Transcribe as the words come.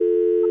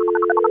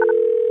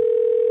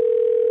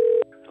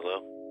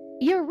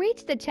You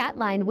reach the chat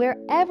line where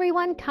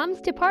everyone comes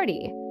to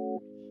party.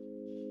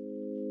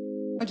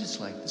 I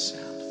just like the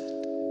sound of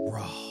it.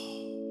 Raw.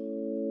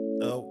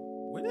 Oh,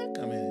 where'd that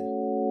come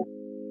in?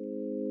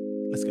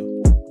 Let's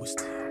go.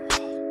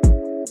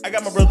 I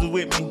got my brothers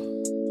with me.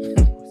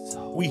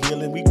 We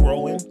healing, we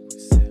growing.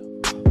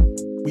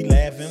 We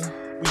laughing,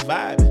 we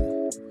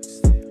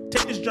vibing.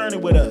 Take this journey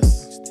with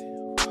us.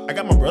 I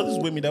got my brothers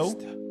with me though.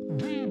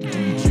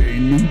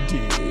 DJ New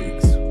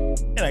Diggs.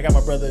 And I got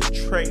my brother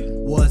Trey.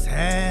 What's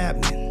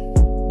happening?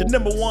 The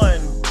number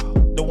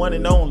one, the one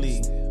and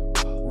only,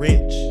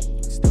 Rich.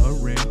 Still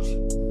Rich.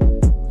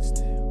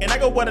 And I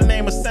go by the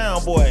name of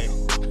Soundboy.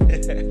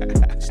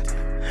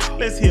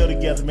 Let's heal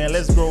together, man.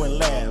 Let's grow and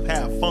laugh,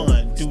 have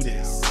fun, do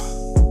this.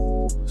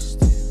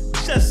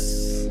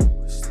 Just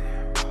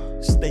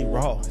stay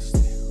raw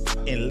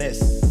and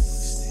let's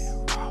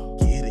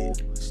get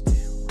it.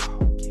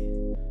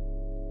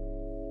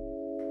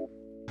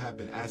 Have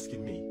been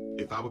asking me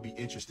if I would be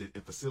interested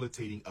in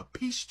facilitating a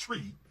peace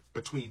treaty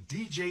between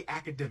DJ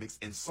Academics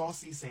and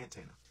Saucy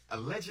Santana.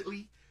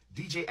 Allegedly,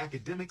 DJ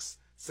Academics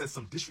said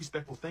some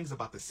disrespectful things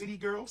about the City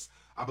Girls.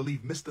 I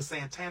believe Mr.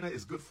 Santana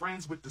is good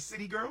friends with the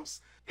City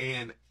Girls,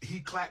 and he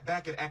clapped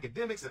back at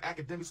Academics, and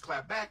Academics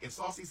clapped back, and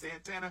Saucy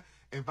Santana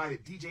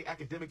invited DJ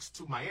Academics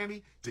to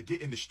Miami to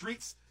get in the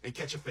streets and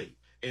catch a fade.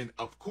 And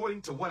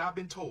according to what I've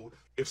been told,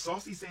 if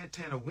Saucy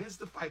Santana wins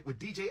the fight with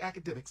DJ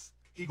Academics,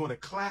 he's gonna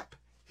clap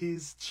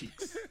his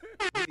cheeks.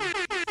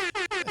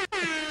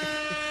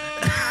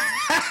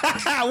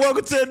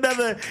 Welcome to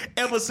another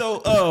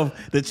episode of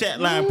the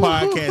Chatline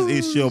Podcast.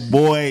 It's your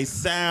boy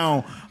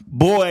Sound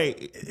Boy.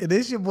 It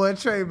is your boy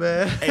Trey,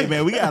 man. Hey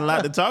man, we got a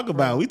lot to talk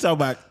about. We talk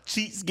about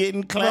cheats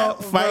getting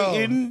clapped,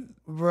 fighting.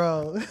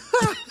 Bro.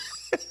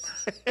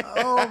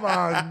 Oh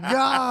my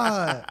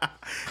God.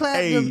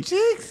 Clap them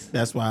cheeks.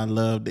 That's why I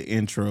love the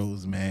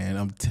intros, man.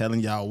 I'm telling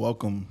y'all,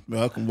 welcome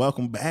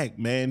back,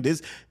 man.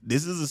 This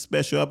is a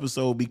special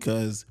episode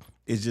because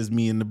it's just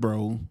me and the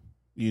bro.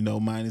 You know,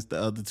 minus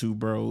the other two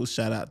bros.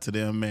 Shout out to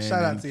them, man.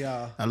 Shout out to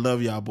y'all. I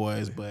love y'all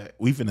boys, but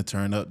we finna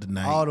turn up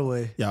tonight. All the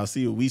way. Y'all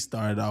see what we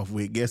started off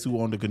with. Guess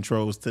who on the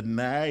controls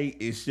tonight?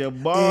 It's your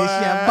boy.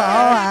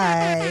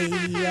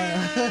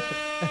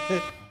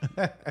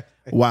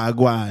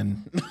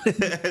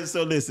 Wagwan.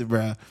 So listen,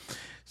 bro.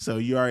 So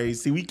you already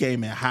see we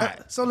came in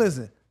hot. So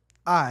listen.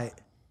 All right.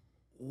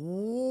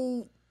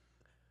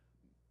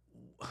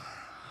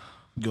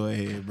 Go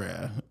ahead,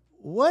 bro.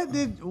 What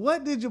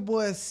did your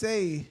boy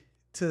say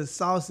to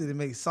Saucy to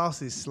make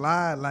Saucy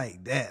slide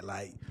like that?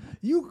 Like,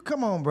 you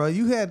come on, bro.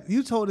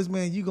 You told this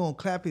man you gonna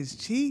clap his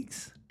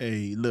cheeks.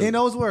 Hey, look. In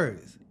those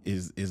words.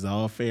 Is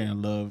all fair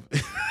in love.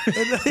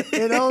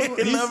 in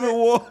love and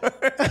war.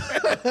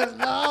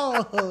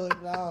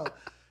 No.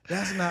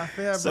 That's not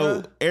fair,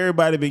 so, bro.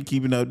 Everybody been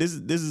keeping up. This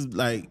is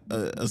like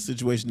a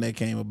situation that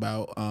came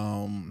about.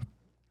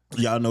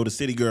 Y'all know the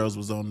City Girls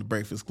was on the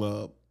Breakfast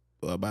Club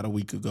about a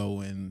week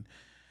ago, and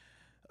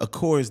of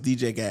course,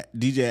 DJ,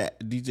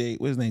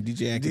 what's his name?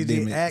 DJ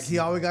Academics. He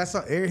always got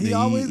something. He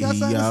always got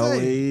something to say.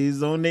 He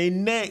always on their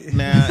neck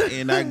now,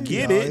 and I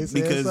get it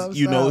because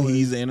you know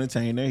he's an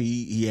entertainer.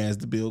 He has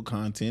to build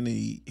content, and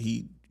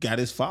he got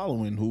his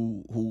following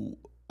who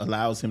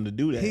allows him to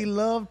do that. He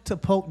loved to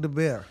poke the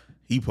bear.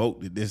 He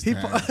poked it this time.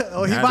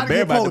 He about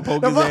to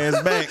poke his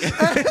ass back.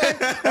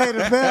 Hey,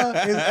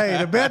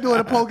 the bear doing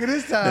the poking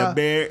this time. The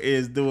bear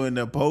is doing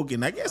the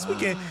poking. I guess we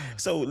can.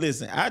 So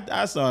listen,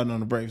 I saw it on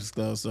the Breakfast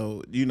Club.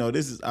 So you know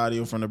this is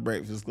audio from the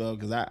Breakfast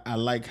Club because I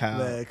like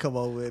how come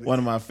on with it. One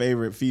of my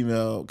favorite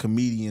female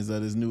comedians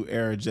of this new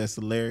era, Jess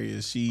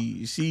Hilarious.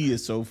 She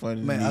is so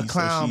funny. Man, to me, a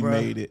clown, so she bro.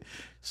 made it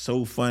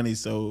so funny.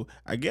 So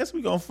I guess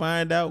we're gonna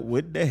find out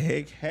what the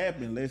heck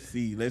happened. Let's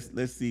see.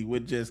 Let's see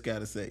what Jess got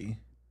to say.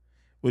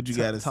 What you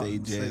gotta say,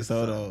 Jess?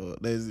 Hold on.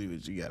 Let's see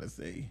what you gotta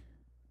say.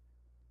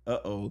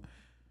 Uh-oh.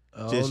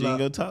 Jess, you ain't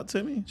gonna talk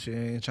to me? She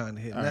ain't trying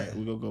to hit All that. right,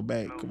 we're gonna go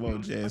back. Come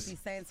on, Jess.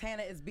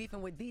 Santana is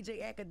beefing with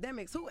DJ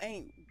Academics. Who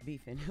ain't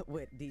beefing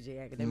with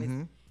DJ Academics?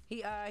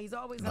 Mm-hmm. He's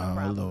always in a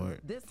problem.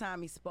 Lord. This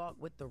time he spoke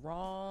with the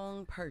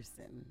wrong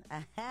person.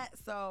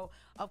 So,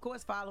 of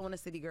course, following the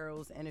City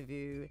Girls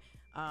interview,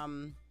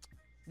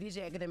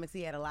 DJ Academics,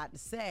 he had a lot to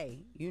say,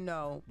 you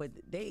know, but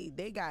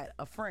they got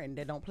a friend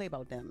that don't play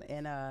about them.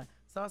 And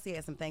Saucy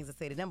had some things to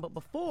say to them. But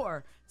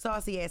before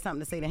Saucy had something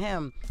to say to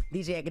him,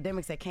 DJ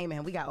Academics that came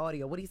in, we got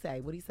audio. What'd he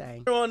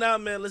say? Come on now,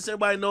 man. Let's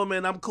everybody know,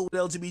 man, I'm cool with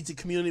the LGBT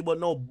community, but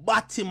no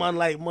body man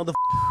like mother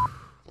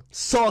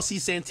Saucy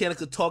Santana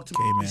could talk to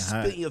me,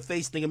 spit in your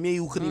face, nigga. Me and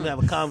you couldn't even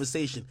have a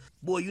conversation.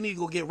 Boy, you need to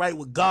go get right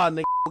with God,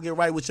 nigga. Go get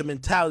right with your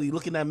mentality.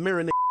 Look in that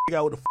mirror, nigga. Figure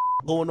out what the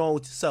going on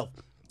with yourself.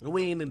 And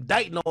we ain't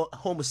indicting no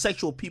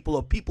homosexual people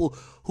or people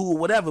who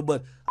whatever,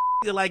 but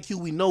like you,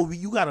 we know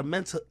you got a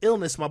mental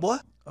illness, my boy.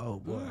 Oh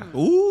boy.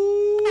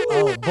 Ooh.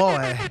 Oh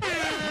boy.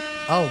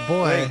 Oh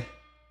boy. Wait.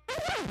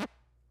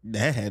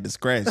 That had to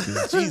scratch.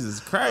 Jesus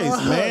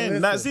Christ,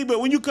 man. Not see,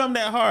 but when you come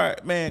that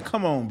hard, man,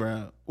 come on,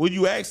 bro. What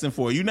you asking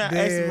for? You not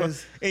asking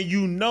for, and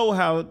you know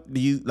how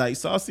like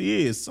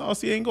Saucy is.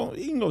 Saucy ain't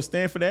gonna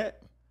stand for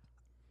that.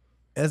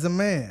 As a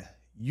man,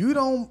 you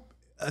don't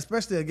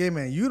especially a gay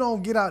man, you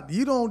don't get out.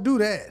 You don't do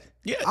that.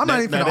 Yeah, I'm not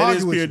even that argue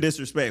is with pure you.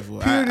 disrespectful.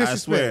 Pure I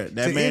disrespect swear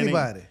that to man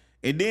anybody.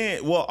 And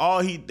then, well,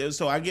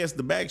 so I guess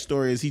the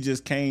backstory is he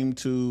just came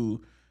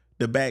to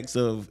the backs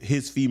of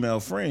his female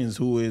friends,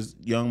 who is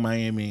Young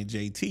Miami and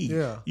JT.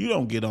 Yeah. You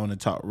don't get on and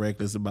talk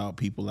reckless about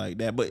people like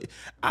that. But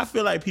I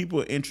feel like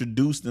people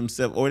introduce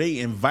themselves or they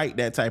invite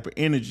that type of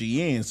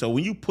energy in. So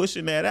when you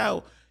pushing that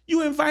out,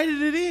 you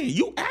invited it in.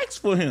 You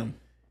asked for him.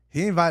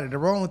 He invited the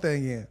wrong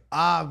thing in,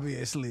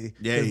 obviously.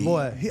 Yeah,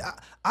 Boy,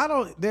 I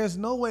don't. There's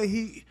no way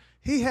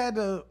he had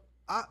to.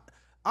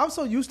 I'm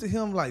so used to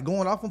him like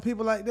going off on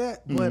people like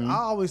that, but I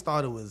always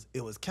thought it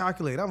was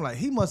calculated. I'm like,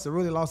 he must have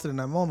really lost it in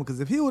that moment, because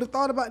if he would have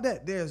thought about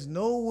that, there's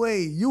no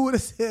way you would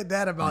have said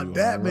that about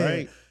that man.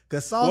 Right.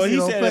 Because Saucy Well, he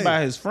don't said play. it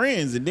about his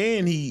friends, and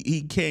then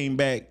he came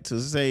back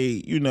to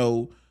say,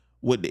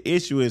 what the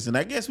issue is, and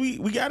I guess we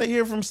got to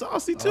hear from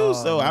Saucy too. Oh,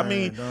 so man, I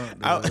mean,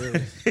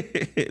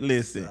 don't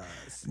listen,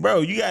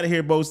 bro, you got to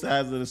hear both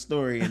sides of the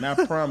story, and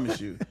I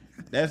promise you,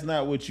 that's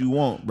not what you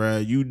want, bro.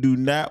 You do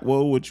not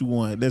want what you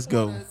want. Let's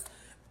go.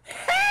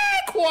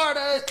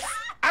 Headquarters.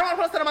 I don't want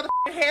to post to the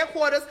motherfucking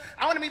headquarters.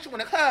 I want to meet you in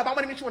the club. I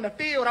want to meet you in the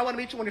field. I want to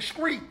meet you in the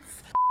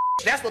streets.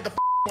 That's what the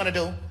I want to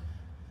do.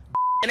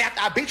 And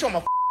after I beat you, I'm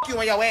gonna you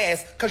on your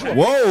ass because you.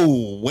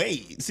 Whoa,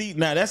 wait. See,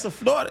 now that's a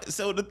Florida.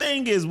 So the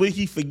thing is, what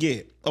he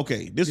forget?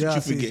 Okay, this is what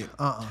you forget.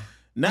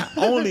 Not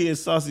only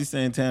is Saucy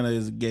Santana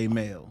is a gay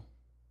male,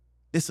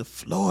 it's a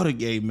Florida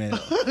gay male.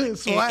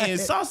 and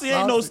Saucy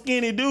ain't no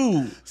skinny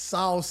dude.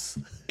 Sauce.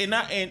 And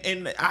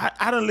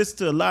I done listened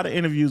to a lot of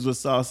interviews with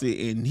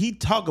Saucy, and he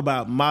talk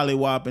about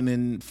mollywhopping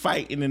and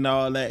fighting and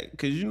all that.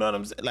 Cause you know what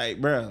I'm saying? Like,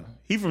 bro,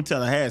 he from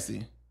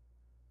Tallahassee.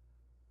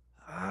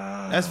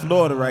 That's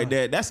Florida right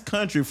there. That's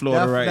country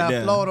Florida right there.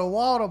 That Florida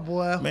water,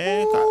 boy.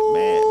 Man.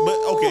 But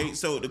okay,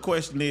 so the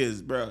question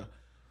is, bro,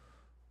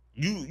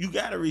 you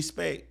gotta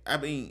respect. I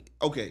mean,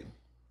 okay,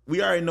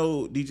 we already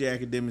know DJ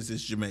Academics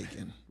is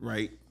Jamaican,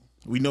 right?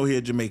 We know he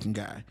a Jamaican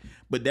guy,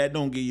 but that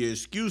don't give you an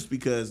excuse,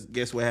 because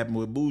guess what happened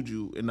with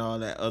Buju and all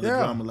that other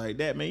drama like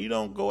that, man. You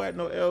don't go at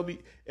no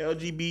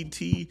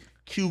LGBTQ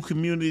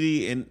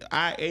community and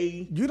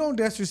IA. You don't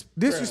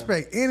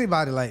disrespect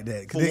anybody like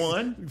that.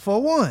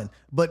 For one.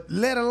 But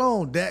let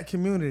alone that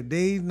community.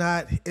 They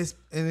not, and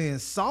then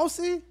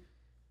Saucy?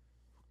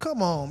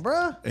 Come on,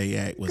 bruh.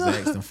 A was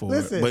asking for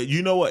Listen. it. But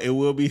you know what? It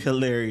will be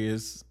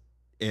hilarious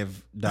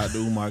if Dr.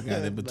 Umar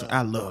got in between.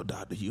 I love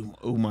Dr.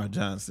 Umar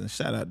Johnson.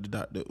 Shout out to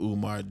Dr.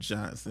 Umar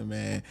Johnson,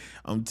 man.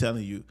 I'm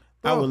telling you,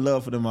 I would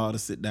love for them all to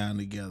sit down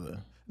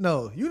together.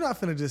 No, you're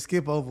not finna just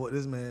skip over what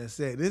this man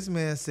said. This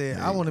man said,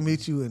 I want to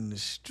meet you in the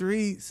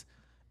streets,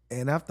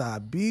 and after I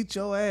beat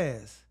your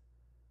ass,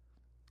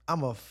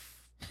 I'm a...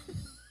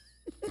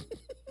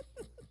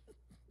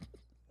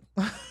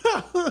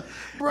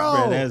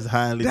 Bro, that's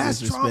highly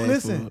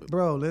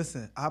disrespectful.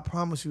 Listen. I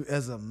promise you,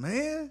 as a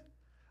man,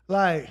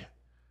 like,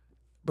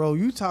 bro,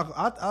 you talk.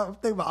 I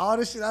think about all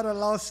this shit. I done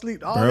lost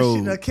sleep. All this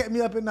shit that kept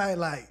me up at night,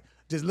 like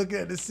just looking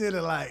at the city,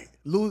 like,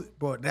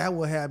 bro, that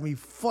would have me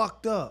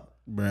fucked up,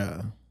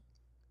 bro.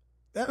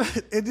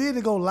 It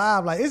didn't go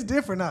live. Like, it's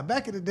different now.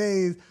 Back in the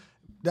days,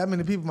 that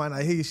many people might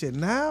not hear your shit.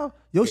 Now,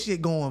 your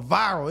shit going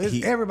viral.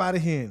 It's everybody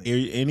hearing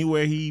it.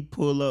 Anywhere he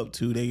pull up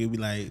to, they could be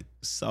like,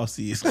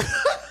 Saucy is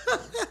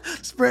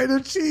spread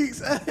them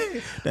cheeks.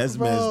 That's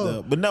messed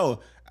up. But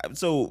no,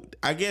 so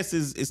I guess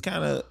it's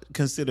kind of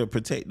considered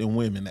protecting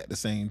women at the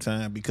same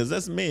time, because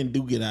us men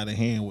do get out of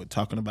hand with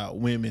talking about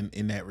women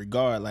in that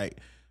regard. Like,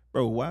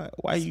 bro,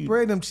 why you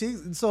spread them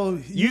cheeks? So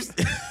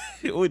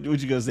what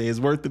you gonna say? It's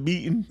worth the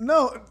beating?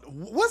 No,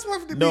 what's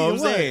worth the beating? No, I'm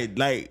saying,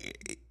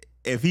 like,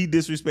 if he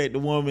disrespect the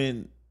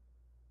woman,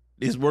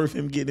 it's worth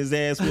him getting his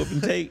ass whooped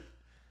and take.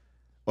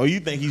 Or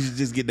you think he should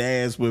just get the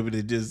ass whipping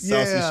and just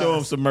Saucy show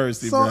him some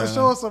mercy, bro?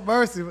 Show him some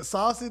mercy, but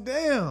Saucy,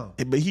 damn.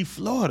 But he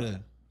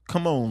Florida.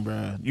 Come on,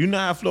 bro. You know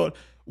how Florida.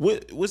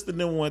 What's the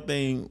number one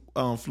thing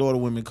Florida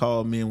women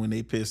call men when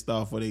they pissed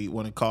off or they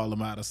want to call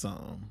them out of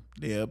something?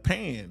 They're a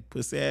pan,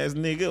 pussy ass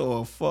nigga,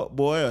 or a fuck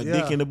boy, or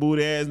dick in the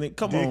booty ass nigga.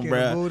 Come on,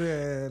 bro.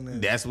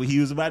 That's what he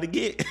was about to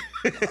get.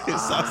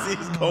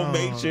 Saucy's gonna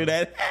make sure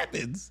that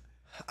happens.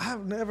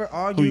 I've never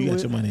argued with. Who you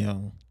got your money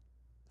on?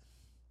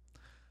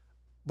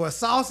 But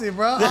Saucy,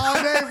 bro, all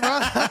day, bro.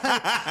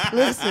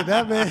 Listen,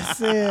 that man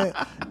said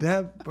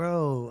that,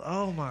 bro.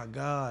 Oh my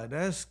God,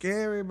 that's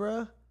scary,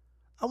 bro.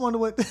 I wonder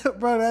what,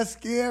 bro. That's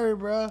scary,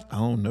 bro. I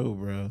don't know,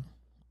 bro.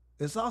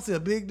 Is Saucy a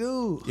big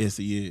dude? Yes,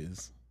 he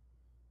is.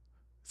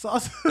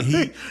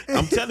 Saucy.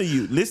 I'm telling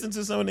you, listen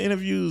to some of the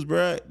interviews,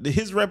 bro.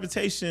 His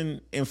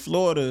reputation in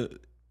Florida,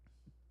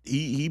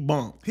 he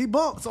bumped. He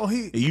bumped, so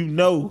he. You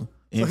know.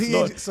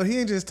 So he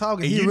ain't just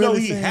talking. And he you really know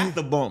he saying, had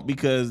to bump,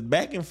 because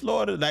back in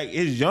Florida, like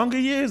his younger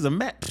years, the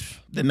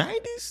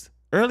 90s,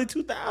 early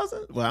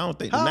 2000s. Well, I don't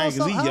think the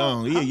 90s. He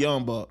young. He a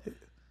young buck.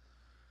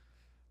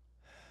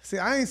 See,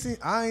 I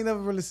ain't never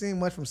really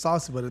seen much from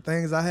Saucy, but the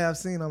things I have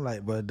seen, I'm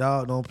like, bro,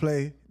 dog don't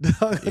play.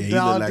 Dog, yeah, he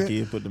look like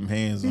he'd put them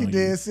hands on you. He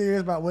dead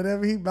serious about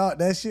whatever he about.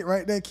 That shit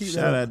right there.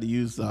 Shout out to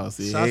you,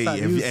 Saucy. Shout out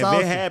to you, if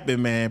Saucy. it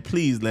happened, man,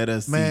 please let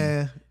us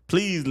see.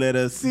 Please let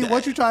us see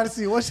what you trying to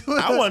see.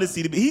 I want to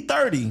see he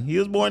 30. He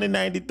was born in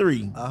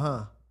 93.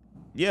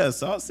 Yeah,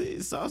 Saucy.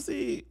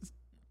 Saucy.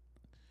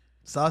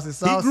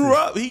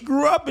 He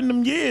grew up in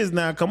them years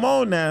now. Come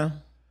on now.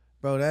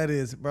 Bro, that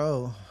is,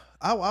 bro.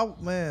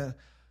 Man.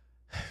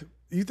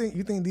 You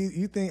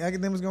think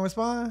Academics gonna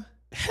respond?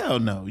 Hell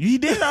no. He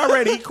did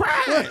already. He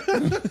cried.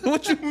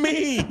 What you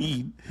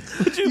mean?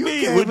 What you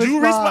mean? Would you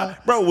respond?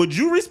 Bro, would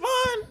you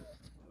respond?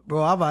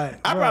 Bro, I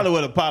probably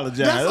would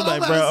apologize. I was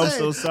like, bro, I'm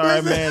so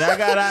sorry, man. I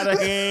got out of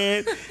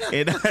hand.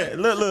 And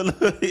look.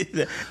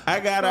 I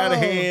got out of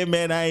hand,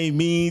 man. I ain't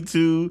mean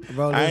to.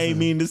 Bro, I ain't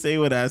mean to say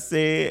what I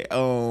said.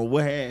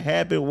 What had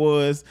happened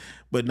was,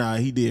 but nah,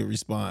 he did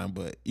respond.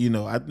 But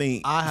I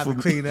think I have to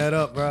clean that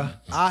up, bro.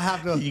 I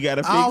have to. You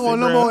gotta fix it, I don't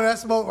want no bro. more of that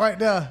smoke right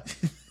there.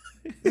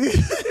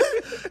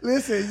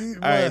 Listen,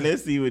 all right,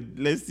 let's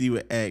see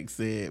what Ack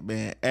said,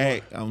 man.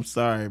 Ack, I'm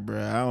sorry,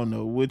 bro. I don't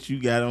know what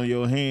you got on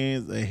your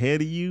hands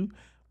ahead of you,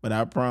 but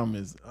I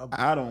promise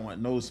I don't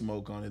want no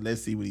smoke on it.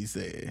 Let's see what he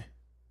said.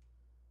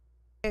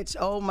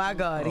 Oh my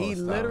God, he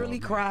literally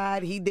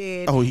cried. He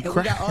did. Oh, he and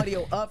cried. We got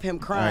audio of him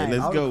crying.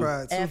 All right,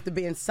 let's go. After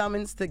being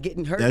summoned to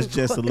getting hurt. That's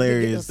just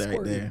hilarious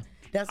right there.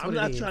 I'm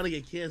not trying to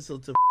get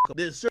canceled to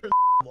there's certain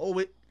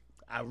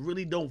I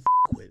really don't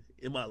with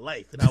in my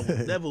life, and I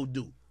will never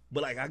do.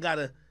 But like, I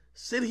gotta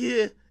sit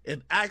here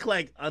and act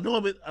like I know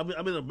I'm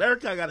in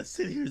America. I gotta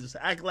sit here and just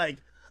act like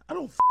I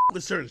don't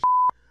with certain.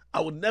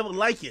 I would never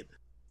like it,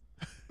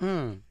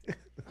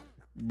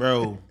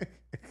 bro.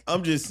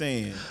 I'm just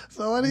saying.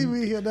 So what do you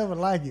mean he'll never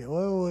like it?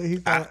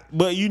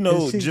 But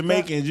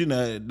Jamaicans,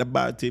 the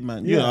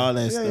Batima, all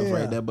that stuff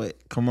right there.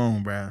 But come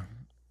on, bro.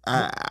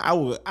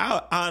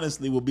 I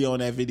honestly will be on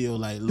that video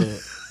like,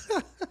 look,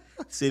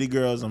 city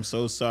girls, I'm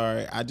so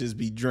sorry. I just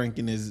be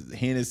drinking this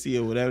Hennessy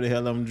or whatever the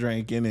hell I'm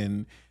drinking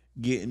and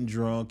getting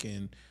drunk,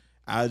 and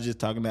I was just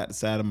talking out the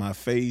side of my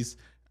face.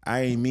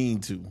 I ain't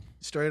mean to.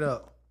 Straight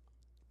up.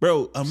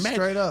 Bro, imagine.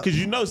 Straight up.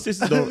 Because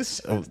sisters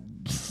don't.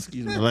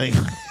 Excuse me, like.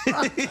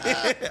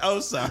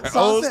 I'm sorry.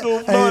 Old school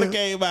Florida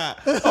came out.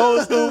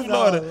 Old school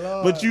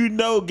Florida. But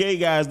gay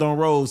guys don't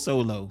roll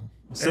solo.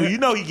 So he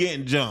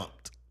getting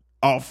jumped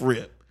off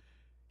rip.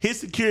 His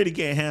security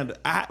can't handle.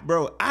 I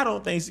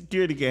don't think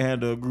security can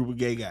handle a group of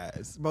gay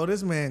guys. Bro,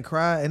 this man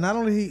cried, and not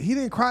only he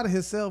didn't cry to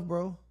himself,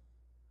 bro.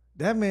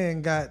 That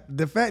man got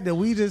the fact that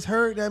we just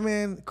heard that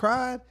man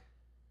cried,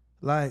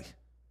 like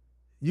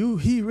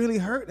he really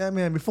hurt that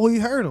man before he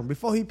hurt him.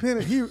 Before he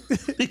penetrated,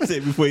 he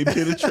said before he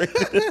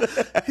penetrated.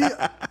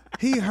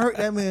 he hurt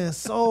that man's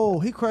soul.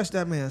 He crushed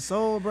that man's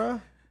soul, bro.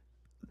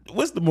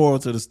 What's the moral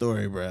to the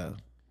story, bro?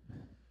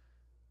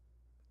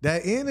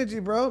 That energy,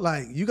 bro.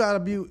 Like you gotta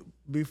be.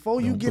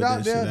 Before you get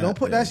out there, don't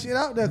put that shit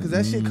out there because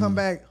that shit come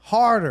back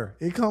harder.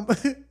 It come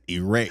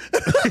erect,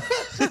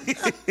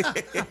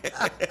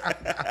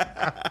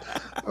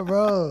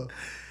 bro.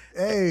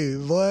 Hey,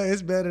 boy,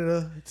 it's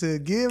better to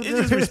give.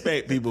 Just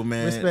respect people,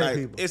 man. Respect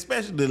people,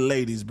 especially the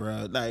ladies,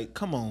 bro. Like,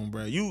 come on,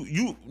 bro.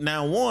 You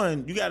now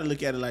you got to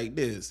look at it like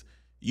this.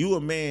 You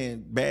a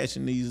man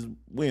bashing these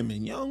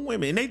women, young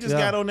women, and they just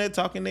got on there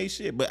talking their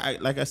shit.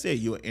 But like I said,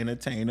 you're an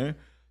entertainer.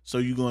 So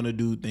you're going to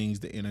do things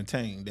to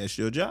entertain. That's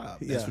your job.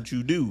 That's what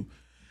you do.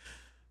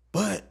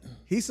 But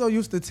he's so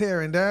used to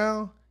tearing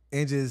down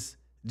and just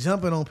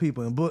jumping on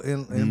people and bully.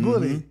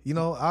 I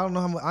don't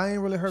know how much. I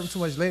ain't really heard him too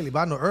much lately, but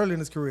I know early in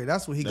his career,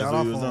 that's what he got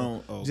off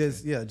on. Okay.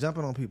 Just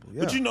jumping on people.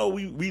 Yeah. But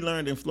we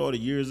learned in Florida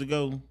years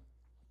ago,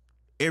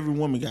 every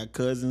woman got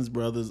cousins,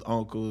 brothers,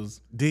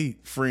 uncles,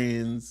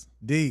 friends,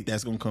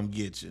 that's going to come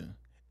get you.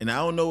 And I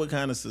don't know what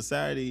kind of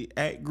society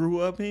Act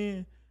grew up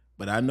in,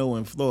 but I know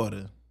in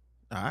Florida,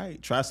 all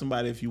right, try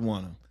somebody if you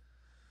want them.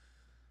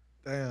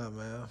 Damn,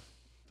 man.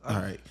 All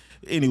right.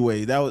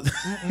 Anyway, that was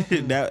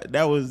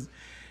that was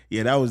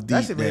deep.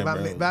 That shit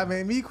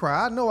made me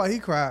cry. I know why he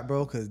cried,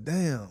 bro. Cause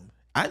damn.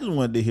 I just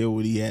wanted to hear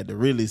what he had to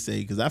really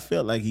say, because I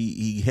felt like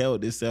he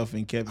held himself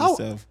and kept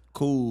himself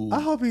cool. I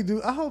hope he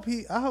do. I hope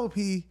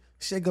he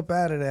shake up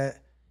out of that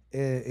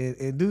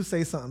and do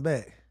say something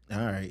back. All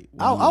right.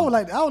 Well, I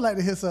would like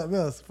to hear something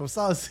else from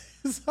Saucy.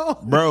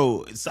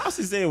 Bro,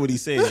 Saucy said what he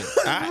said.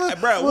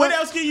 Bro, what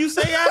else can you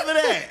say after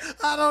that?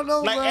 I don't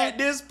know. Like, bro. at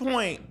this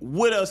point,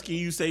 what else can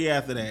you say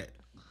after that?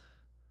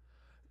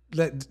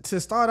 Like, to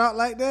start out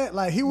like that,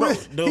 like he went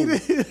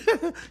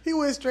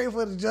straight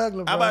for the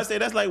juggler, bro. I'm about to say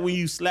that's like when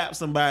you slap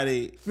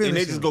somebody and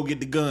they just go get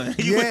the gun.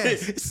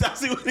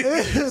 Saucy would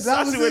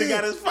have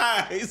got his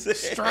fire. He said,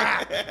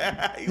 strap.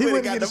 He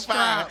would have got the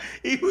fire.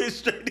 He went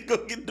straight to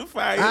go get the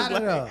fire. He was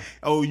like,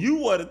 oh, you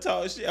want to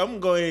talk shit? I'm gonna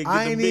go ahead and get the big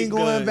guns. I ain't even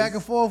going back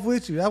and forth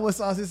with you. That's what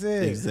Saucy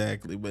said.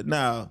 Exactly. But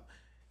now,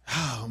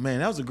 oh man,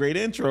 that was a great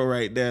intro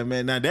right there,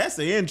 man. Now that's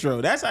the intro.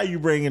 That's how you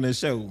bring in the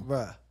show.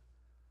 Bruh.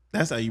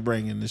 That's how you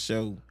bring in the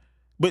show.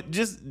 But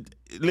just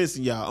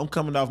listen, y'all. I'm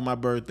coming off my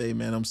birthday,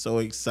 man. I'm so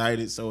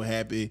excited, so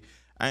happy.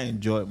 I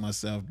enjoyed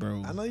myself,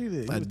 bro. I know you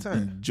did. I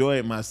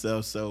enjoyed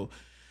myself. So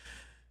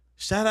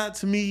shout out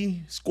to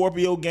me,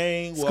 Scorpio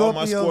gang, where all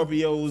my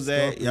Scorpios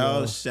at.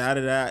 Y'all shout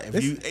it out.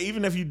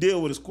 Even if you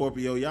deal with a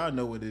Scorpio, y'all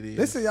know what it is.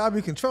 Listen, y'all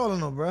be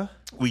controlling them, bro.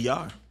 We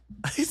are.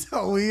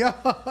 So we are.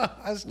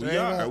 We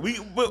are.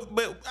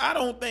 But I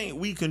don't think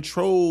we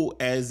control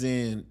as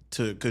in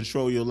to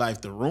control your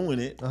life to ruin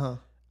it. Uh-huh.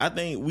 I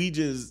think we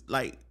just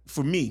like,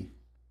 for me,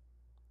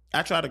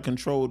 I try to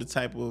control the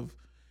type of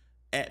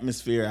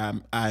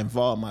atmosphere I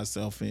involve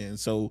myself in.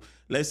 So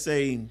let's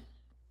say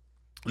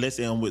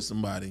I'm with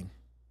somebody.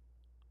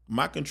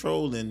 My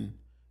controlling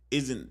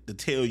isn't to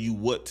tell you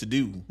what to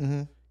do.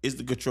 Mm-hmm. It's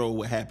to control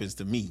what happens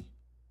to me.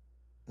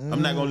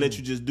 I'm not gonna let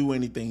you just do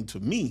anything to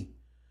me.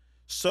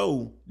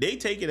 So they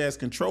take it as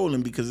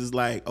controlling because it's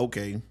like,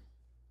 okay,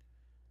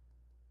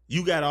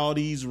 you got all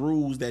these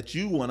rules that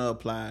you want to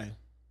apply.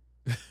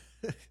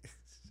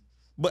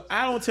 But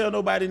I don't tell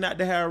nobody not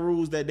to have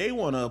rules that they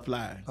want to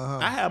apply. Uh-huh.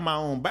 I have my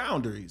own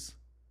boundaries.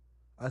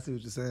 I see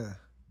what you're saying.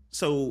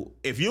 So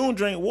if you don't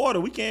drink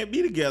water, we can't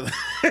be together.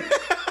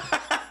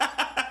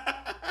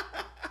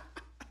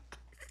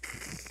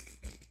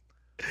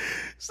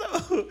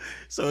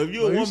 So if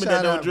you're a woman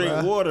that don't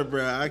drink water,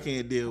 bro, I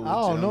can't deal with you.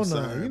 I don't know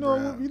sorry,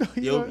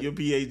 nothing. You know, your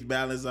pH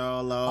balance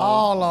all off.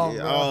 All off,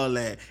 yeah, bro. all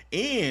that.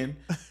 And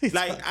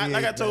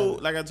like I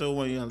told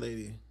one young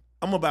lady,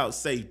 I'm about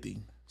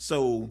safety.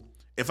 So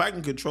if I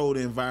can control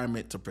the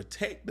environment to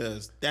protect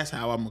us, that's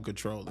how I'm gonna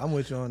control it. I'm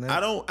with you on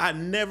that. I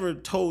never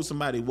told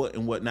somebody what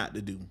and what not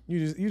to do.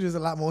 You just a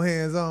lot more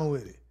hands on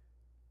with it.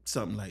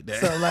 Something like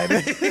that.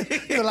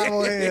 You're a lot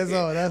more hands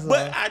on. That's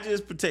but all. I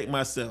just protect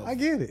myself. I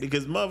get it.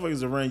 Because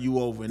motherfuckers will run you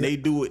over and they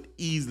do it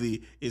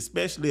easily,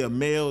 especially a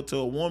male to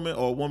a woman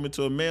or a woman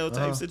to a male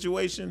type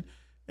situation.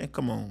 And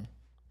come on.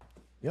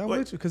 Yeah, I'm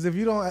with you. Because if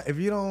you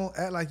don't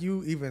act like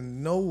you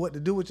even know what to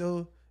do with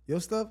your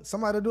stuff,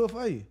 somebody will do it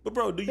for you. But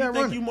bro, do you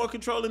think you more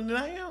controlling than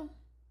I am?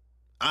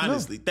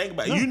 Honestly, think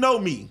about it. No. You know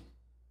me.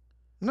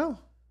 No.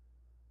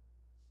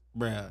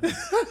 Bruh.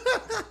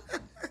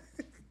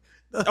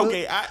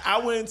 Okay, I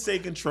wouldn't say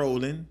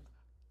controlling.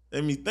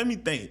 Let me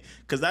think.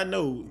 Because I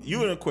know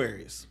you're an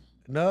Aquarius.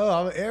 No,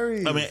 I'm an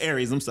Aries. I mean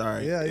Aries, I'm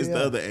sorry. Yeah, it's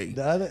the other A.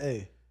 The other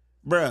A.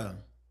 Bruh,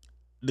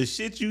 the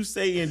shit you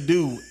say and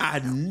do, I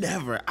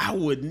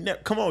would never.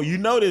 Come on, you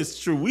know this is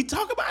true. We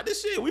talk about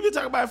this shit. We've been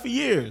talking about it for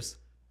years.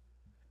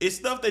 It's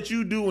stuff that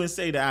you do and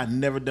say that I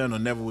never done or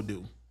never would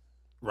do.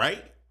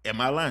 Right? Am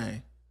I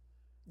lying?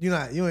 You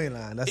ain't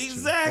lying. That's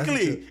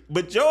exactly. True.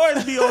 But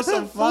yours be on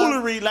some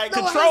foolery, like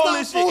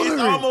controlling shit. Foolery.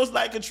 It's almost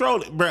like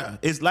controlling, bruh.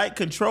 It's like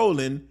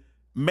controlling,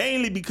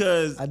 mainly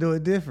because I do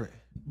it different.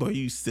 Boy,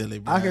 you silly,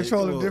 bro. I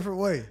control a different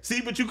way.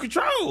 See, but you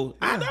control.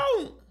 Yeah. I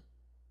don't.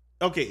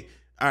 Okay,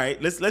 all right.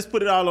 Let's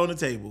put it all on the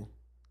table.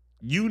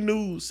 You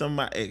knew some of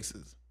my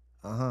exes.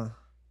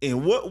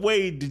 In what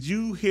way did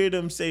you hear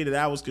them say that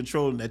I was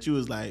controlling? That you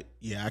was like,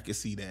 yeah, I can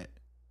see that.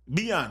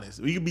 Be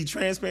honest. We can be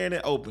transparent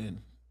and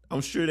open.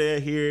 I'm sure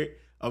they'll hear it.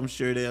 I'm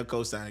sure they'll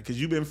co-sign it because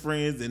you've been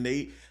friends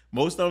and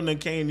most of them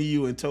came to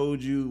you and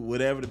told you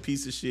whatever the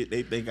piece of shit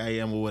they think I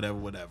am or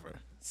whatever.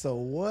 So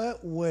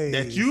what way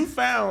that you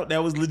found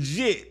that was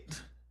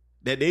legit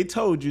that they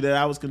told you that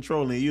I was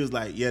controlling? You was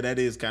like, yeah, that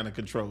is kind of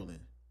controlling.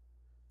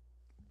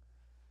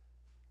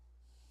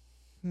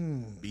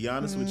 Be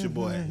honest with your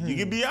boy. You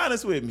can be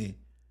honest with me.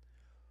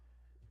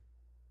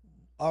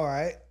 All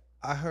right.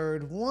 I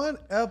heard one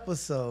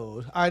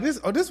episode. All right,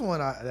 this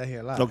one I hear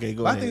a lot. Okay,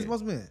 go ahead. I think it's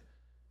most men.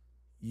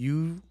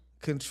 You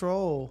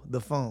control the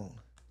phone.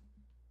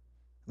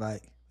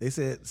 Like they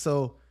said,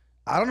 so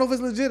I don't know if it's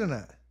legit or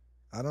not.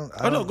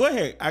 No, go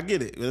ahead. I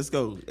get it. Let's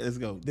go.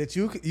 That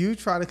you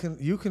try to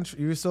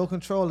you're so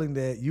controlling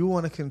that you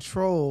want to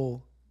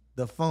control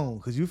the phone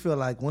because you feel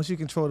like once you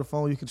control the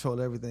phone, you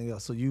control everything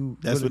else. So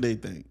that's what they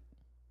think.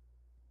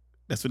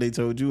 That's what they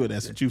told you, or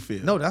that's what you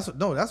feel. No, that's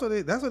what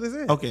they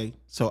said. Okay,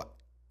 so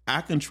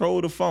I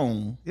control the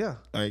phone. Yeah.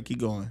 All right, keep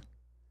going.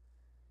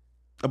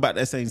 About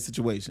that same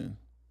situation.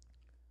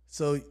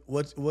 So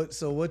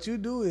what you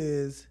do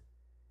is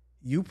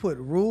you put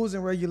rules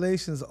and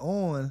regulations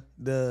on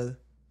the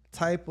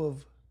type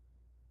of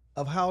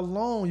how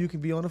long you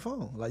can be on the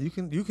phone. Like you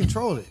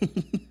control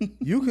it.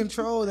 You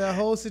control that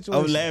whole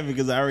situation. I'm laughing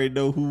because I already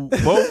know who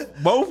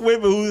both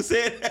women who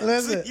said that.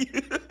 Listen, to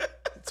you.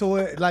 To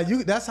where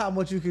that's how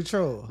much you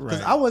control.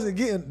 Because I wasn't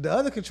getting the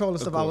other controller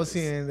stuff I was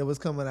hearing that was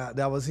coming out.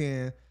 That I was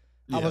hearing.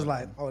 I was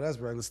like, oh, that's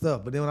regular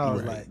stuff. But then when I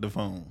was like, the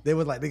phone, they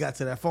was like, they got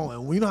to that phone,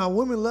 and you know how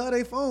women love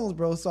their phones,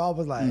 bro. So I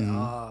was like,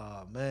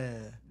 oh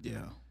man,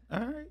 yeah, all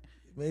right.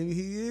 Maybe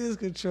he is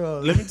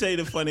controlling. Let me tell you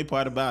the funny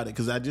part about it,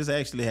 because I just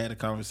actually had a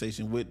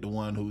conversation with the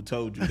one who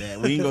told you that.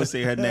 We ain't gonna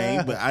say her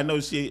name, but I know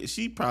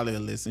she probably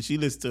will listen. She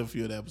listened to a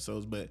few of the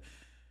episodes, but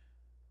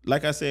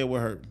like I said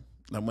with her,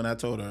 like when I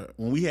told her,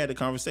 when we had the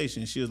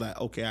conversation, she was like,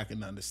 okay, I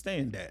can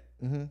understand that.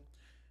 Mm-hmm.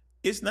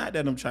 It's not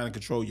that I'm trying to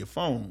control your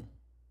phone.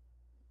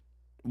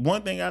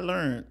 One thing I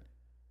learned,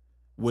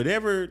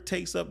 whatever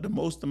takes up the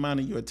most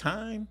amount of your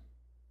time,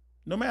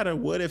 no matter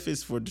what, if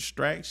it's for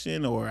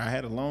distraction or I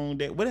had a long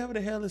day, whatever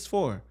the hell it's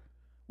for,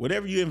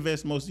 whatever you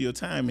invest most of your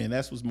time in,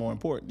 that's what's more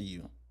important to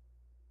you.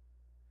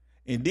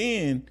 And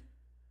then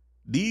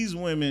these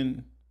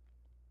women,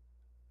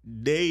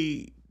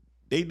 they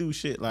do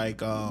shit like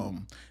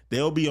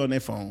they'll be on their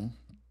phone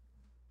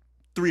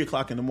 3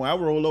 o'clock in the morning.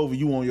 I roll over,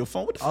 you on your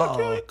phone. What the fuck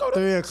you ain't go to?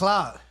 3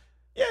 o'clock.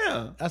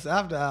 Yeah. That's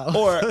after hours.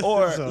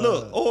 Or So,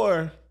 look,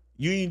 or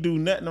you ain't do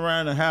nothing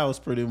around the house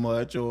pretty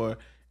much, and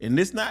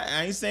this not,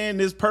 I ain't saying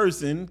this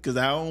person because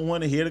I don't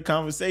want to hear the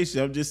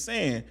conversation. I'm just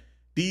saying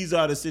these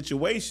are the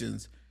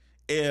situations.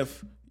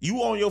 If you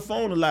on your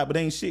phone a lot but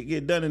ain't shit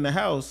get done in the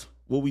house,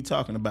 what we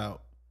talking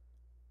about?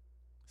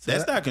 So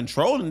that's not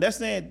controlling. That's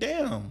saying,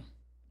 damn,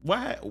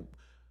 why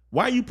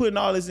you putting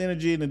all this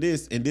energy into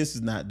this and this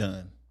is not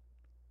done?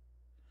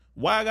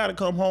 Why I gotta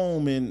come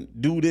home and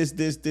do this,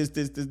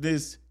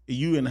 and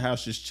you in the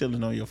house just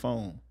chilling on your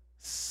phone?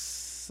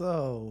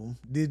 So,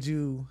 did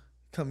you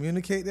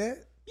communicate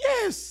that?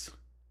 Yes.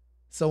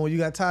 So when you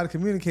got tired of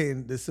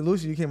communicating, the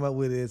solution you came up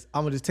with is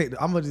I'm gonna just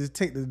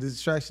take the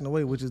distraction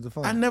away, which is the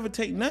phone. I never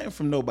take nothing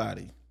from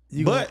nobody.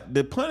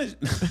 The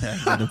punishment.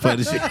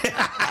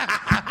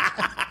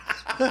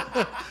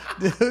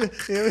 Dude,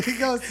 here we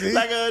go. See,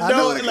 like an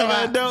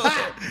adult.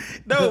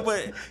 No,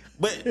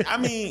 but I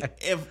mean,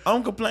 if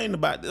I'm complaining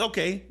about this,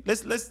 okay,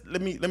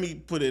 let me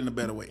put it in a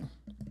better way.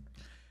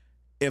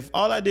 If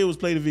all I did was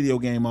play the video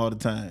game all the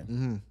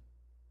time,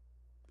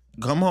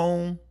 come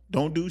home,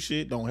 don't do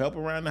shit, don't help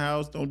around the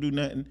house, don't do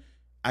nothing,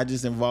 I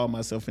just involve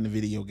myself in the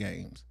video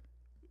games.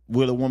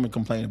 Will a woman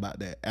complain about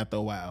that after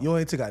a while? You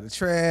ain't took out the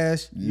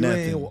trash.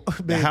 Nothing.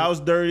 The house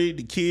dirty,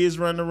 the kids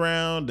running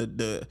around,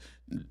 the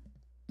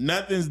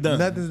nothing's done.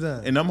 Nothing's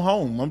done. And I'm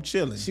home. I'm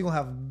chilling. She gonna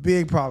have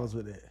big problems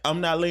with it.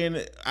 I'm not laying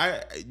it.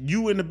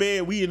 You in the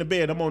bed, we in the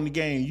bed, I'm on the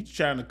game. You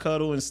trying to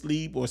cuddle and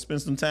sleep or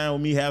spend some time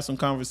with me, have some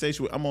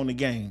conversation with, I'm on the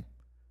game.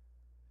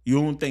 You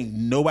don't think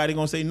nobody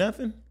gonna say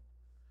nothing?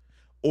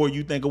 Or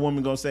you think a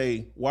woman gonna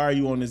say, why are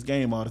you on this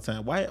game all the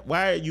time? Why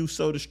are you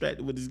so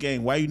distracted with this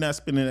game? Why are you not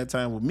spending that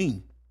time with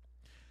me?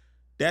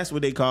 That's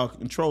what they call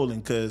controlling,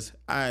 because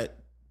I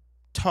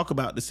talk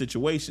about the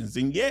situations.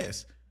 And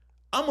yes,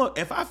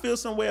 if I feel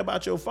some way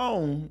about your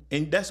phone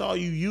and that's all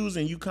you use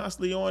and you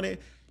constantly on it,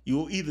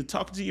 you'll either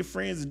talking to your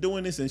friends and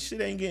doing this and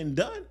shit ain't getting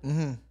done.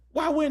 Mm-hmm.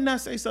 Why wouldn't I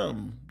say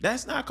something?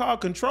 That's not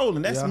called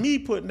controlling. That's me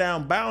putting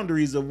down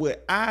boundaries of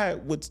what I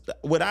would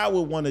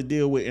want to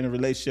deal with in a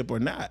relationship or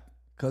not.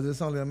 Because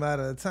it's only a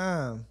matter of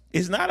time.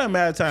 It's not a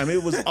matter of time.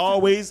 It was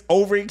always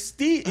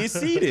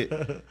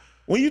exceeded.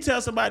 When you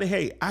tell somebody,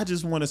 hey, I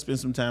just want to spend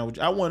some time with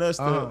you. I want us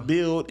to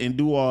build and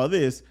do all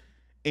this.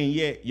 And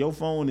yet your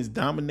phone is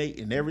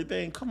dominating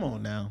everything. Come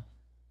on now.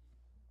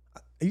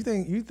 You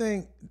think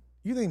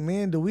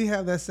men, do we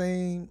have that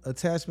same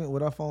attachment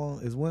with our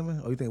phone as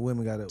women? Or you think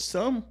women got it?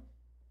 Some.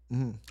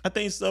 Mm-hmm. I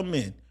think some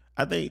men.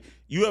 I think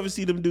you ever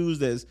see them dudes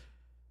that's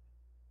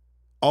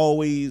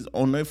always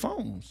on their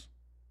phones.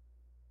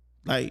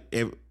 Like,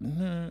 I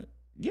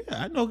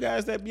know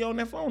guys that be on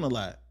their phone a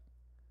lot.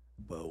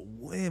 But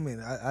women,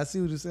 I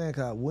see what you're saying,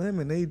 cause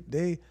women,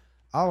 listen,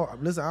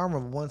 I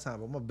remember one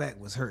time, but my back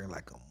was hurting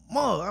like a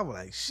mug. I was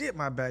like, shit,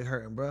 my back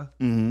hurting, bro.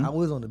 Mm-hmm. I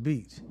was on the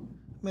beach.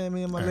 Man,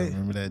 me and my lady.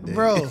 Remember that day.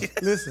 Bro,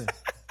 listen.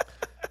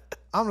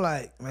 I'm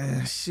like,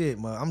 man, shit,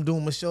 man. I'm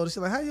doing my shoulder. She's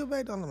like, how your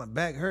back doing? My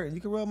back hurting.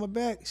 You can rub my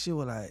back? She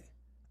was like,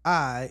 all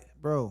right,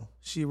 bro.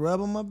 She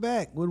rubbing my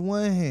back with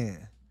one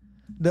hand.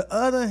 The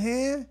other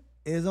hand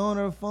is on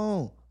her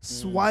phone,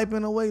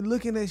 swiping away,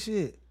 looking at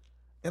shit.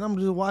 And I'm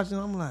just watching,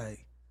 I'm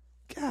like,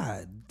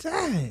 God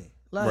dang.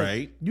 Like,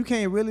 right. You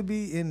can't really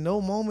be in no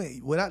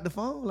moment without the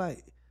phone.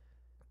 Like,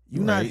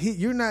 you're not here.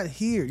 You're not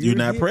here. You're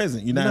not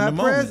present. You're not in the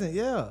moment. Present,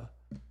 yeah.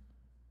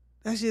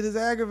 That shit is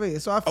aggravating.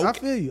 So I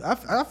feel you. I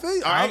feel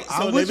you. All right,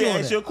 so let me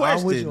ask you a question.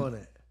 I'm with you on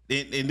that.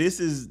 And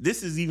this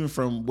is even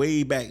from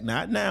way back,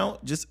 not now,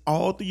 just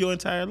all through your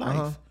entire life.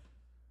 Uh-huh.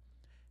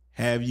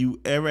 Have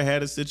you ever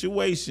had a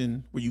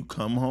situation where you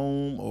come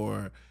home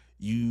or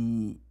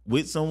you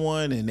with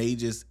someone and they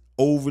just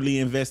overly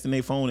invest in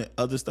their phone and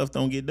other stuff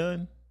don't get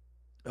done?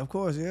 Of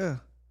course, yeah.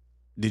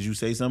 Did you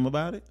say something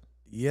about it?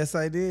 Yes,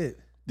 I did.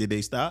 Did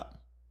they stop?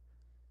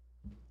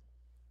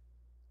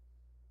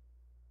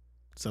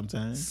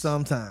 Sometimes.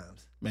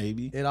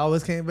 Maybe. It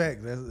always came back.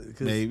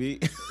 Maybe.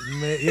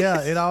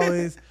 Yeah, it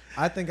always.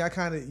 I think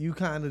you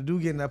kind of do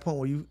get in that point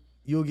where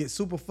you'll get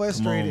super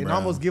frustrated and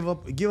almost give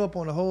up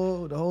on the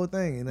whole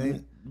thing. And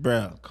then,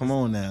 bro, come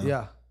on now.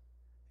 Yeah,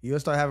 you'll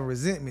start having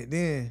resentment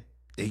then.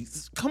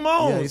 Come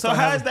on. So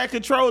how is that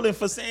controlling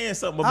for saying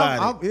something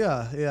about it?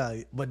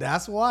 Yeah. But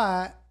that's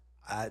why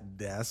I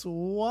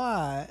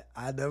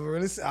never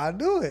really said I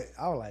do it.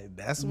 I was like,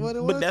 that's what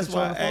it was. But that's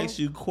why I asked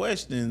you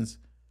questions.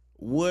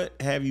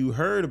 What have you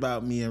heard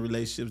about me in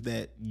relationships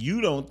that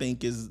you don't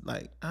think is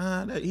like,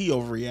 that he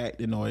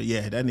overreacting, or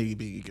that nigga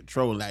be in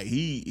control, like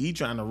he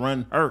trying to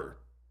run her?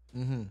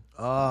 Mm-hmm.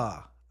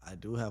 I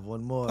do have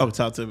one more. Oh,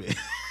 talk to me.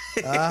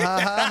 Go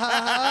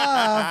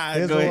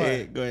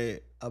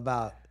ahead.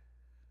 About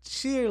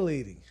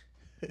cheerleading.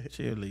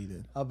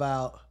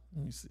 About,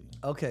 let me see.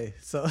 Okay,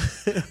 so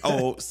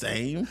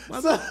same.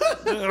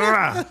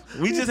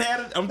 We just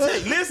had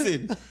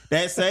listen,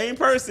 that same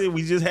person,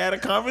 we just had a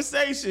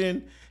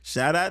conversation.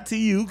 Shout out to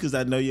you, because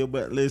I know your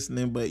butt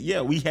listening. But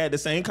yeah, we had the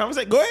same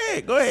conversation. Go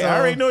ahead. So, I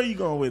already know you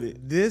going with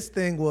it. This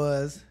thing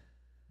was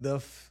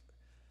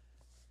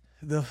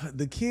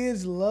the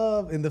kids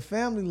love and the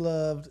family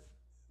loved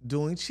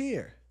doing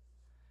cheer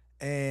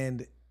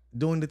and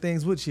doing the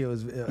things with cheer.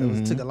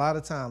 It took a lot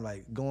of time,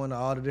 like going to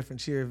all the different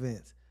cheer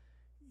events.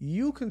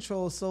 You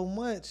control so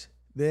much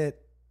that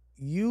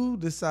you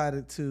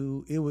decided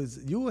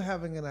you were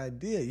having an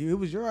idea. It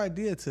was your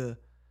idea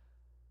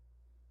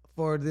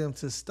for them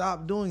to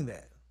stop doing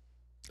that.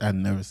 I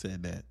never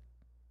said that.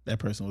 That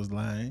person was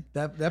lying.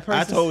 That person.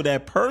 I told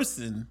that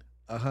person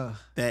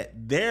that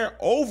their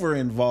over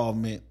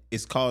involvement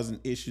is causing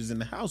issues in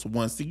the house.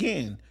 Once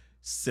again,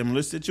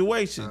 similar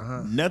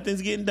situation.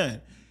 Nothing's getting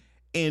done.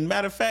 And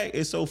matter of fact,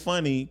 it's so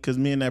funny because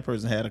me and that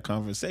person had a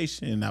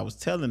conversation, and I was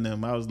telling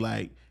them, I was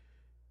like,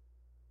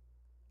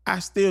 I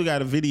still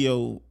got a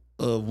video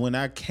of when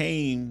I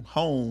came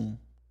home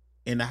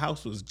and the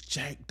house was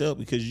jacked up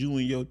because you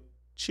and your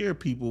cheer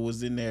people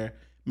was in there,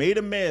 made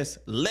a mess,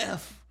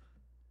 left.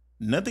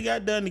 Nothing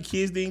got done. The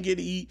kids didn't get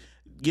to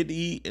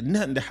eat, and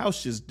nothing. The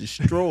house just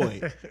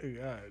destroyed.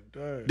 God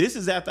damn. This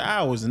is after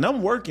hours, and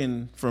I'm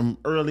working from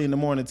early in the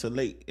morning to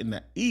late in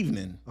the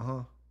evening.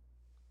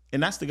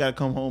 And I still got to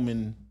come home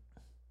and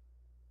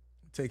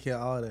take care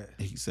of all that.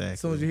 Exactly. As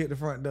soon as you hit the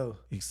front door.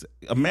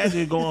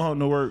 Imagine going home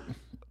to work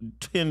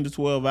 10 to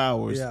 12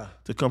 hours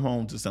to come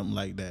home to something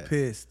like that.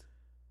 Pissed.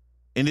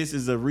 And this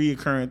is a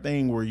reoccurring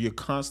thing where you're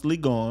constantly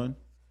gone.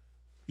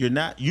 You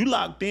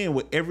locked in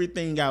with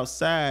everything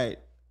outside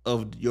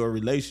of your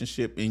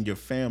relationship and your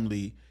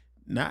family,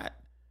 not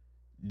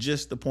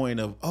just the point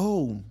of,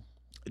 oh,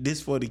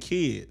 this for the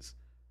kids.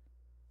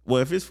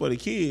 Well, if it's for the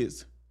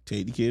kids,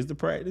 take the kids to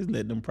practice,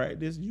 let them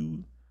practice,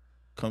 you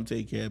come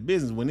take care of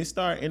business. When it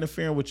start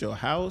interfering with your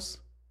house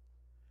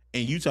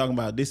and you talking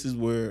about this is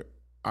where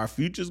our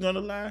future's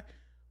gonna lie,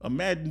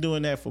 imagine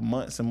doing that for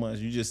months and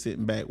months. You just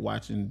sitting back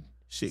watching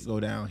shit go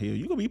downhill.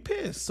 You're gonna be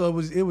pissed. So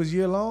it was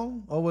year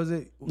long, or was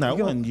it? No,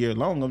 it wasn't year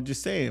long. I'm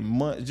just saying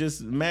months.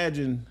 Just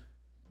imagine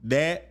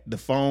that, the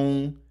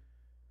phone.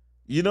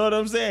 You know what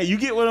I'm saying? You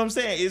get what I'm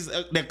saying? It's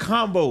the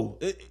combo.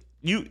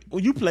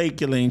 You played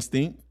Killer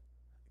Instinct.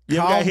 You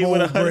ever got hit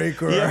with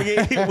you ever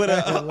get hit with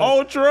a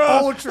ultra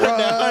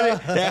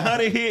that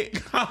 100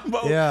 hit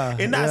combo? Yeah.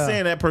 And not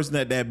saying that person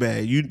that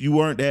bad. You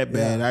weren't that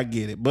bad. I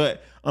get it.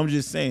 But I'm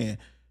just saying.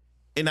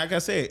 And like I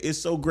said, it's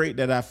so great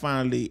that I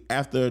finally,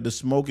 after the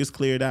smoke is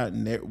cleared out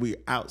and that we're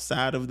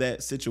outside of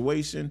that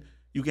situation,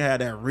 you can have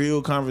that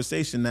real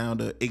conversation now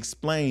to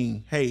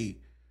explain, hey,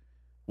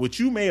 what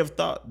you may have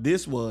thought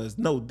this was,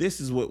 no, this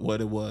is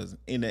what it was.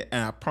 And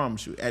I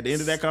promise you, at the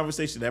end of that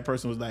conversation, that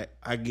person was like,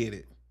 I get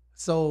it.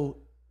 So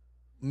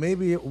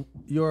maybe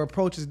your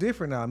approach is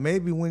different now.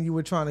 Maybe when you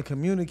were trying to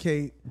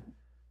communicate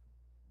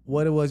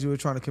what it was you were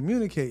trying to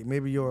communicate,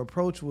 maybe your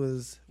approach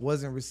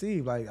wasn't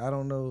received. Like, I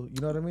don't know,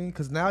 you know what I mean?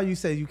 Because now you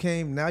say you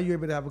came, now you're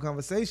able to have a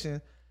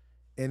conversation,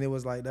 and it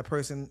was like that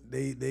person,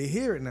 they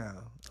hear it now.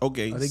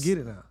 Okay. Or they get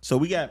it now. So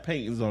we got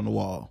paintings on the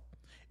wall.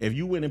 If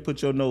you went and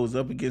put your nose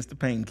up against the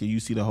painting, can you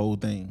see the whole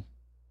thing?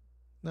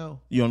 No.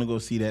 You only go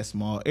see that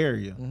small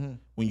area. Mm-hmm.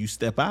 When you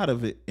step out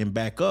of it and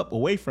back up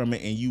away from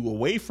it, and you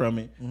away from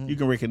it, you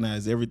can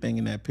recognize everything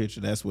in that picture.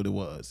 That's what it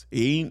was.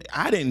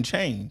 I didn't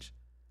change.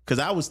 Because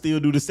I would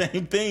still do the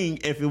same thing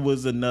if it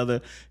was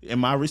another,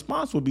 and my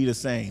response would be the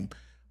same.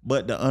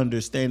 But the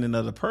understanding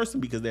of the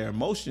person, because their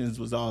emotions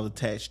was all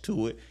attached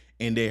to it,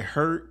 and their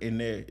hurt and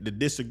the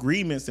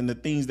disagreements and the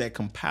things that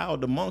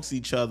compiled amongst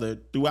each other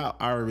throughout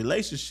our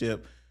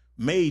relationship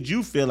made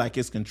you feel like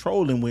it's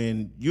controlling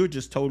when you're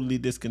just totally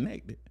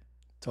disconnected.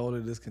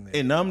 Totally disconnected.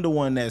 And I'm the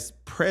one that's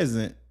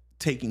present,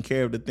 taking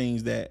care of the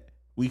things that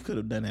we could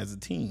have done as a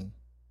team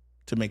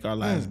to make our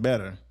lives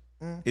better.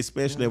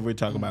 Especially if we're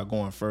talking about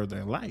going further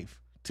in life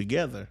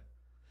together.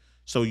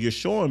 So you're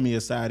showing me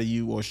a side of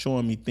you or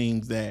showing me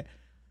things that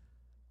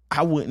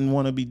I wouldn't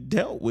want to be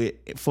dealt with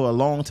for a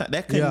long time.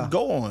 That couldn't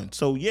go on.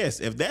 So yes,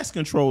 if that's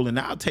controlling,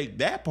 I'll take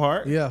that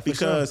part. Yeah,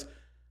 because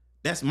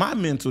that's my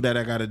mental that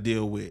I got to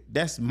deal with.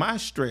 That's my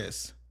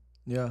stress.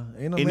 Yeah,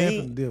 ain't no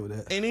man can deal with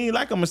that. And it ain't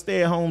like I'm a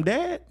stay-at-home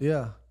dad.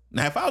 Yeah.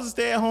 Now, if I was a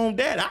stay-at-home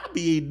dad, I'd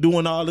be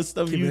doing all this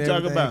stuff you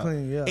talk about.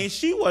 Clean, And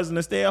she wasn't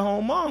a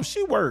stay-at-home mom.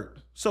 She worked.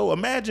 So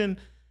imagine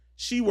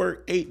she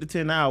worked 8 to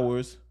 10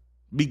 hours,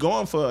 be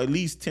gone for at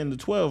least 10 to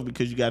 12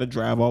 because you got to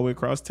drive all the way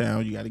across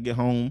town. You got to get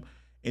home.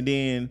 And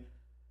then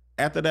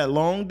after that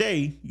long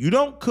day, you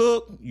don't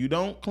cook, you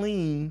don't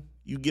clean,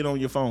 you get on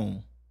your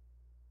phone.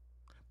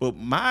 But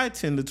my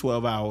 10 to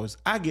 12 hours,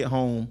 I get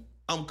home,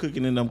 I'm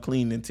cooking and I'm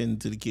cleaning and tending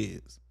to the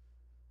kids.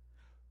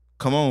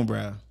 Come on,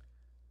 bro.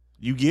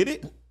 You get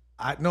it?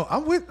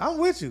 I'm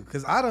with you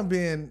because I done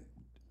been.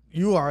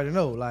 You already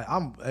know, like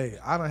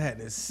I done had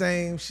the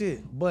same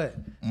shit, but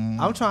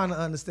I'm trying to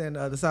understand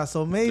the other side.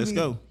 So maybe let's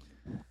go.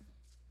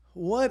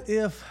 What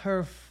if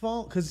her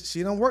phone? Because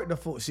she don't work the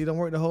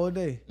whole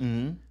day.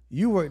 Mm-hmm.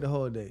 You work the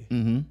whole day.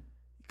 Mm-hmm.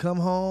 Come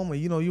home and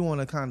you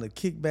want to kind of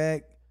kick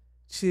back,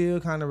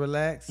 chill, kind of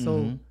relax.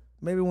 So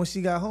maybe when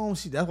she got home,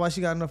 that's why she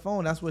got on her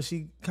phone. That's what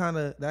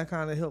that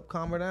kind of helped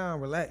calm her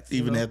down, relax.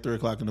 Even at 3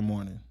 o'clock in the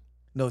morning.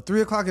 No,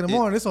 3 o'clock in the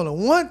morning. It's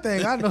only one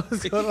thing I know.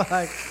 So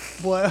like,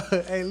 boy,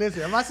 hey,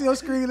 listen, if I see your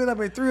screen lit up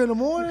at 3 in the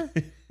morning,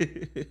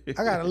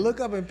 I gotta look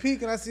up and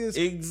peek, and I see his.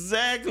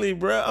 Exactly,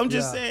 bro. I'm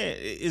just saying,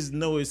 it's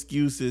no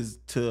excuses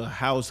to a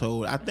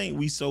household. I think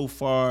we so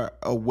far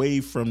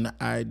away from the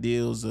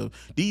ideals of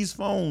these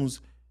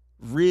phones.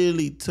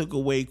 Really took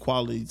away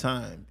quality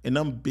time, and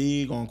I'm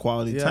big on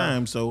quality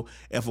time. So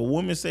if a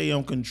woman say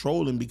I'm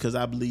controlling because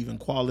I believe in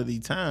quality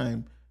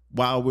time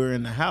while we're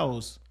in the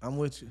house, I'm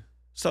with you.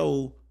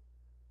 So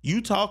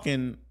you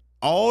talking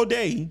all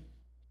day.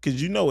 Cause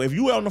you know, if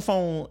you on the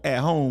phone at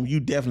home, you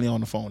definitely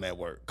on the phone at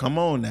work. Come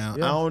on now. I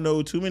don't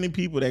know too many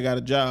people that got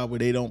a job where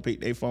they don't pick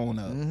their phone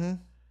up. Mm-hmm.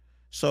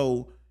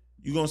 So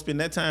you're gonna spend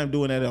that time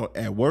doing that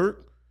at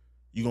work.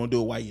 You're gonna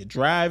do it while you're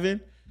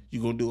driving.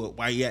 You're gonna do it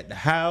while you're at the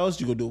house.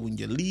 You're gonna do it when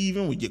you're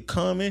leaving, when you're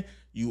coming.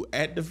 You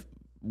at the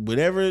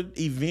whatever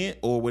event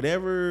or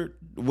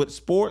what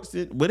sports,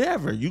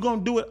 whatever. You're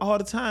gonna do it all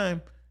the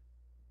time.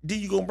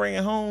 Then you gonna bring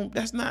it home.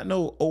 That's not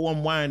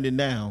I'm winding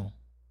down.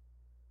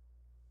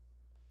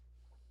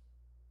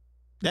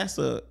 That's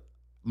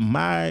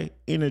my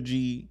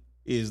energy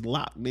is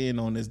locked in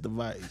on this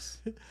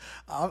device.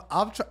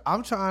 I'm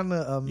trying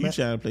to. You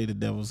trying to play the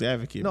devil's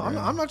advocate? No, bro.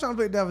 I'm not trying to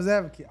play devil's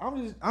advocate.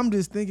 I'm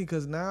just thinking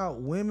because now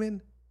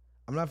women.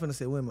 I'm not gonna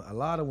say women. A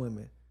lot of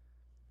women,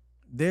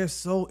 they're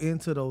so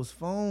into those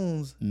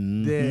phones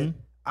that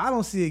I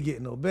don't see it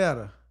getting no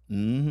better.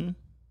 Mm-hmm.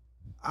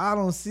 I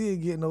don't see it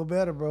getting no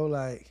better, bro.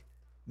 Like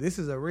this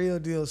is a real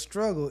deal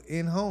struggle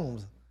in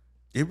homes.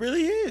 It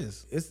really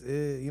is. It's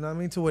you know what I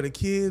mean, to where the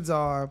kids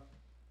are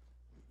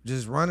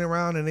just running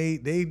around and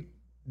they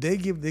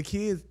give the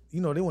kids,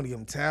 you know, they want to give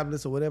them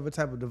tablets or whatever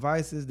type of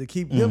devices to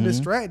keep them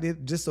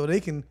distracted, just so they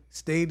can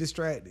stay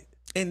distracted.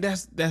 And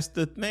that's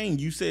the thing.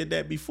 You said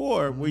that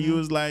before, where you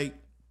was like,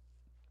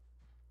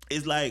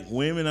 it's like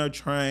women are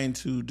trying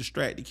to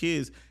distract the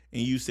kids,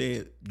 and you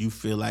said you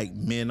feel like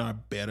men are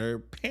better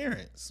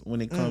parents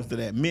when it comes to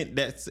that. Men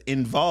that's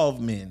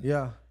involved men.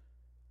 Yeah.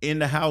 In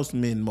the house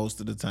men most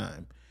of the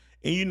time.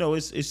 And you know,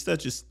 it's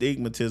such a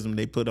stigmatism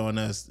they put on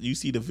us. You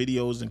see the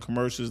videos and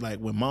commercials like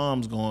when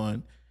mom's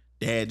gone,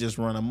 dad just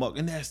run amok.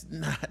 And that's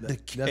not the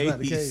case. That's not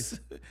the case.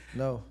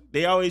 No.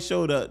 They always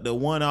show the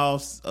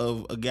one-offs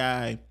of a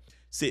guy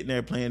sitting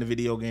there playing a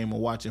video game or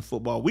watching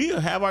football.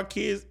 We'll have our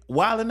kids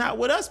wilding out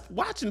with us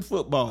watching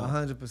football.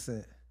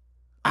 100%.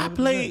 I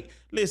played,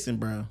 listen,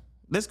 bro.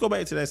 Let's go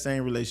back to that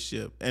same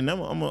relationship. And I'm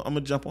going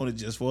to jump on it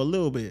just for a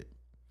little bit.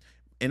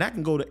 And I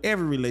can go to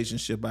every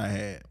relationship I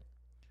had.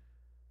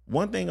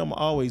 One thing I'm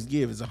always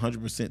give is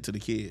 100% to the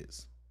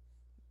kids.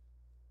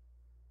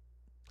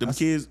 Them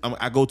kids,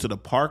 I go to the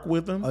park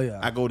with them. Oh, yeah.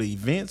 I go to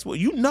events. Well,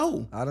 you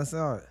know. I done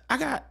saw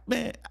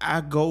it.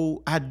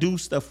 I do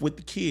stuff with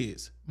the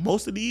kids.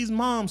 Most of these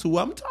moms who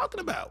I'm talking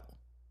about,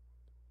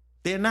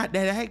 they're not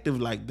that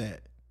active like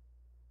that.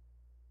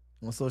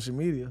 On social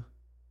media.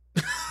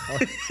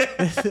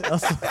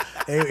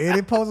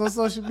 Any post on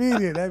social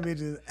media, that bitch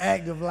is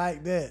active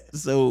like that.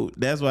 So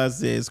that's why I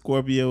said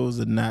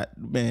Scorpios are not,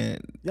 man.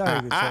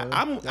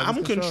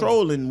 I'm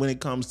controlling when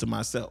it comes to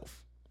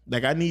myself.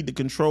 Like I need to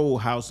control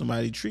how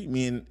somebody treat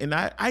me, and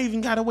I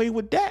even got away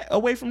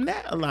from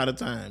that a lot of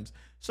times.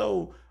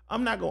 So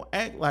I'm not gonna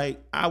act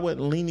like I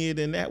wasn't lenient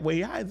in that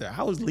way either.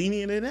 I was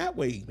lenient in that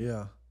way.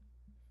 Yeah.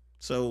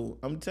 So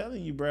I'm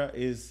telling you, bro,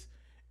 is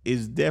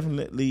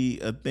definitely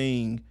a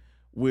thing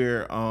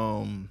where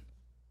I'm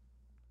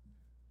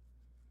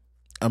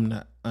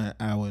not.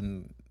 I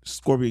wouldn't.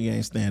 Scorpion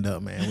gang stand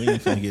up, man. We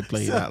ain't finna get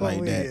played out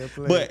like that.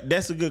 But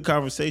that's a good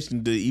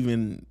conversation to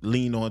even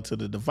lean onto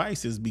the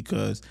devices,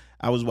 because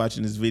I was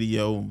watching this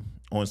video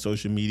on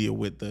social media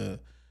with the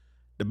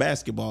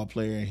basketball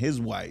player and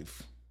his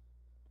wife,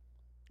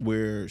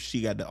 where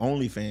she got the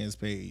OnlyFans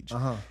page.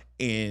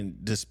 And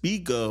to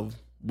speak of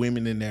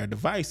women in their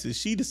devices,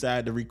 she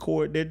decided to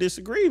record their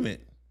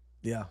disagreement.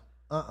 Yeah.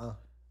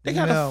 They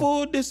got a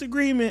full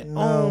disagreement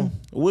on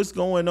what's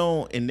going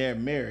on in their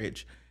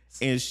marriage.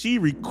 And she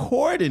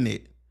recording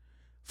it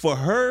for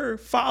her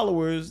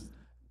followers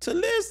to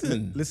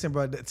listen. Listen,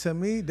 bro, to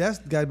me, that's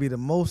got to be the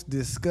most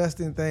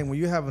disgusting thing when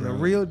you're having a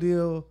real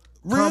deal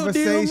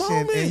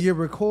conversation and you're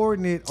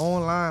recording it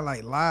online,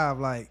 like live.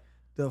 Like,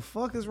 the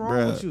fuck is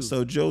wrong with you?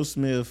 So Joe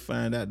Smith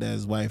found out that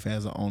his wife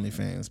has an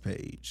OnlyFans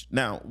page.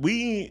 Now,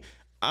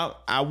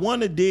 I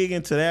want to dig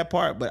into that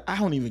part, but I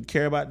don't even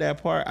care about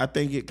that part. I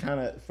think it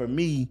kind of, for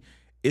me,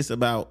 it's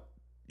about,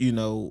 you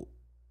know,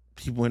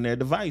 people in their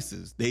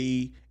devices.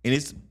 And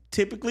it's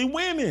typically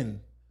women.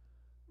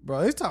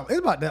 Bro, it's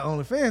about that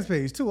OnlyFans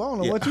page too. I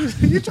don't know what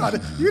you trying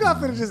to. You're not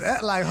finna just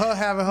act like her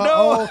having her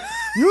own.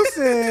 You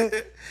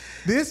said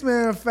this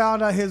man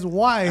found out his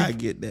wife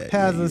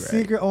has a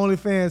secret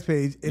OnlyFans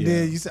page, and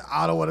then you said,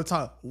 I don't want to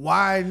talk.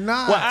 Why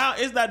not? Well,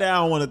 it's not that I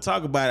don't want to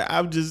talk about it.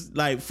 I'm just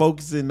like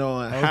focusing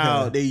on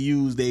how they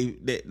use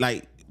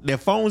like their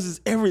phones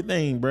is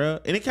everything, bro.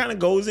 And it kind of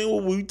goes in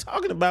what we were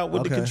talking about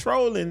with the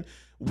controlling.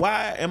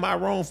 Why am I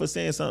wrong for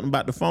saying something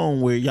about the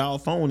phone where y'all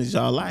phone is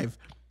y'all life?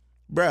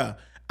 Bruh,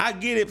 I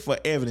get it for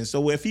evidence.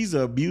 So if he's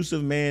an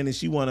abusive man and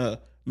she want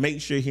to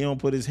make sure he don't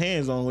put his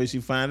hands on when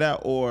she find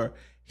out, or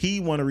he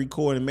want to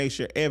record and make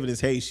sure evidence,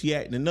 hey, she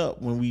acting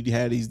up when we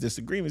had these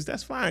disagreements.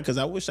 That's fine, because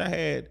I wish I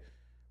had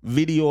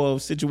video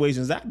of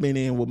situations I've been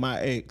in with my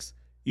ex.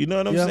 You know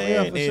what I'm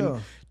saying? Yeah,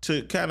 and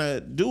to kind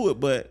of do it,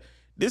 but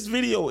this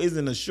video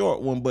isn't a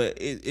short one, but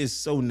it's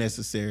so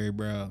necessary,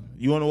 bro.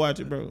 You want to watch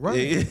it, bro?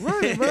 Right, bro.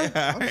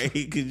 All right,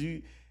 because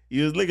you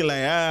was looking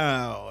like,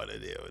 I don't want to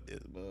deal with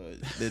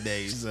this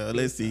today. So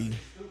let's see.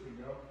 Stupid,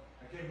 yo.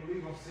 I can't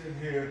believe I'm sitting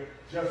here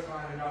just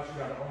finding out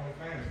you got an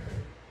OnlyFans page.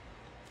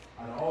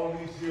 Out of all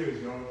these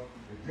years, yo,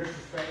 the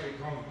disrespect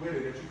that comes with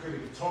it, that you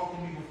couldn't even talk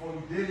to me before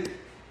you did it,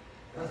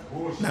 that's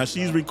bullshit. Now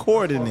she's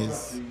recording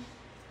this.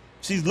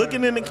 She's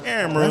looking in the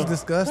camera. That's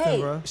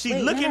disgusting, bro.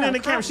 She's looking in the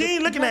camera. She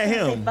ain't looking at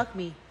him. Fuck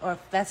me, or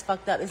that's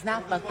fucked up. It's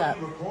not fucked up.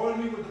 You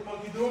recording me? What the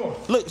fuck you doing?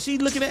 Look, she's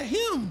looking at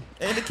him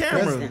and the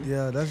camera.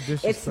 That's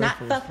disrespectful. It's not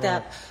fucked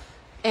up.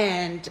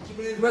 And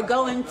we're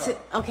going to,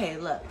 okay,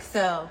 look,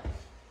 so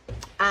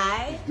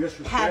I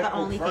have an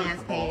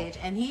OnlyFans page,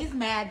 and he's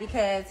mad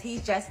because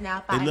he's just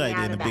now They finding like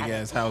out in a about big it.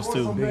 ass house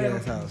too. Big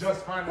ass house.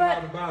 Just finding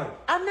out about it.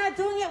 I'm not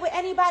doing it with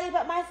anybody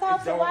but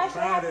myself, so why should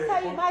I have to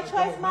tell you my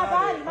choice, my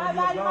body,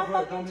 my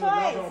fucking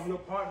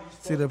choice?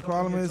 See, the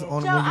problem is on Joe,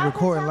 when you're I've been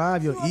recording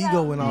live, talking your to you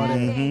ego about and all that.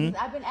 mad things.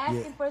 I've been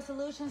asking for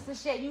solutions to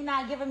shit. You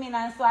not giving me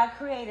none, so I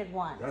created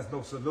one. That's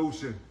no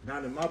solution.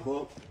 Not in my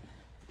book.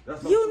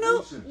 That's no You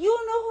knew solution.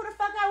 who the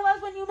fuck I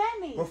was when you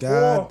met me.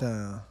 God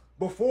damn.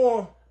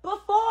 Before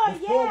Before, we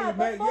met,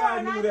 before, yeah, I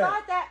and knew I that.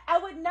 thought that I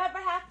would never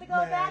have to go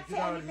Man, back you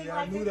to know, anything yeah,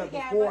 like I knew this that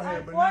again.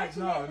 beforehand, But but not,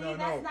 unfortunately, no.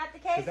 that's not the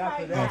 'Cause case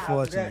after right that, now.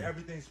 Unfortunately.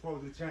 everything's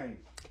supposed to change.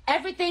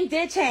 Everything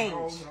did change.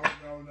 No.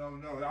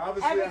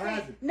 Obviously, it Everything.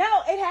 hasn't.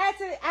 No, it had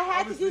to. I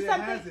had Obviously, to do it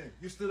something. hasn't.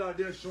 You stood out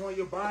there showing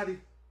your body.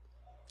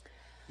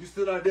 You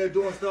stood out there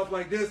doing stuff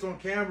like this on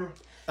camera.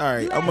 All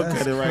right, I'm gonna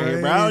cut it right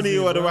here, bro. I don't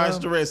even want to watch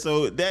the rest.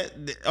 So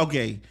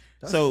okay.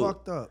 That's so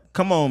fucked up.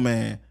 Come on,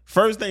 man.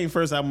 First thing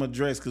first, I'm gonna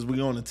address because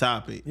we on the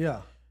topic. Yeah.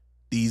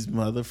 These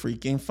mother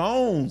freaking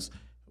phones.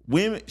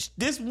 Women.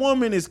 This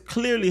woman is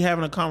clearly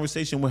having a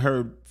conversation with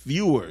her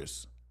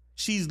viewers.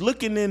 She's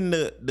looking in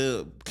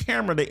the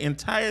camera the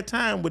entire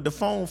time with the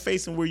phone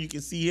facing where you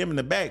can see him in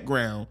the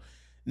background.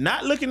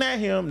 Not looking at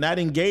him, not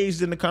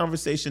engaged in the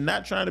conversation,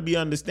 not trying to be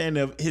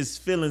understanding of his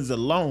feelings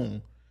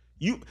alone.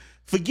 You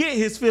forget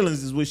his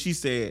feelings is what she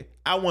said.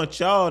 I want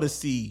y'all to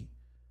see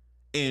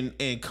and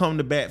come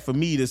to bat for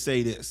me to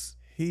say this.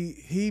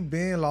 He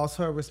been lost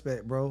her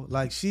respect, bro.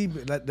 Like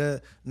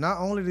not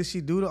only did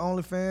she do the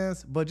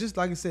OnlyFans, but just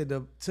like I said,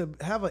 to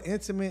have an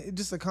intimate,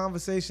 just a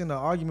conversation, an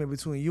argument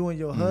between you and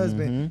your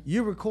husband,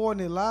 you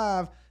recording it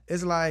live,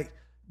 it's like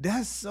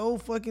that's so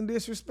fucking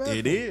disrespectful.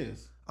 It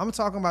is. I'm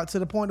talking about to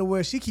the point of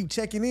where she keep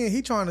checking in.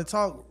 He trying to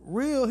talk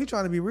real. He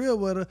trying to be real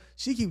with her.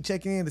 She keep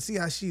checking in to see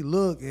how she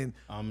look. And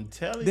I'm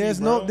telling there's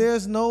you, bro.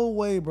 there's no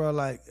way, bro.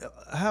 Like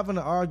having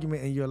an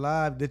argument in your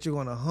life that you're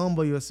gonna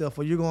humble yourself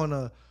or you're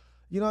gonna,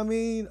 you know what I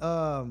mean?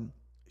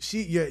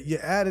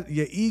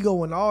 Your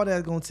ego and all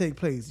that's gonna take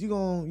place. You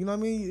gonna, you know what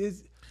I mean?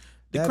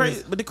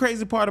 But the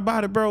crazy part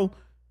about it, bro,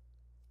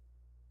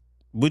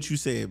 what you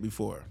said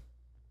before.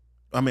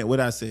 I mean, what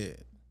I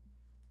said.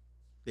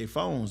 They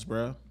phones,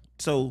 bro.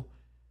 So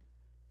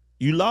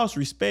you lost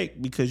respect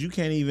because you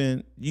can't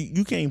even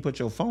you can't even put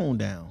your phone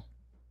down.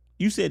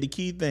 You said the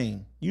key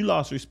thing. You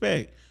lost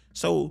respect.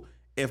 So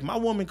if my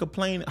woman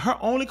complain, her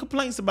only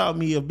complaints about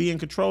me of being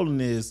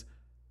controlling is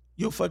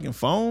your fucking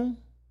phone.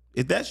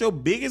 If that's your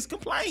biggest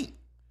complaint,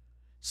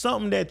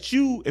 something that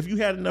you, if you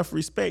had enough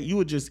respect, you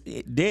would just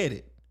dead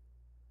it.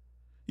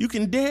 You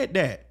can dead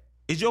that.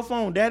 Is your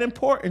phone that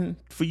important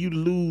for you to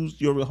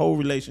lose your whole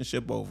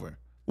relationship over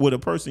with a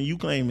person you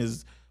claim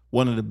is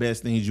one of the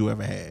best things you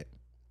ever had?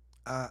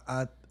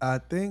 I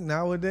think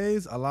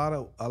nowadays a lot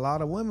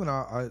of women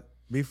are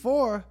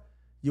before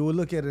you would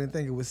look at it and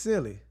think it was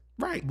silly,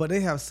 right? But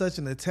they have such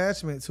an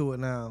attachment to it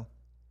now.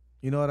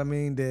 You know what I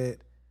mean? That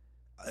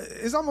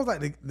it's almost like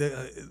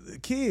the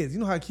kids.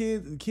 You know how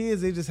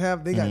kids they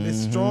got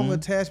this strong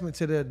attachment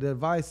to their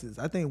devices.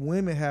 I think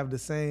women have that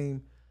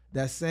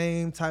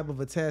same type of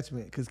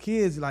attachment because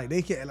kids they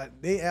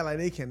act like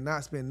they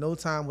cannot spend no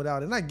time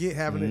without it. And I get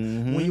having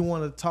it when you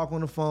want to talk on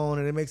the phone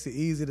and it makes it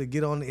easy to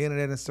get on the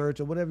internet and search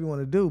or whatever you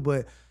want to do.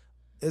 But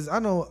I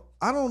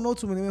don't know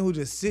too many men who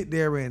just sit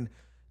there and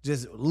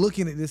just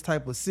looking at this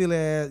type of silly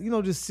ass,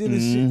 just silly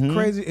shit,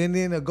 crazy, and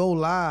then go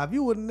live.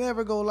 You would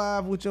never go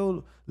live with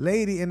your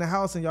lady in the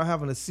house and y'all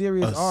having a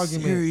serious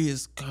argument,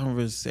 serious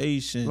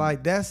conversation.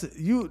 Like that's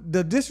you.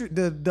 The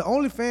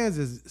OnlyFans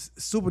is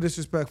super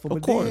disrespectful.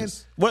 Of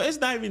course. Well, it's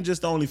not even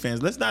just the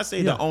OnlyFans. Let's not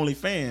say the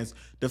OnlyFans.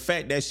 The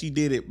fact that she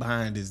did it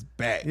behind his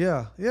back.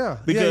 Yeah.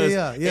 Because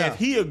if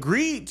he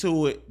agreed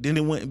to it, then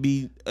it wouldn't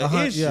be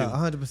an issue. Yeah,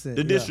 100%.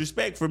 The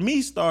disrespect for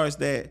me starts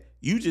that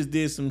you just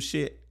did some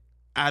shit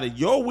out of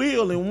your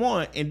will and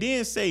want, and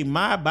then say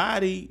my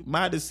body,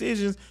 my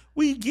decisions.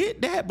 We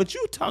get that, but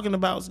you talking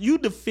about you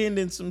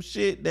defending some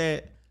shit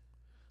that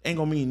ain't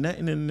gonna mean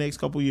nothing in the next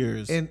couple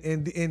years. And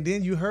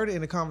then you heard it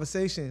in the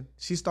conversation.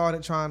 She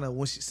started trying to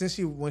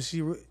when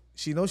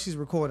She knows she's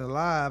recording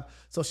live,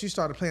 so she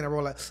started playing that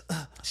role like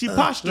she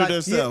postured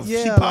herself.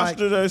 Yeah, she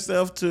postured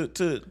herself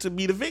to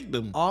be the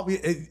victim.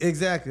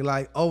 Exactly.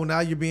 Like, oh,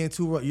 now you're being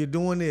you're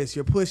doing this.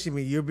 You're pushing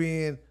me. You're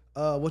being.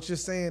 What you're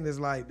saying is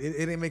like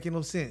it ain't making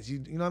no sense. You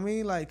know what I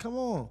mean? Like, come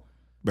on.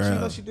 Bruh. She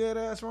know she did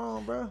ass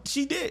wrong, bro.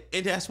 She did,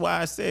 and that's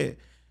why I said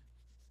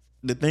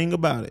the thing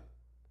about it.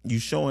 You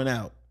showing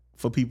out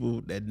for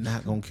people that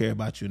not gonna care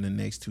about you in the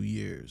next 2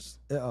 years.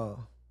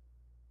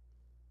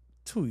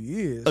 2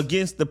 years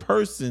against the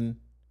person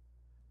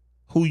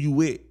who you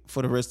with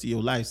for the rest of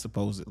your life,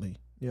 supposedly.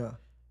 Yeah.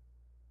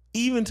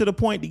 Even to the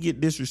point to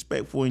get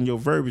disrespectful in your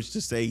verbiage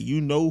to say,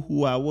 you know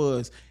who I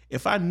was.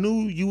 If I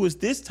knew you was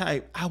this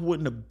type, I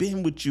wouldn't have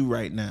been with you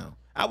right now.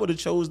 I would have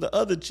chose the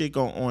other chick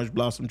on Orange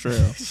Blossom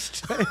Trail.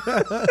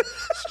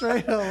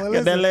 Straight up. Well,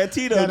 got that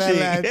Latino chick.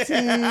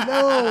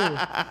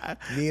 That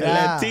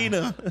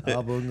Latina.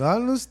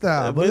 Abogano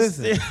style. But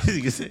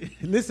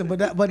listen,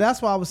 but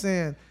that's why I was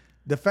saying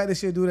the fact that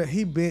she'll do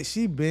that,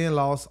 she been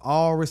lost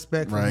all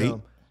respect from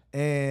him.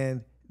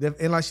 And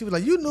like she was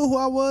like, you knew who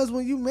I was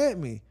when you met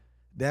me.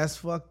 That's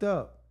fucked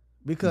up.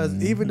 Because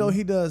even though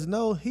he does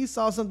know, he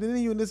saw something in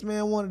you and this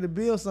man wanted to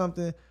build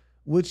something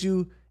with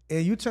you,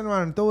 and you turn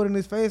around and throw it in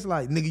his face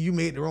like, nigga, you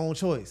made the wrong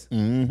choice.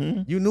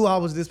 You knew I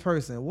was this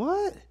person.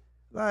 What?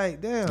 Like,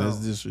 damn. That's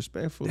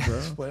disrespectful,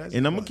 bro.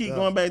 And I'm going to keep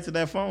going back to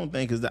that phone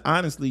thing because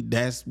honestly,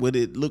 that's what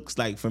it looks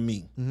like for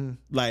me.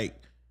 Like,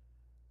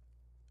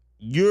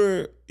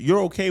 you're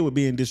okay with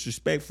being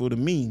disrespectful to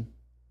me,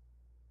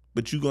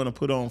 but you're going to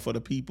put on for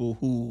the people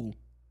who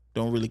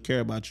don't really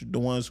care about you, the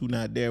ones who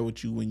not there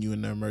with you when you're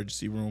in the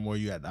emergency room or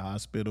you at the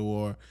hospital,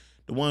 or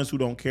the ones who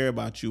don't care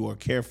about you or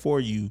care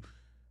for you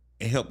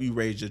and help you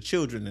raise your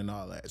children and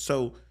all that.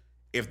 So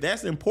if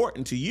that's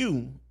important to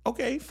you,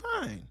 okay,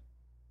 fine.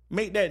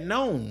 Make that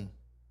known.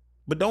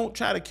 But don't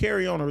try to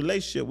carry on a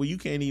relationship where you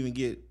can't even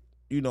get,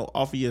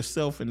 off of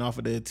yourself and off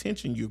of the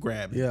attention you're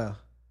grabbing. Yeah.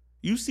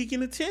 You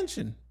seeking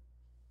attention.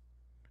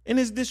 And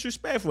it's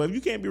disrespectful. If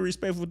you can't be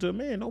respectful to a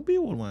man, don't be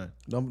with one.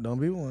 Don't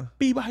be one.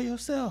 Be by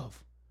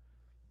yourself.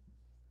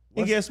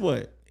 And guess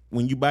what?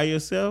 When you by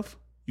yourself,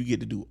 you get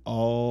to do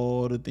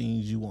all the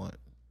things you want.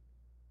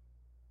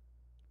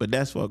 But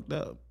that's fucked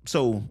up.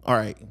 So, all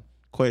right,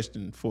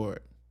 question for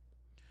it.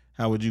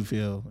 How would you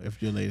feel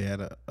if your lady had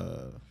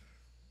a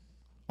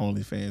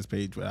OnlyFans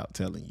page without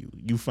telling you?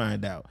 You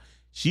find out.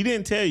 She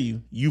didn't tell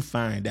you. You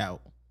find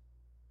out.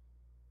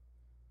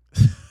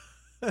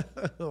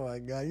 Oh my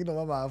God! You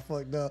know my mind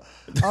fucked up.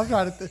 I'm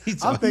trying to.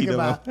 I'm thinking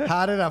about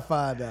how did I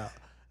find out?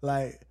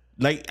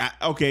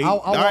 Okay.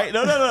 All right.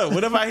 No.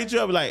 What if I hit you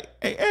up like,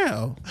 hey,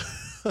 Al?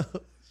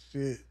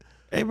 Shit.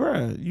 Hey,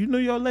 bro, you know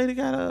your lady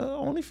got a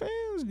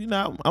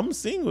OnlyFans? I'm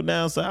single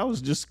now, so I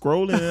was just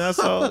scrolling and I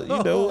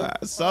saw,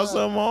 I saw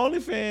something on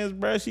OnlyFans,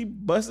 bro. She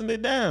busting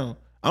it down.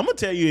 I'm gonna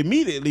tell you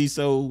immediately.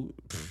 So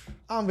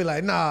I'm gonna be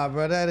like, nah,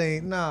 bro, that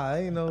ain't no.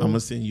 I'm gonna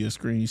send you a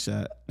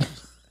screenshot.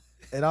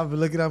 And I'll be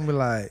looking at me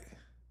like,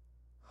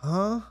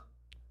 huh?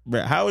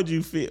 Bro, how would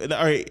you feel?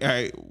 All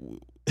right.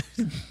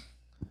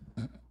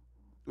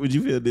 Would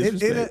you feel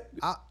disrespect?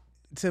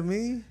 To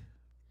me,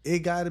 it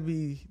got to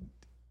be.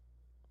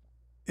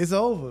 It's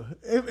over.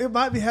 It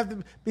might have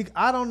to be.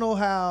 I don't know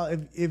how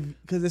if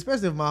because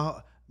especially if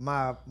my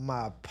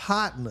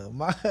partner,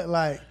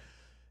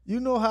 you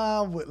know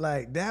how I would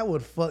that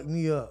would fuck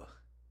me up.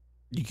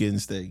 You couldn't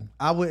stay.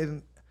 I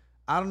wouldn't.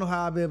 I don't know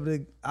how I'd be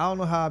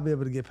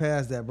able to get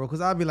past that, bro. Because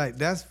I'd be like,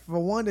 that's for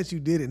one that you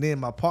did it. And then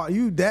my partner,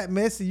 you that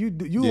messy, you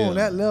on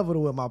that level to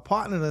where my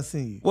partner done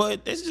seen you. Well,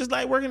 it's just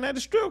like working at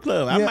the strip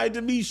club. Yeah. I might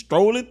just be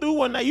strolling through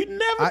one night. You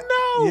never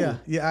know.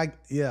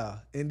 Yeah.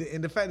 And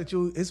the fact that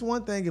it's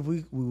one thing if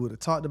we would have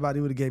talked about it,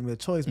 you would have gave me a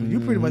choice. But you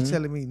pretty much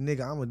telling me,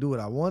 nigga, I'm gonna do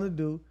what I want to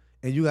do,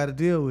 and you got to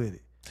deal with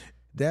it.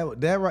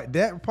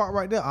 That part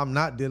right there, I'm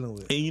not dealing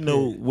with.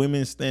 And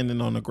women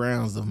standing on the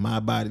grounds of my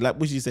body, like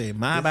what she say,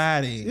 my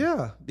body.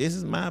 Yeah, this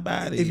is my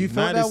body. If you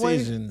felt my that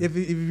decision. way, if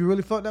you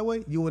really felt that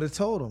way, you would have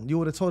told them. You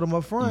would have told them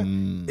up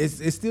front.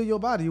 It's still your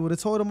body. You would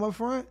have told them up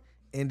front,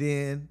 and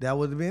then that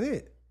would have been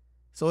it.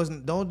 So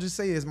don't just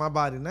say it's my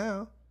body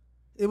now.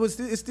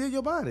 It's still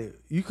your body.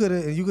 You could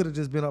have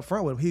just been up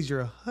front with him. He's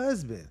your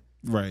husband,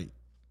 right?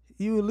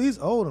 You at least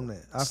owe him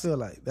that. I feel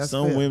like that's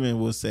some fair. Women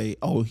will say,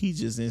 "Oh,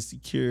 he's just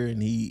insecure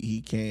and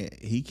he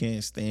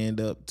can't stand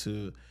up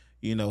to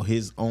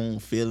his own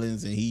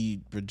feelings, and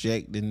he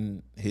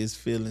projecting his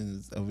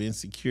feelings of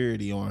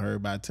insecurity on her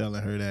by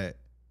telling her that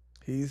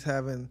he's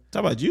having."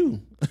 Talk about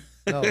you.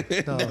 No.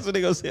 That's what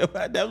they gonna say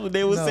about. That's what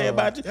they would say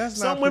about you.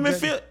 Some women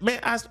feel. Man,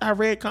 I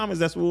read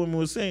comments. That's what women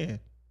were saying.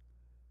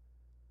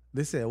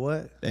 They said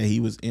what? That he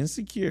was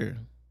insecure.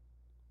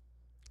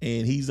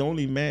 And he's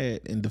only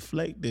mad and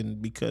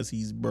deflecting because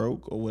he's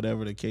broke or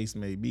whatever the case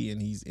may be,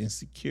 and he's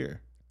insecure.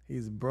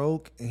 He's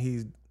broke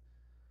and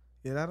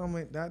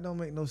that don't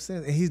make no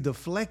sense. And he's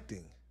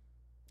deflecting.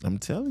 I'm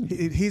telling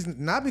you. He's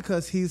not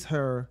because he's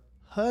her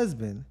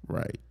husband.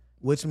 Right.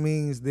 Which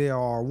means there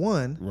are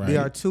one. Right. There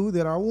are two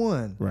that are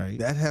one. Right.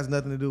 That has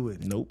nothing to do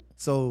with it. Nope.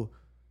 So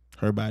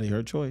her body,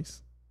 her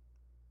choice.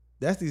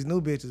 That's these new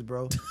bitches,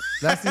 bro.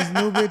 That's these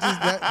new bitches.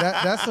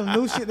 That's some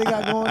new shit they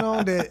got going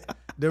on. That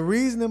the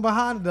reasoning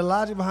behind it, the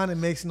logic behind it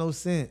makes no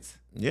sense.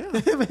 Yeah.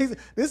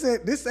 This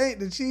ain't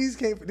the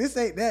cheesecake. This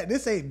ain't that.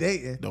 This ain't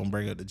dating. Don't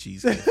bring up the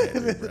cheesecake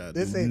factory, bro.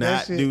 This Do ain't not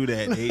that shit. do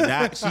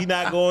that. She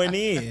not going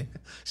in.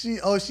 She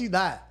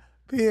not.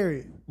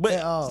 Period.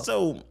 But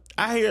so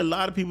I hear a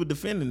lot of people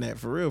defending that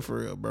for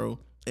real, bro.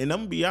 And I'm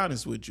gonna be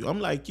honest with you. I'm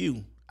like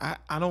you.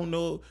 I don't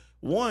know.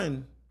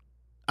 One,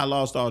 I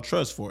lost all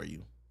trust for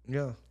you.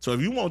 Yeah. So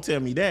if you won't tell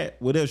me that,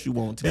 what else you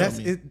won't tell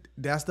me?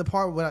 That's the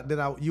part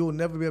you'll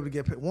never be able to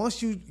get paid.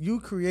 Once you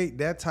create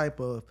that type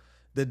of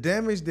the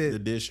damage that the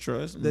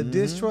distrust,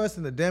 distrust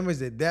and the damage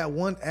that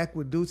one act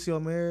would do to your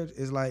marriage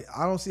is like,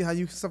 I don't see how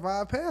you can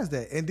survive past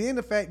that. And then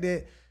the fact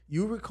that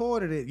you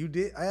recorded it,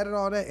 you added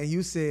all that, and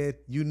you said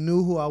you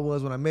knew who I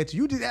was when I met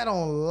you. You did that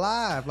on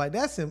live. Like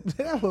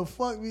that would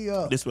fuck me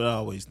up. This is what I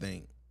always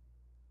think.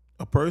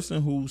 A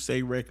person who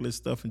say reckless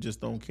stuff and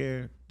just don't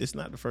care, this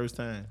not the first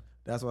time.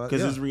 That's why,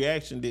 because his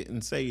reaction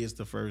didn't say it's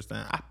the first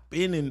time. I've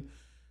been in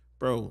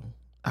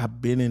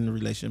a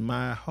relationship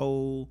my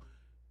whole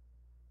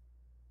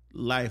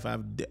life. I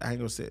ain't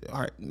gonna say it.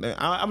 All right,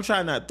 I'm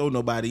trying not to throw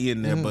nobody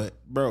in there, but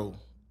bro,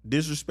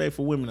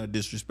 disrespectful women are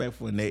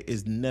disrespectful, and there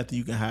is nothing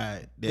you can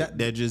hide.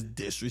 They're just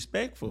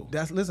disrespectful.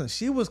 Listen,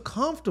 she was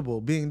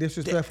comfortable being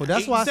disrespectful.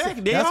 That's why I said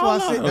he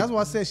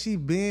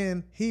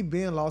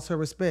been lost her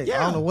respect. Yeah.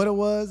 I don't know what it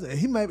was.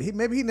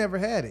 Maybe he never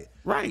had it.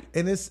 Right.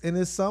 And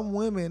it's some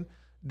women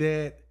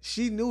that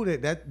she knew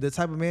that the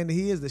type of man that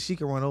he is, that she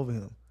can run over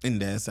him. And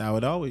that's how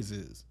it always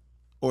is.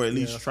 Or at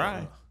least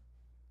try.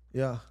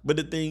 Yeah. But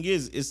the thing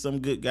is, it's some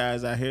good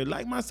guys out here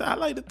like myself. I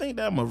like to think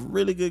that I'm a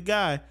really good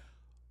guy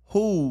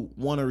who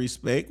want to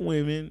respect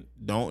women,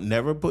 don't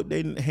never put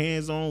their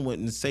hands on,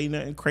 wouldn't say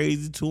nothing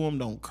crazy to them,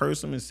 don't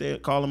curse them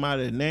and call them out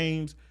of their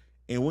names,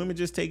 and women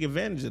just take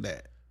advantage of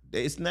that.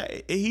 It's not.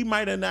 He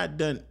might have not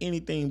done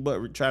anything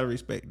but try to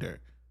respect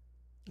her,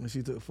 and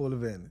she took full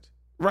advantage.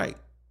 Right,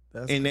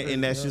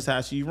 and that's just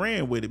how she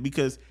ran with it.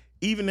 Because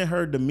even in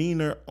her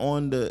demeanor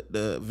on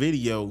the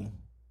video,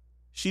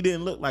 she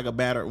didn't look like a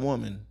battered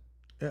woman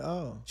at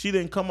all. She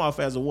didn't come off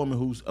as a woman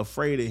who's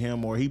afraid of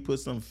him or he put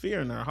some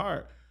fear in her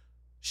heart.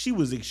 She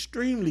was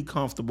extremely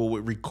comfortable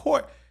with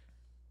record.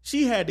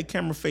 She had the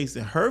camera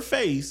facing her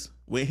face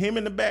with him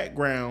in the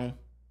background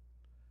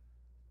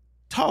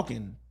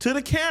talking to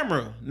the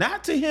camera,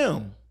 not to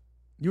him.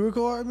 You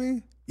record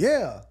me?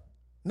 Yeah.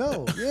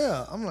 No,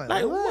 yeah. I'm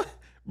like what?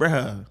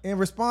 Bruh. And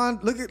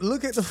respond, look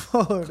at the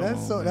photo. That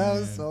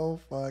was so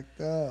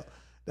fucked up.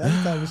 That's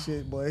the type of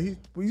shit, boy.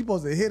 You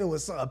supposed to hit her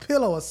with a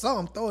pillow or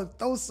something.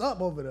 Throw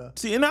something over there.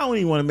 See, and I don't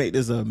even want to make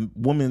this a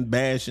woman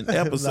bashing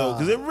episode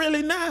because it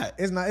really not.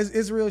 It's not.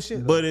 It's real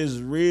shit. But it's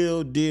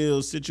real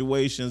deal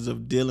situations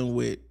of dealing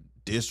with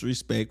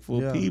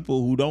disrespectful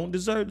people who don't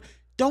deserve.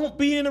 Don't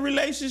be in a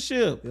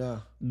relationship.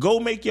 Yeah.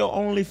 Go make your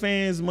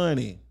OnlyFans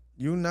money.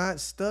 You're not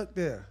stuck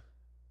there.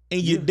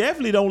 And you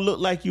definitely don't look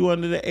like you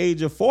under the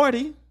age of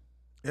 40.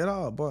 At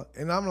all, bro.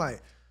 And I'm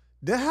like,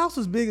 that house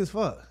was big as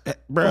fuck.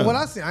 Bro. From what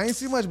I see, I ain't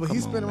see much, but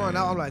he's spinning around.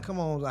 Now I'm like, come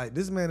on, like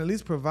this man at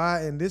least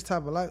providing this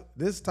type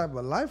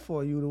of life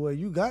for you, to where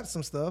you got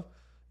some stuff.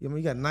 You know,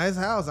 you got a nice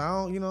house.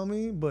 You know what I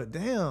mean? But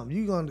damn,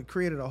 you gonna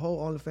create a whole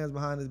OnlyFans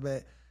behind his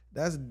back.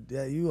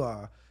 You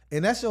are.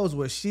 And that shows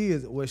where she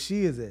is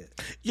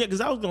at. Yeah, because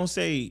I was gonna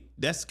say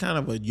that's kind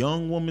of a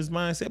young woman's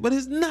mindset, but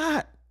it's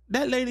not.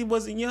 That lady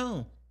wasn't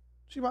young.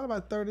 She probably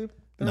about 30.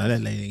 No,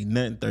 that lady ain't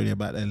nothing 30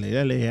 about that lady.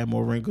 That lady had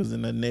more wrinkles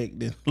in her neck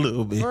than a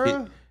little bit.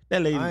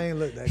 That lady, I ain't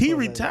looked that he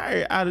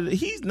retired out of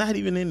he's not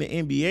even in the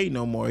NBA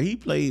no more. He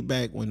played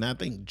back when I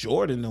think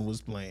Jordan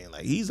was playing.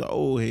 Like, he's an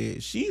old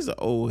head. She's an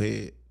old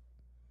head.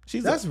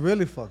 That's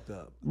really fucked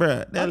up.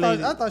 Bruh,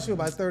 I thought she was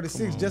about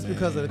 36 just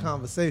because of the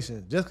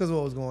conversation, just because of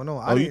what was going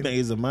on. You think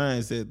it's a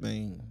mindset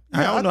thing?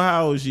 I don't know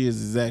how old she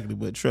is exactly,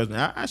 but trust me,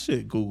 I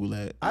should Google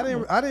that. I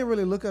didn't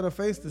really look at her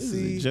face to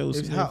see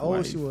how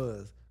old she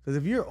was. Because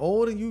if you're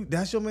old and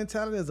that's your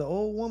mentality as an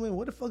old woman,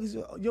 what the fuck is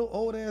your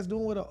old ass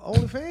doing with an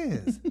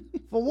OnlyFans?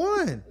 For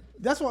one,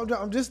 that's what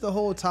I'm just the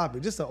whole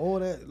topic, just the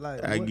old ass.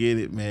 Like, I get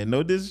it, man.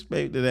 No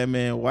disrespect to that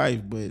man's wife,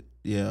 but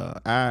yeah,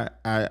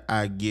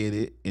 I get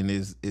it, and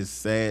it's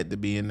sad to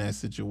be in that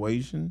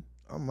situation.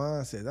 My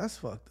mindset, that's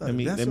fucked up.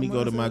 Let me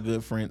go to my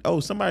good friend. Oh,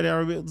 somebody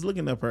already was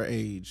looking up her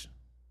age.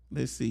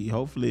 Let's see.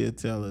 Hopefully it'll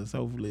tell us.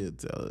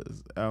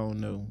 I don't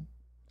know.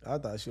 I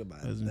thought she was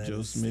about Cousin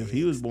Joe Smith.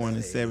 He was born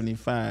in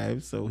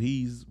 75, so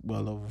he's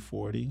well over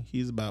 40.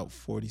 He's about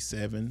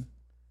 47.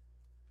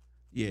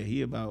 Yeah,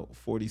 he about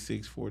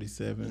 46,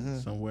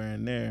 47, somewhere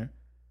in there.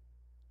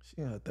 She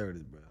in her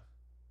 30s, bro.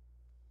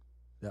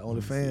 That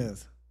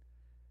OnlyFans.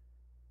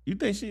 You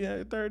think she in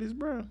her 30s,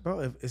 bro?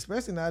 Bro,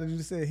 especially now that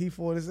you said he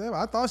 47.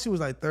 I thought she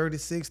was like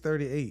 36,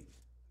 38.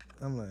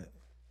 I'm like,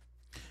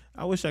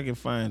 I wish I could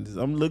find this.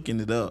 I'm looking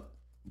it up,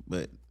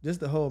 but just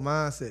the whole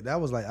mindset.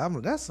 That was like,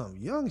 that's some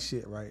young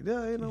shit right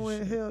there. Ain't no way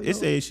in hell. It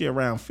says she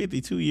around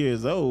 52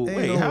 years old. Ain't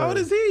Wait, no how way. old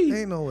is he?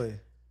 Ain't no way.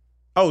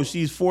 Oh,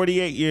 she's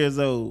 48 years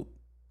old.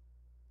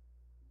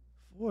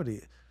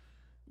 40.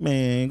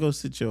 Man, go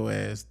sit your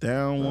ass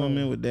down,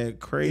 woman, with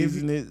that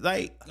craziness.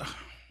 Like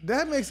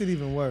that makes it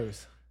even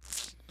worse.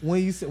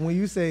 When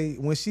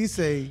she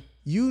say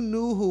you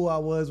knew who I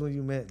was when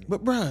you met me.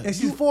 But bruh, and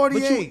she's 48.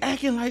 But you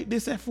acting like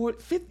this at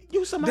 40, 50.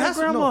 You somebody's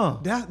grandma.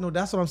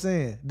 That's what I'm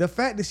saying. The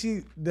fact that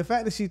she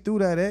threw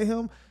that at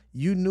him,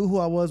 you knew who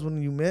I was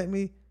when you met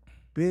me,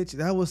 bitch,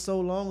 that was so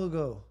long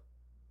ago.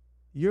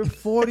 You're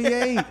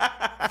 48.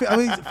 I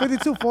mean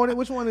 52, 40,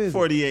 which one is it?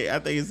 48. I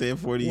think it said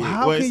 48. Well,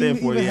 how can you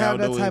even have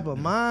that type of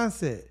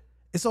mindset?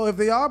 And so if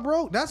they are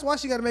broke, that's why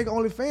she got to make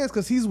OnlyFans,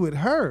 because he's with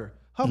her.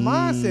 Her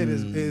mindset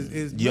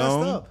is messed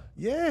up.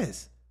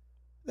 Yes.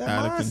 That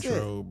out mindset. Of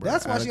control, bro.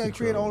 That's why she got to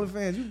create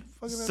OnlyFans. You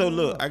fucking so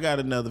look, I got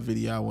another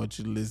video I want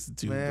you to listen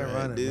to. Man,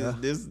 run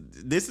it,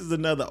 this is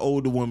another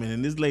older woman,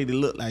 and this lady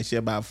looked like she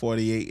about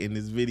 48 in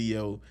this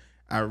video.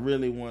 I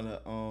really wanna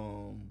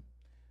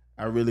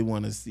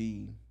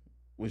see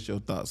what's your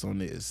thoughts on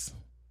this.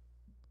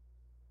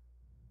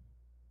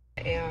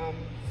 I am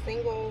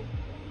single,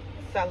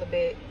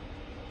 celibate,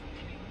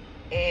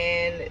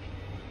 and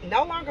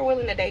no longer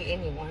willing to date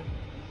anyone.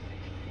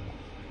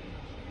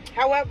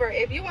 However,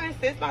 if you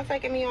insist on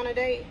taking me on a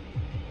date,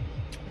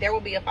 there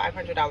will be a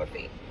 $500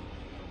 fee.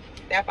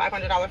 That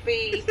 $500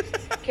 fee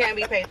can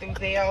be paid through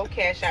Zelle,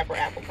 Cash App, or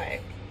Apple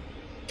Pay.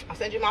 I'll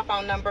send you my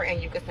phone number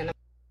and you can send them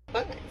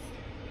funds.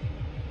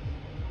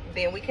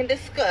 Then we can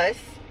discuss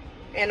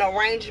an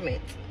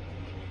arrangement.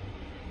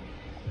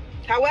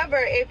 However,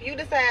 if you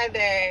decide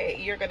that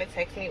you're going to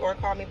text me or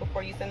call me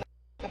before you send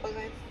the funds,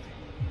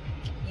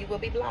 you will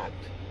be blocked.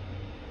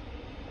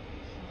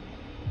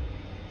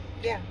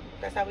 Yeah,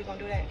 that's how we're going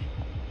to do that.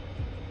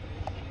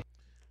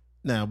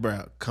 Now,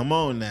 bro, come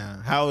on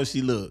now. How does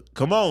she look?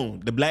 Come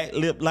on. The black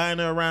lip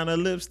liner around her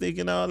lipstick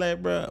and all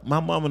that, bro. My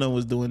mama done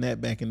was doing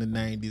that back in the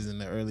 90s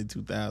and the early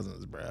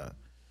 2000s, bro.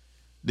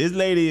 This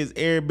lady is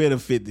every bit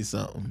of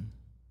 50-something.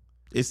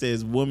 It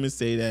says, women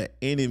say that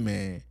any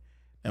man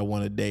that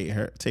want to date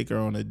her, take her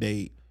on a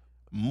date,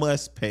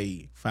 must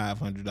pay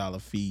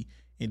 $500 fee,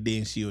 and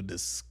then she'll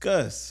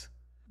discuss.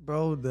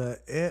 Bro,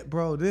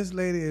 this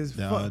lady is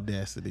the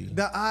audacity.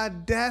 The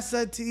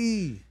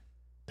audacity.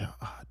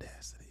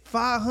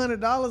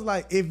 $500.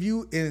 Like, if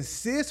you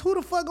insist, who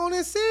the fuck gonna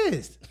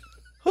insist?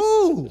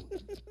 Who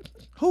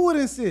would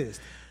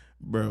insist?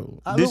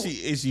 Bro,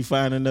 is she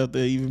fine enough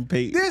to even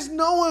pay? There's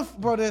no one,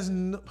 bro.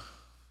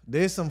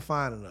 There's some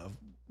fine enough.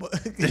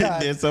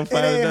 God, there's some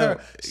fine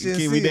enough.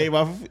 Can we name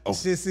off?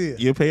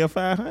 You pay her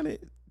 $500.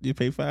 You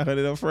pay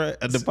 $500 up front,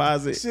 a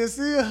deposit.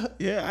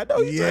 Yeah, I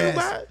know you talking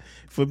about.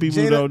 For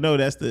people who don't know,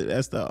 that's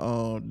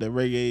the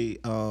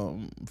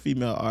reggae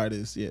female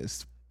artist.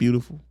 Yes,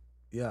 beautiful.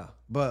 Yeah,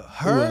 but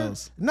her,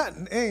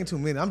 ain't too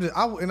many.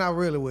 I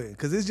really wouldn't,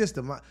 because it's just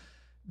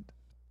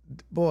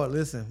boy,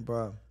 listen,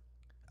 bro.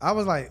 I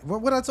was like,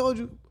 what I told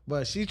you?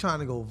 But she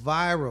trying to go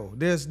viral.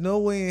 There's no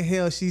way in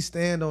hell she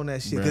stand on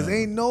that shit, because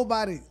ain't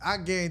nobody, I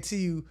guarantee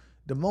you,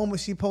 the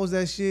moment she posts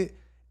that shit,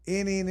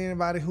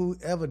 anybody who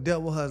ever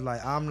dealt with her is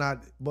like, I'm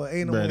not, but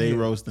ain't no way. They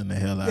roasting the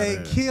hell out of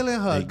her. They killing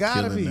her. They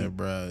gotta killing be. her,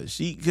 bro.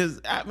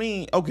 Because, I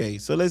mean, okay,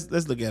 so let's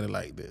look at it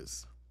like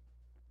this.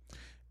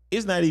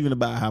 It's not even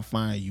about how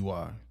fine you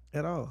are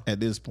at all at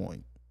this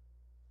point,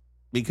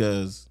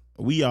 because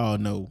we all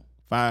know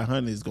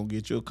 500 is gonna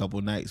get you a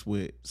couple nights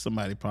with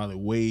somebody probably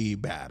way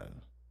better.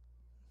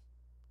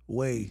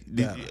 Way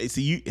better.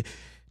 See you,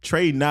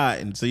 Trey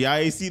nodding, so y'all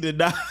ain't see the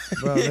nod.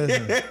 Bro,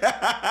 listen.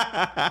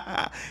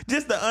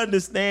 Just the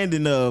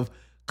understanding of,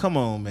 come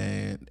on,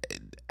 man.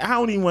 I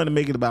don't even want to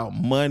make it about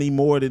money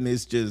more than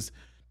it's just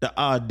the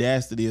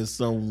audacity of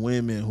some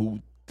women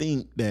who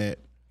think that,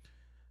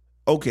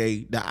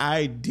 okay, the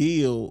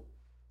ideal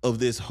of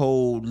this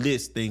whole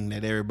list thing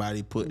that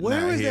everybody putting out here.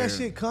 Where is that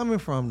shit coming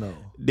from, though?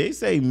 They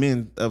say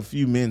a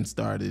few men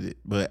started it,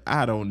 but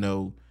I don't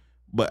know.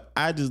 But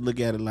I just look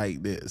at it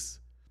like this.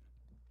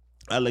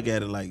 It's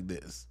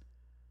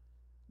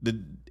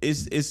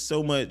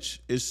so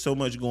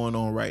much going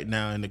on right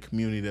now in the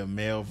community of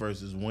male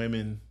versus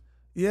women.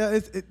 Yeah,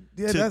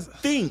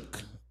 think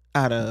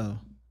out of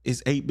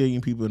it's 8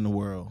 billion people in the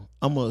world.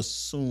 I'm gonna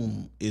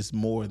assume it's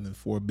more than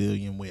 4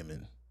 billion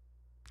women.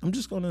 I'm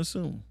just gonna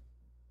assume.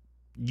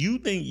 You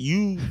think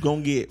you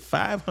gonna get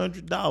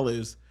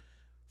 $500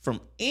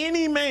 from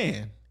any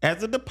man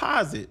as a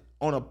deposit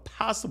on a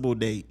possible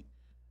date?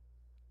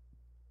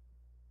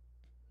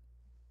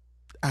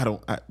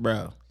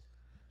 Bro,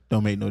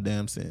 don't make no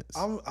damn sense.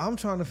 I'm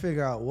trying to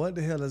figure out what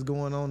the hell is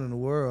going on in the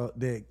world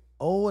that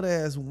old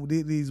ass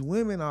these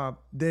women are,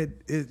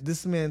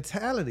 this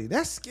mentality.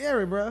 That's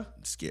scary, bro.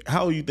 Scary.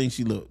 How you think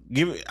she look?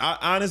 Give it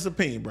honest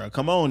opinion, bro.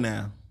 Come on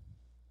now.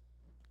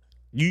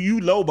 You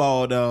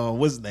lowballed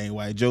what's his name,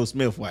 wife, Joe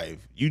Smith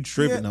wife. You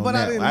tripping on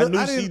that. I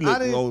knew she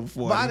looked older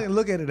before. But I didn't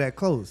look at it that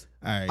close.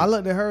 All right. I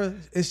looked at her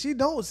and she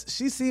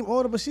seemed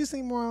older, but she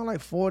seemed more around like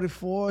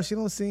 44. She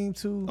don't seem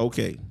too.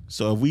 Okay.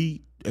 So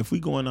if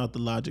we going out the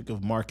logic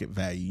of market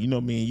value, you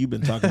know me and you've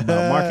been talking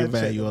about market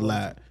value a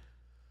lot.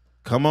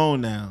 Come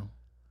on now.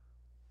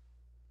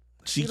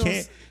 She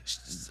can't.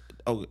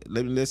 Okay,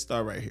 let's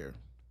start right here.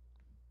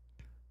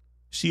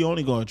 she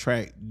only gonna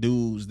attract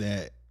dudes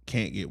that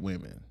can't get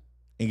women.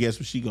 And guess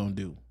what she gonna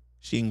do?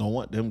 She ain't gonna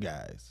want them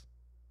guys.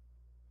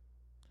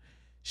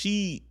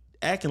 She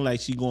acting like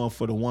she going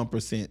for the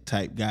 1%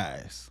 type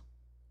guys.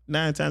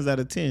 9 times out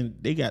of 10,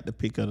 they got the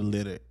pick of the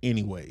litter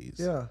anyways.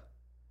 Yeah.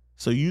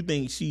 So you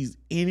think she's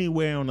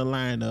anywhere on the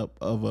lineup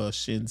of a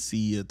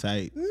Shinsia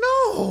type?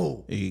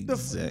 No.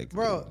 Exactly.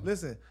 Bro,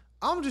 listen.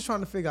 I'm just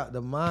trying to figure out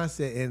the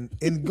mindset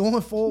and going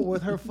forward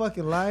with her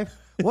fucking life.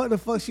 What the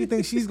fuck she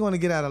thinks she's going to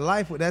get out of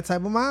life with that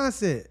type of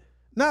mindset?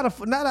 Not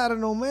out of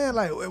no man.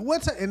 Like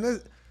what's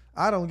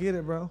I don't get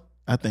it, bro.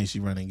 I think she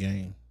running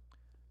game.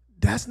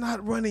 That's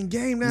not running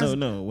game.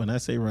 No. When I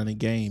say running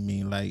game,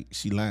 mean like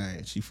she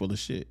lying. She full of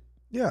shit.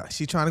 Yeah,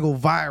 she trying to go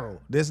viral.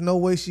 There's no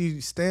way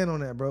she stand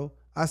on that, bro.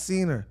 I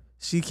seen her.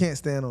 She can't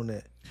stand on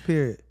that.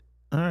 Period.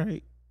 All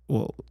right.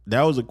 Well,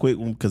 that was a quick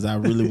one because I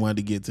really wanted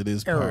to get to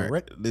this part.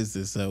 Right. This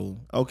is so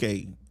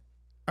okay.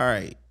 All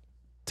right.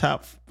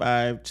 Top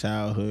 5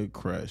 childhood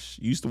crush.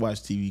 You used to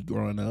watch TV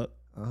growing up.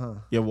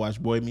 You ever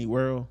watch Boy Meet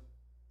World?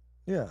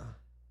 Yeah.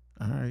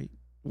 All right.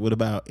 What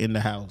about In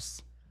the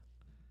House?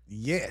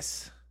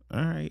 Yes. All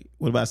right.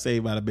 What about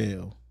Saved by the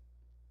Bell?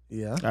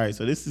 Yeah. All right.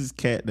 So this is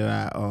cat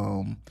that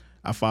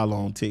I follow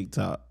on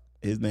TikTok.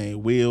 His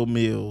name Will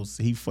Mills.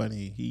 He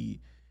funny.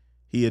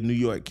 He a New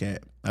York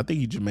cat. I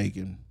think he's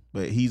Jamaican,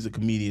 but he's a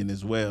comedian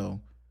as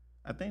well.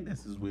 I think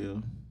that's his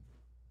Will.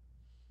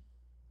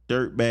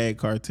 Dirtbag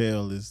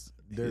Cartel is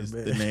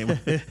the name.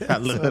 I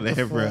love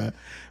that, bro.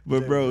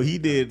 But bro, he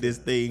did this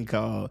thing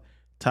called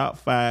Top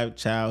 5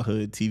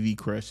 Childhood TV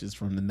Crushes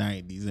from the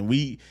 90s. And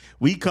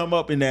we come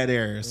up in that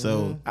era.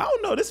 So I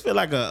don't know. This feel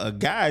like a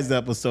guys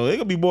episode. It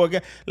could be more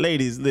guys.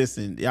 Ladies,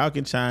 listen, y'all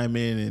can chime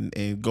in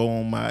and go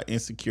on my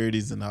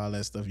insecurities and all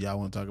that stuff y'all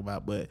want to talk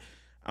about. But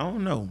I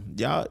don't know.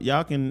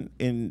 Y'all can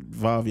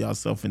involve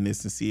yourself in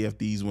this and see if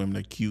these women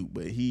are cute.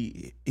 But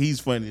he's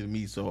funny to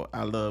me, so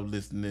I love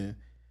listening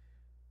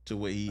to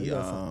what he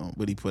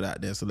put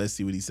out there. So let's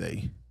see what he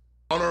say.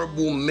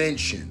 Honorable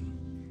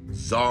mention,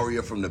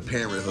 Zaria from the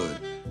Parenthood.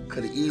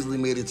 Could have easily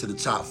made it to the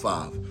top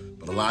 5,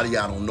 but a lot of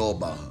y'all don't know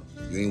about her.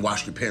 You ain't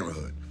watched the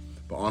Parenthood.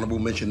 But honorable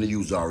mention to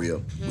you,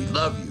 Zaria. We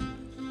love you.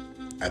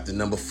 At the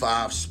number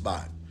 5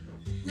 spot,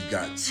 we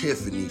got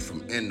Tiffany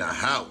from In the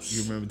House.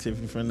 You remember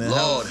Tiffany from that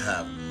Lord house?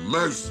 have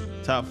mercy.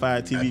 Top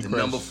 5 TV At the crush.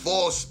 number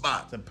 4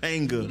 spot,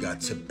 Topanga. we got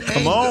Topanga.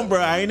 Come on, bro.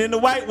 I ain't into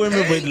white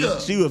women, Topanga.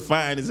 but she was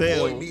fine as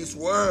hell. Boy Meets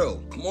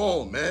World. Come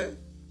on, man.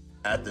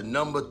 At the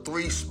number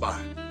 3 spot,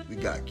 we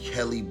got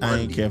Kelly Bundy. I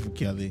ain't care for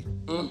Kelly.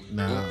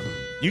 Nah.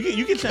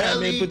 You can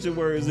chime in, put your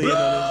words in on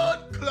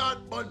Blood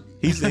Clot Bundy.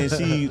 it. He said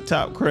she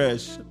top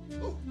crush.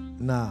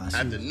 Nah.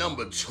 At the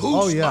number 2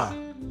 Oh spot, yeah.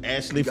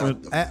 Ashley we got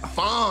from the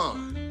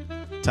Fawn.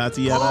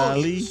 Tatiana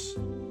Ali.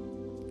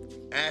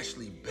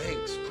 Ashley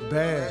Banks.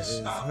 Bad as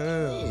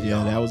hell.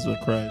 Yeah, that was a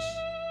crush.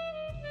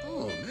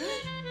 Oh,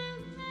 man.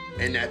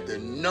 And at the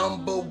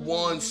number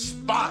 1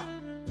 spot,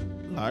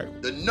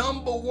 Lark. the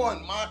number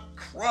 1, my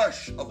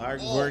crush of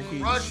Lark all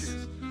Voorhees.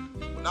 crushes.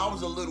 When I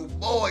was a little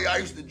boy, I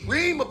used to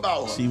dream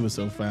about her. She was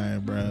so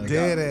fine, bro.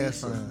 Dead Got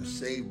ass Lisa fine. from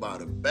Saved by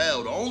the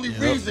Bell. The only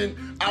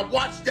reason I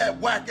watched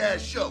that whack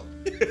ass show.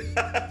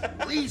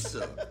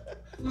 Lisa.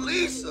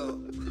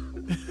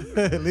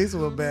 At least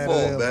was bad.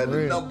 Oh, man,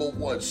 the number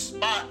 1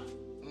 spot.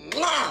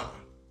 Mwah!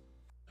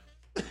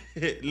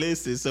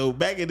 Listen, so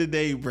back in the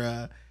day,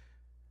 bro,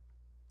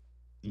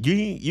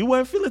 you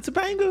wasn't feeling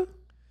Topanga?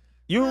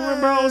 You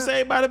remember on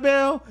Saved by the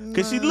Bell?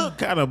 Because she looked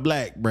kind of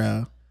black,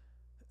 bro.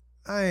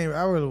 I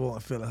really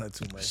wasn't feeling her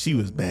too much. She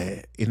was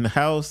bad. In the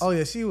House? Oh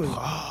yeah, she was.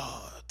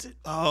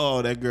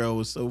 Oh, that girl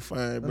was so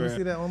fine, Let bro. me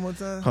see that one more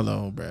time. Hold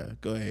on, bro.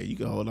 Go ahead. You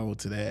can hold on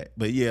to that.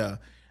 But yeah,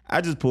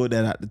 I just pulled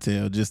that out the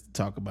tail just to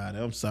talk about it.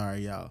 I'm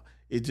sorry, y'all.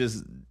 It's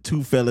just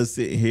 2 fellas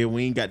sitting here.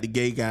 We ain't got the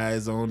gay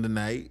guys on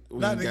tonight.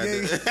 Not the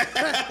gay.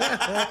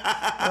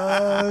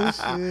 Oh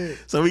shit.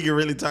 So we can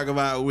really talk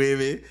about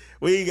women.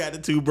 We ain't got the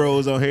 2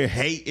 bros on here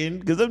hating,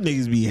 because them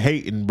niggas be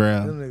hating,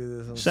 bro. Them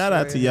niggas is some Shout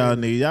out to straight y'all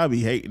niggas. niggas. Y'all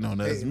be hating on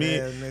us. Hating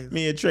ass niggas.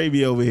 Me and Trey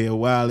be over here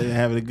wilding,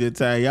 having a good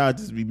time. Y'all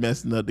just be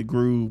messing up the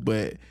groove,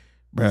 but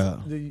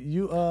bro.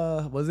 You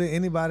was there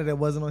anybody that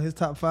wasn't on his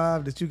top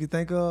 5 that you could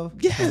think of?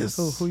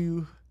 Yes. Who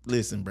you?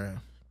 Listen, bro.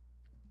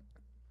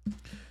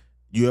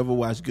 You ever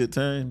watch Good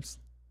Times?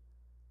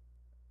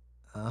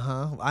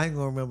 I ain't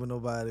gonna remember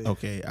nobody.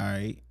 Okay, all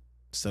right.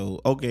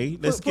 So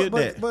let's get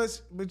that.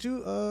 But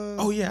you.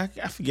 Oh yeah,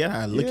 I forget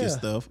how I look at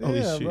stuff. Oh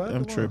yeah, shit, bro, I'm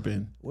come on.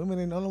 tripping. Women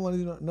ain't the only ones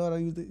who know how to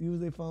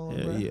use their phone.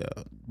 Yeah, bro.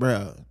 yeah,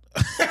 bro.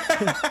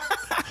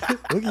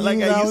 We can I like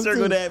use how you ours,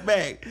 circle too. that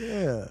back.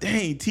 Yeah.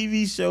 Dang,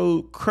 TV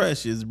show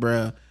crushes,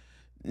 bro.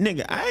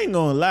 Nigga, I ain't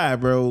gonna lie,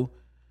 bro.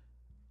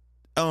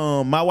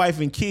 My Wife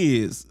and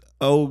Kids.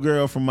 Old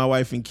girl from My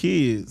Wife and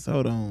Kids.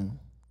 Hold on.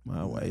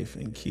 My Wife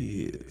and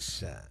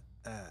Kids.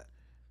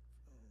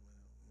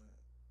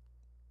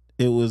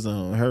 It was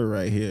her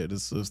right here, the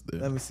sister.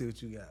 Let me see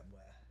what you got, boy.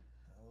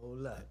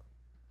 Hold up.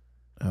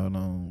 Hold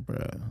on,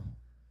 bro.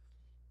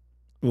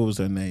 What was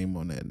her name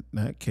on that?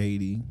 Not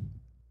Katie.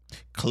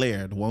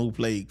 Claire, the one who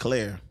played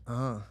Claire.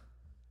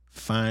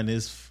 Fine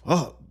as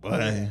fuck,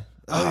 boy.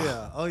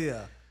 Oh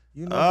yeah.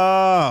 You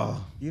know.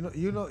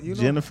 You know.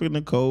 Jennifer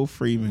Nicole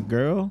Freeman,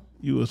 girl,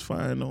 you was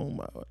fine on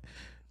my way.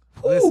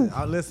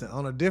 Listen.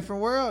 On a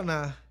different world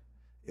now.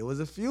 It was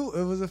a few.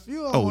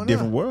 Oh,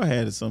 different world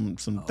had some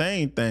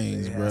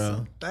things, bro.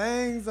 Some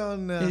things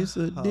on there. It's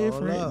a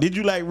different. Did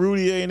you like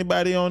Rudy or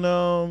anybody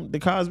on the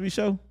Cosby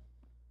Show?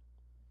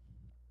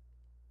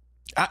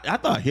 I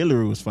thought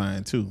Hillary was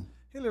fine too.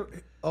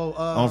 Hillary.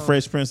 On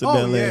Fresh Prince of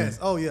Bel Air. Yes.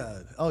 Oh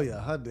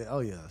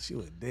yeah. She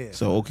was dead.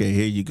 So okay,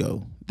 here you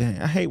go. Dang,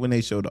 I hate when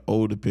they show the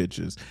older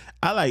pictures.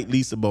 I like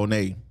Lisa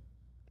Bonet,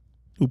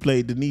 who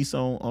played Denise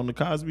on the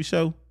Cosby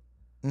Show.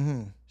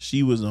 Mm-hmm.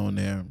 She was on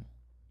there.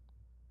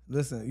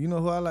 Listen, you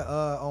know who I like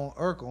on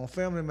Urkel on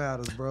Family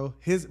Matters, bro.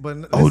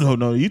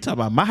 No, you talking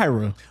about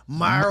Myra?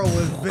 Myra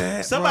was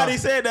bad. Somebody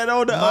said that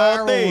on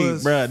the thing,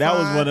 bro. That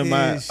was one of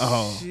my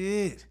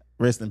shit.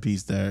 Rest in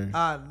peace to her.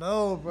 I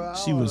know, bro.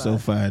 She was so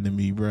fine to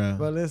me, bro.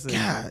 But listen,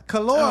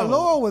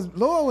 Laura was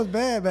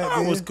bad back then.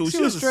 Laura was cool. She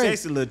was a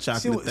sexy little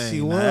chocolate thing. She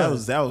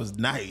was. That was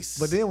nice.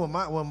 But then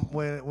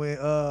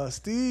when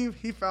Steve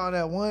he found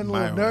that one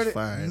little dirty,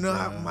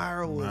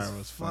 Myra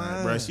was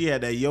fine, bro. She had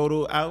that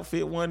yodel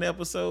outfit one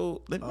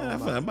episode.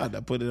 I'm about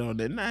to put it on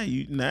there. Now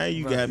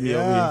you got me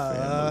over here,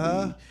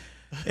 family.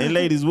 And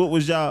ladies, what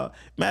was y'all?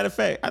 Matter of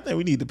fact, I think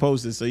we need to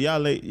post this so y'all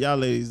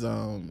ladies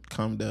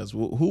come to us.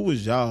 Who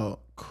was y'all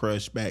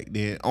crush back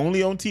then?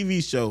 Only on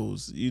TV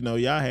shows. You know,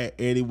 y'all had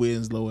Eddie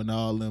Winslow and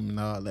all them and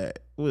all that.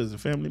 What is it?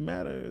 Family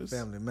Matters?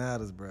 Family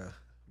Matters, bro.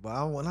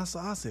 But when I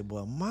said,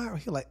 boy, Myra,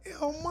 he like,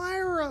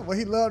 Myra. Well,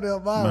 he loved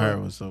Elmira. Myra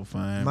was so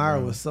fine.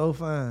 Myra was so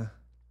fine.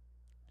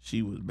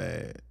 She was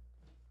bad.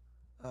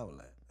 I was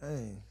like,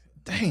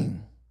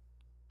 dang.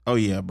 Oh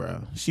yeah,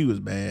 bro. She was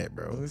bad,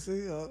 bro. Let me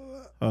see.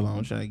 Hold on,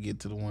 I'm trying to get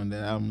to the one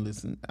that I'm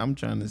listening. I'm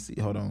trying to see.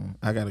 Hold on.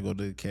 I gotta go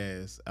to the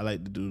cast. I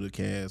like to do the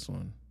cast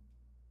one.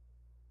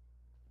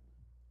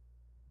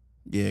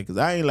 Yeah, because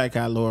I ain't like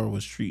how Laura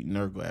was treating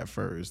Urkel at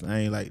first. I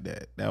ain't like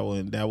that. That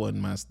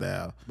wasn't my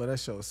style. But that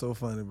show was so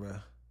funny, bro.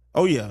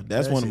 Oh yeah,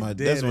 that's one of my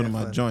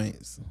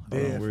joints.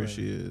 Dead where funny.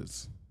 she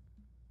is.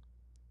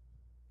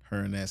 Her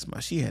and that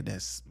smile. She had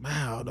that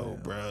smile though,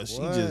 bro. She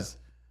just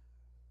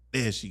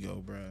there she go,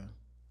 bro.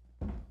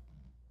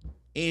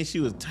 And she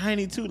was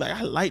tiny too. Like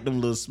I like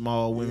them little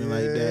small women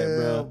like that,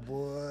 bro.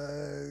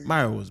 Boy.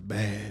 Myra was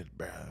bad,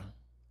 bro.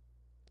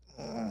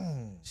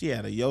 She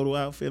had a yodel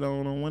outfit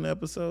on one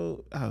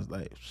episode. I was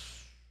like,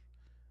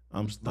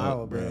 I'm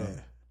stuck, bro.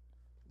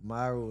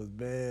 Myra was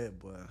bad,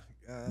 boy.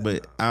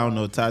 But I don't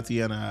know,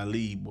 Tatiana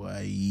Ali,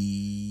 boy.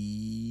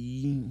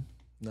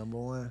 Number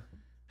one.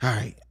 All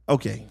right,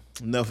 okay.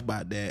 Enough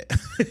about that.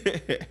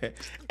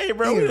 Hey,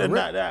 bro,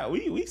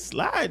 we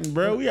sliding,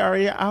 bro. We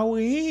already an hour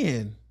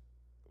in.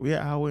 We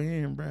an hour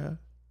in, bro.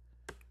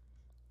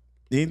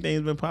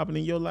 Anything's been popping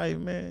in your life,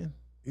 man?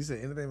 You said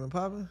anything been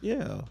popping?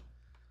 Yeah.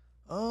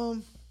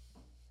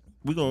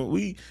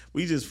 We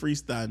just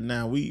freestyle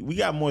now. We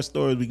got more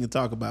stories we can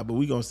talk about, but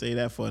we gonna say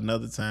that for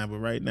another time. But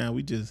right now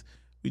we just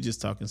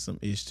talking some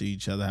ish to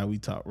each other, how we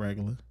talk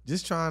regular.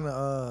 Just trying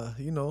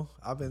to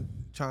I've been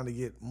trying to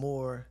get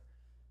more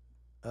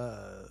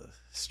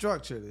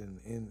structured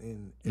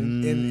and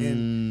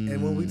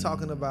when we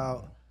talking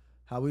about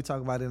how we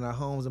talk about it in our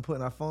homes and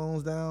putting our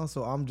phones down.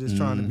 So I'm just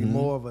trying to be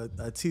more of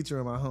a teacher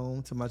in my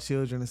home to my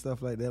children and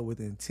stuff like that with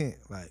intent.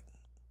 Like,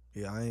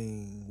 yeah, I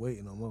ain't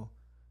waiting no more.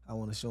 I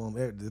want to show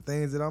them the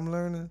things that I'm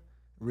learning,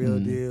 real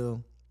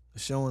deal,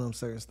 showing them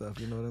certain stuff.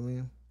 You know what I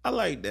mean? I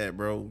like that,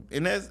 bro.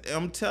 And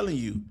I'm telling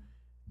you,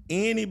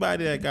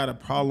 anybody that got a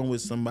problem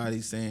with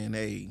somebody saying,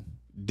 hey,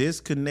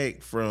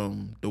 disconnect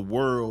from the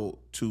world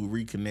to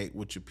reconnect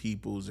with your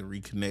peoples and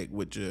reconnect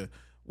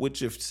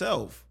with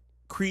yourself,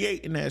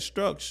 creating that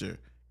structure.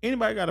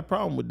 Anybody got a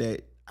problem with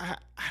that? I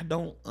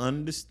don't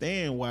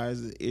understand why it's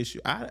an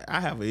issue.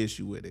 I have an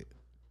issue with it.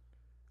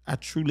 I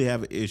truly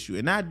have an issue.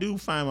 And I do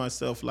find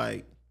myself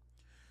like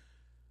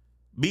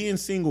being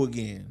single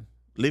again,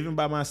 living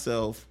by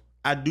myself.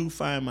 I do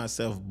find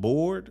myself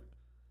bored,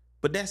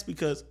 but that's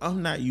because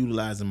I'm not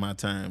utilizing my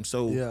time.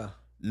 So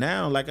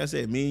now, like I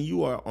said, me and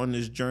you are on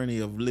this journey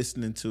of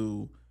listening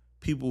to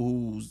people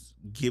who's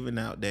giving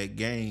out that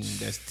game,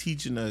 that's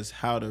teaching us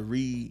how to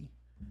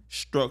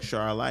restructure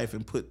our life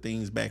and put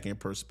things back in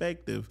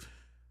perspective.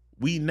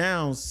 We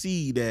now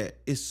see that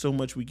it's so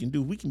much we can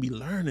do. We can be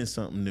learning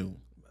something new.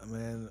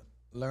 Man,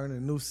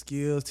 learning new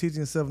skills,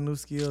 teaching yourself new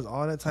skills,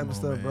 all that type of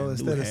stuff, man. bro.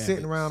 Instead of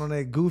sitting around on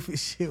that goofy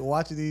shit,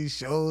 watching these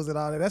shows and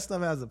all that. That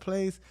stuff has a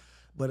place.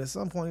 But at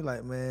some point, you're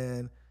like,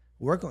 man,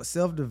 work on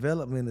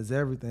self-development is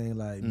everything.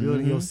 Like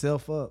building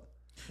yourself up.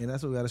 And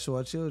that's what we got to show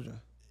our children.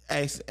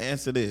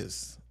 Answer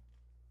this.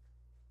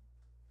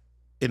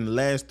 In the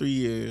last 3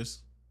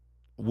 years,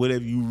 what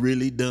have you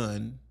really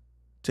done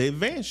to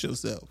advance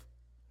yourself?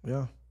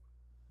 Yeah.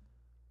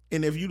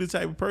 And if you the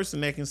type of person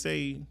that can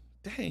say,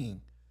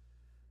 dang,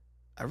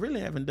 I really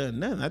haven't done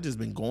nothing. I just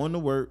been going to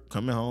work,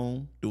 coming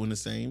home, doing the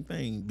same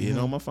thing, being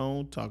on my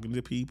phone, talking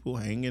to people,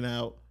 hanging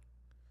out,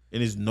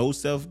 and there's no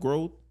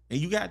self-growth And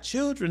you got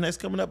children that's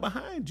coming up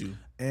behind you.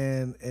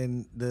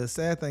 And the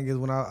sad thing is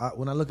when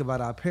I look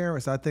about our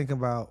parents, I think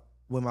about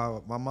when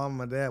my mom and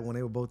my dad, when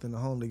they were both in the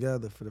home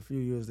together for the few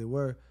years they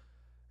were,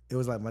 it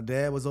was like my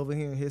dad was over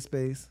here in his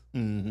space.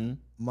 Mm-hmm.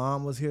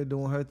 Mom was here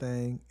doing her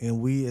thing.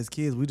 And we as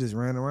kids, we just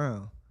ran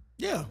around.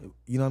 Yeah.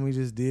 You know what I mean?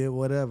 Just did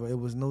whatever. It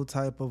was no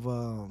type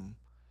of,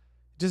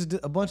 just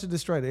a bunch of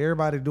distracted.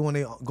 Everybody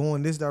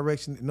going this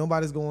direction.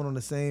 Nobody's going on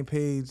the same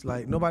page.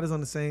 Like nobody's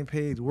on the same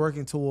page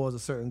working towards a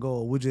certain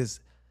goal. We're just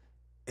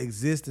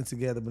existing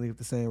together beneath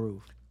the same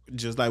roof.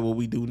 Just like what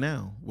we do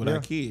now with our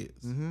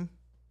kids. Mm-hmm.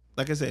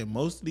 Like I said,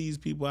 most of these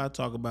people I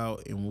talk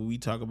about, and when we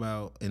talk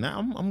about, and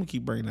I'm gonna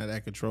keep bringing out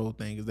that control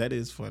thing because that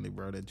is funny,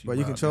 bro. That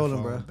you control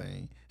them, bro.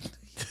 Thing.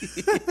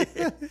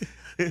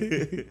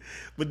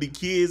 But the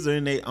kids are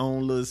in their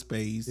own little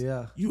space.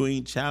 Yeah, you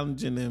ain't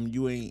challenging them.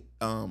 You ain't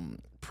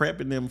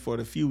prepping them for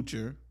the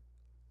future,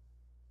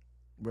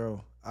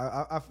 bro.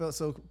 I felt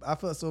so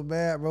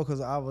bad, bro,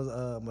 because I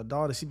was my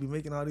daughter. She be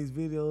making all these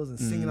videos and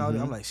singing all these.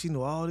 I'm like, she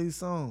knew all these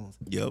songs.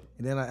 Yep.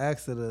 And then I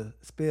asked her to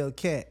spell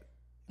cat.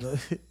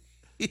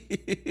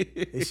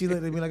 And she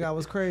looked at me like I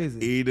was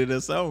crazy. Eat it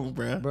a song,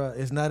 bro. Bro,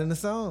 it's not in the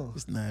song.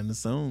 It's not in the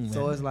song, man.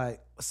 So it's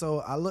like,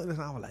 I looked at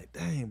her and I was like,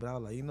 dang. But I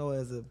was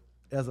like,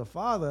 as a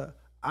father,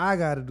 I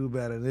got to do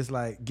better. And it's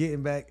like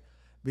getting back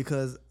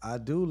because I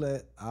do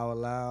let our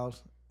loud.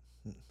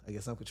 I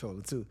guess I'm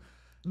controlling too.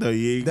 No,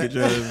 you ain't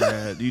controlling,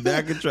 man. You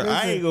not controlling.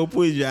 I ain't gonna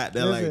put you out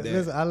there like that.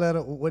 Listen, I let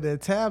her with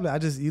that tablet.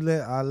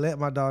 I let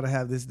my daughter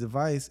have this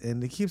device,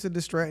 and it keeps her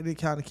distracted,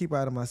 kind of keep her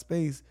out of my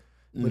space.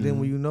 But then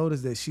when you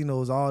notice that she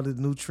knows all the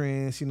new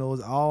trends, she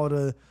knows all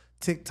the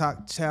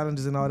TikTok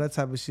challenges and all that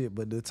type of shit.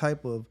 But the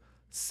type of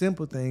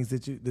simple things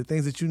the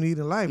things that you need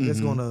in life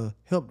that's gonna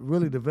help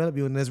really develop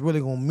you, and that's really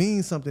gonna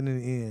mean something in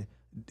the end.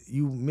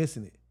 You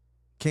missing it,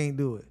 can't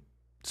do it.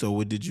 So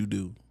what did you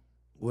do?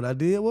 What I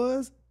did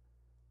was,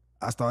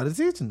 I started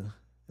teaching her.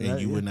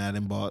 And you went out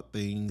and bought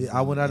things. Yeah,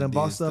 I went out and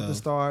bought stuff and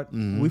start.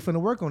 We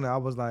finna work on that. I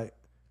was like,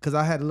 cause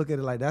I had to look at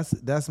it like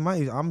that's my.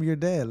 I'm your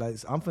dad. Like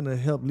I'm finna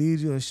help lead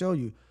you and show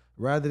you,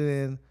 rather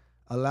than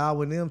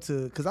allowing them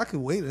to. Cause I could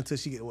wait until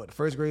she get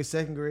first grade,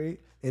 second grade,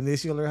 and then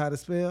she'll learn how to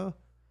spell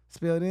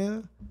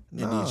then.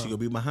 Nah. And then she gonna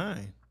be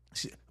behind.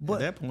 At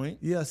that point,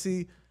 yeah.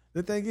 See,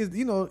 the thing is,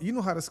 you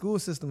know how the school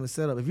system is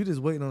set up. If you're just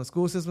waiting on the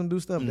school system to do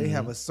stuff, they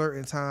have a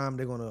certain time.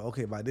 They're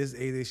gonna by this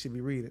age they should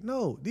be reading.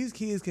 No, these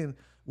kids can.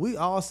 We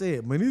all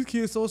said, man, these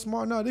kids so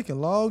smart now. They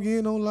can log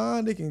in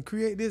online. They can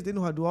create this. They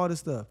know how to do all this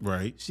stuff.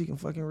 Right. She can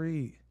fucking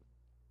read.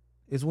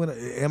 It's when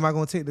am I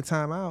gonna take the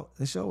time out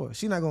and show her?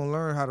 She's not gonna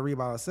learn how to read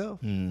by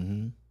herself.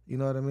 Mm-hmm. You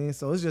know what I mean?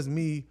 So it's just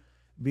me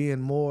being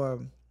more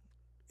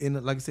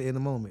like I said, in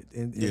the moment,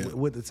 and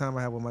with the time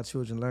I have with my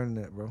children, learning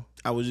that, bro.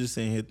 I was just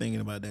sitting here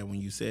thinking about that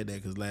when you said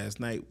that, because last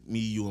night, me,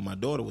 you, and my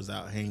daughter was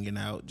out hanging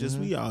out. Just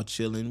we all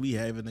chilling, we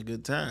having a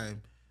good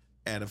time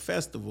at a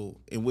festival.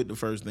 And with the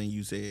first thing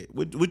you said,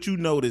 what you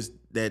noticed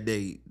that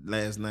day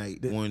last night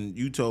when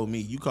you told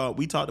me,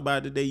 we talked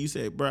about it today, you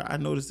said, bro, I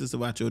noticed this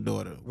about your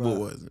daughter. What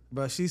was it?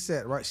 But she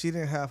said, she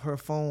didn't have her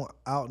phone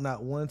out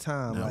not one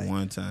time. Not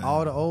one time.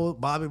 All the old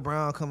Bobby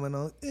Brown coming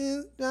on,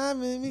 it's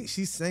driving me.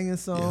 She's singing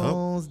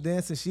songs,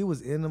 dancing. She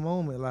was in the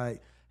moment,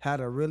 like, had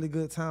a really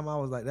good time. I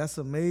was like, that's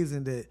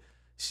amazing that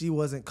she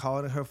wasn't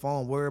caught in her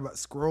phone, worried about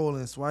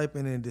scrolling,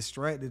 swiping, and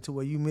distracted to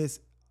where you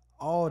miss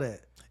all that.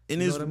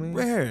 And it's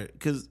rare,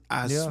 because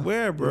I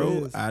swear,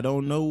 bro, I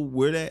don't know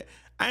where that,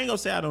 I ain't gonna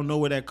say I don't know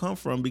where that come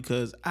from,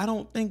 because I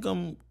don't think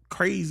I'm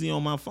crazy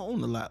on my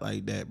phone a lot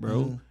like that,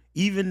 bro.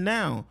 Even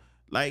now,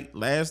 like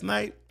last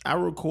night, I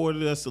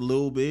recorded us a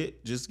little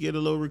bit, just get a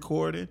little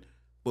recording,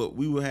 but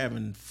we were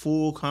having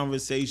full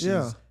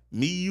conversations.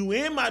 Me, you,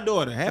 and my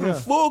daughter having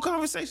full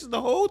conversations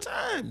the whole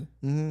time.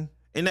 And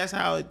that's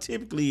how it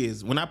typically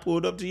is. When I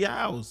pulled up to your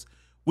house,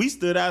 we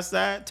stood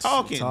outside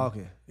talking.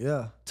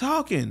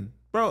 Talking.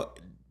 Bro,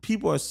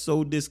 people are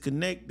so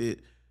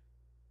disconnected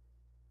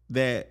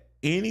that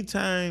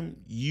anytime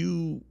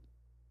you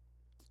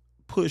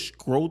push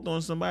growth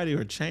on somebody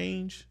or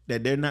change,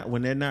 that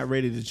when they're not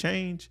ready to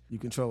change, you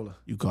control her.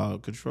 You call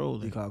it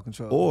controlling. You call it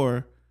control.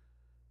 Or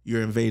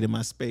you're invading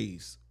my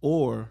space.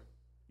 Or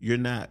you're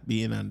not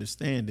being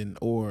understanding.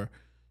 Or,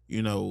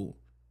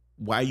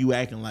 why you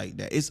acting like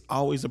that? It's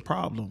always a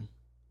problem.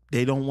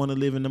 They don't want to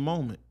live in the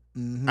moment.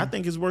 I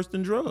think it's worse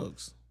than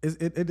drugs.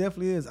 It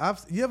definitely is.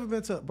 You ever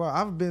been to, bro?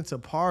 I've been to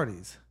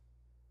parties,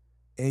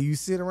 and you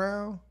sit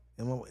around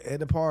and at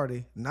the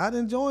party, not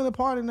enjoying the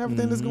party and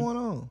everything that's going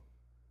on.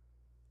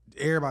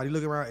 Everybody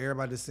look around,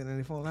 everybody just sitting on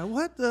their phone like,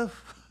 what the?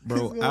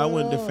 Bro, I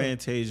went to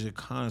Fantasia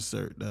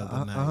concert the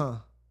other night.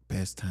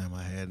 Best time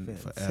I had in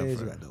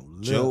forever.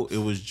 It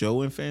was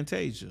Joe and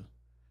Fantasia.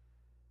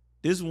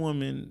 This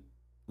woman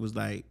was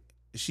like,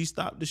 she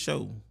stopped the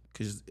show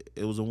because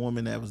it was a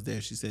woman that was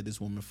there. She said,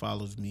 this woman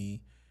follows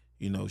me.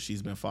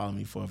 She's been following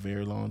me for a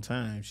very long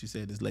time. She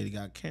said, this lady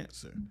got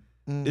cancer.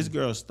 This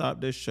girl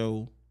stopped that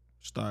show,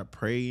 started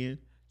praying,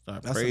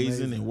 started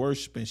praising and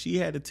worshiping. She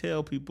had to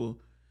tell people,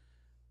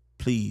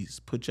 please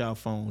put y'all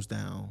phones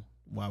down.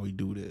 while we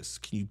do this.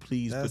 Can you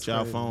please That's put your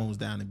crazy. phones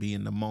down and be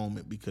in the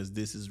moment, because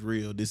this is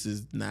real. This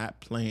is not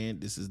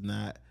planned. This is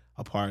not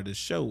a part of the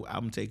show.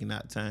 I'm taking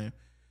out time.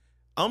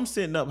 I'm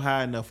sitting up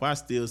high enough where I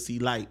still see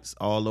lights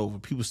all over.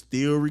 People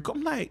still record.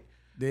 I'm like,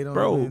 They don't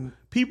bro, even,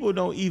 people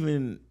don't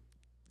even,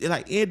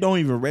 like, it don't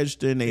even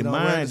register in their don't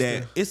mind register.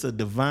 that it's a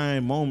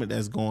divine moment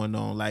that's going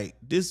on. Like,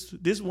 this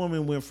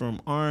woman went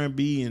from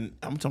R&B, and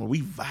I'm talking about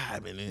we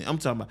vibing, and I'm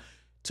talking about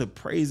to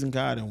praising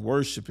God and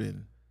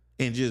worshiping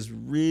and just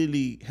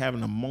really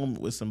having a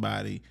moment with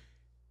somebody.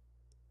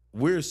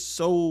 We're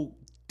so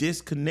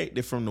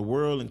disconnected from the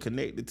world and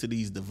connected to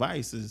these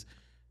devices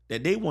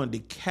that they wanted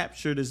to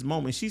capture this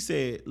moment. She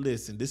said,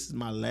 listen, this is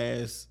my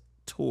last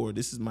tour.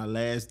 This is my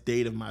last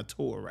date of my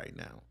tour right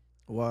now.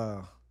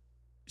 wow.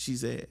 She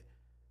said,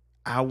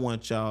 I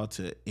want y'all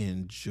to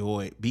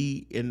enjoy,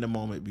 be in the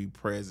moment, be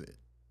present.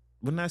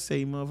 When I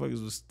say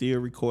motherfuckers was still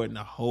recording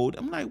the whole,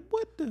 I'm like,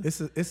 what the?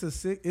 It's a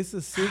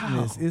sickness.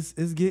 How?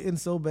 It's getting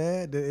so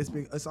bad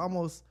that it's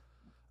almost.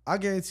 I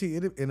guarantee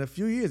it in a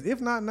few years, if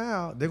not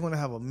now, they're gonna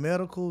have a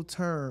medical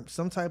term,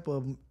 some type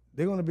of.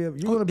 They're gonna be. You're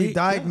gonna be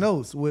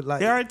diagnosed with like.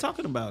 They're already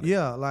talking about it.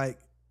 Yeah, like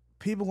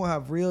people gonna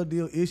have real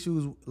deal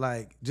issues,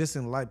 like just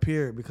in life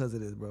period because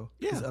of this, bro.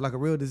 Yeah. It's like a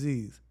real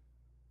disease.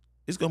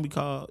 It's gonna be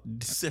called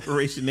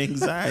separation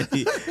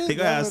anxiety. They're gonna have That's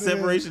what it is.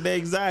 separation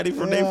anxiety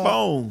from their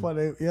phone.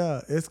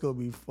 It's gonna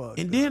be fucked.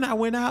 And then I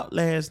went out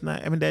last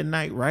night. I mean, that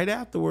night right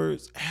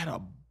afterwards, I had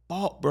a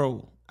ball,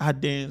 bro. I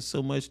danced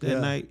so much that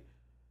night.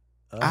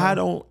 I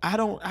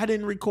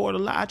didn't record a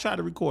lot. I tried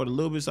to record a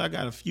little bit, so I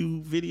got a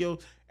few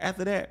videos.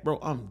 After that, bro,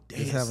 I'm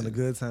dancing. Just having a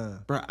good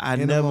time. Bro, I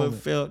never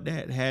felt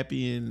that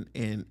happy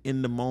and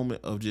in the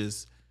moment of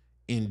just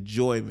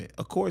enjoyment.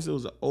 Of course, it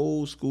was an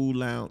old school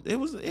lounge. It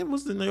was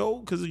in the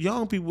old, because the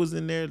young people was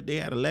in there. They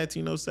had a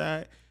Latino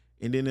side,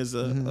 and then there's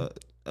a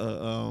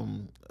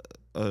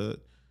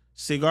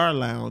cigar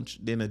lounge,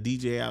 then a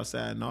DJ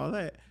outside and all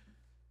that.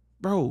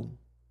 Bro,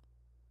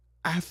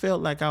 I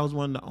felt like I was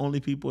one of the only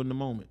people in the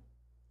moment.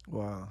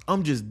 Wow.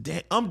 I'm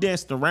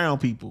dancing around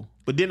people.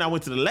 But then I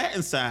went to the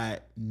Latin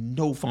side,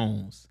 no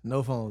phones.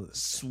 No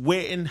phones.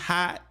 Sweating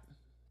hot.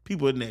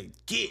 People in there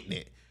getting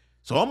it.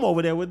 So I'm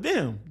over there with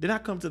them. Then I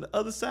come to the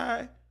other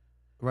side.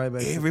 Right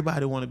back.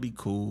 Everybody want to be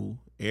cool.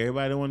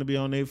 Everybody want to be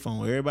on their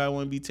phone. Everybody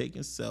want to be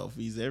taking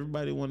selfies.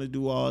 Everybody want to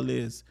do all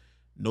this.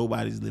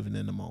 Nobody's living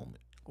in the moment.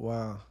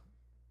 Wow.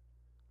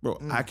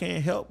 Bro, I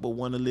can't help but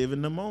want to live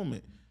in the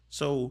moment.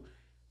 So,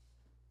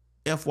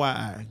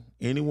 FYI,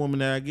 any woman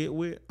that I get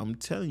with, I'm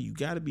telling you, you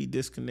got to be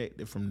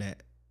disconnected from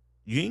that.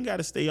 You ain't got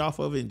to stay off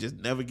of it and just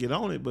never get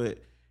on it. But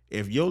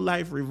if your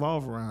life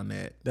revolves around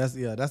that, that's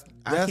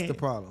the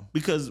problem.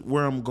 Because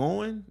where I'm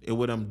going and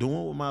what I'm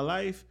doing with my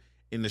life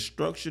and the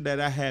structure that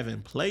I have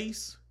in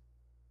place,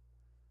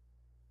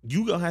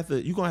 you're gonna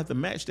have to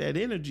match that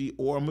energy,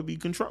 or I'm gonna be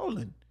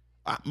controlling.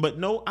 But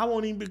no, I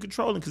won't even be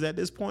controlling, because at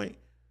this point,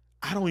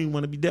 I don't even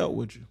want to be dealt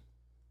with you.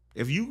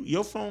 If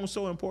your phone's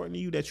so important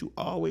to you that you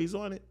always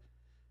on it,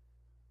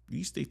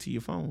 you stick to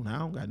your phone. I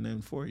don't got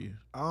nothing for you.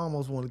 I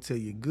almost want to tell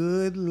you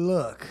good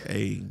luck.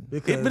 Hey,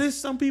 but Because there's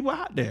some people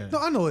out there. no,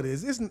 I know it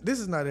is. This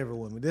is not every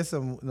woman. There's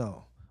some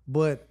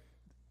but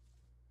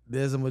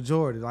there's a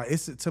majority. Like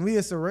to me,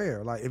 it's a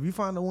rare. Like if you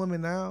find a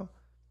woman now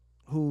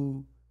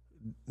who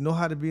know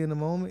how to be in the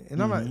moment,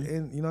 and I'm not,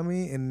 and you know what I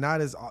mean, and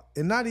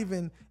not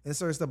even in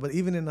certain stuff, but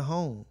even in the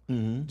home,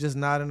 just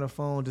not on the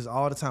phone, just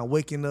all the time,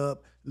 waking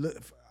up.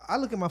 I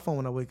look at my phone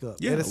when I wake up.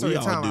 Yeah, at a certain we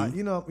all time, do.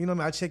 you know what I mean.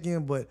 I check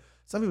in, but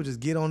some people just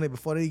get on it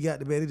before they get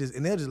to bed.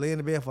 They'll just lay in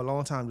the bed for a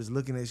long time, just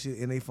looking at shit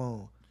in their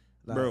phone.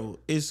 Like, bro,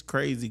 it's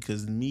crazy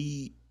because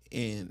me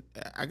and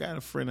I got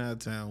a friend out of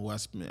town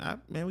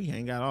who we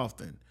hang out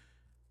often.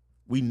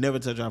 We never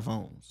touch our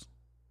phones.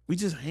 We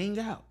just hang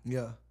out.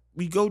 Yeah.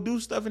 We go do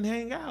stuff and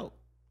hang out.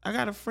 I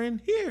got a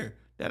friend here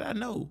that I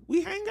know.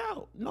 We hang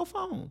out, no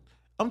phone.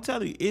 I'm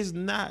telling you, it's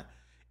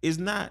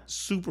not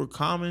super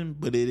common,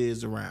 but it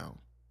is around.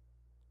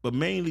 But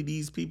mainly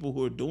these people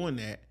who are doing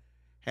that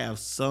have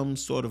some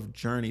sort of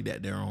journey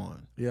that they're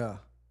on. Yeah.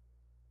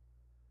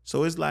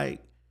 So it's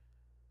like,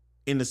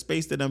 in the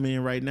space that I'm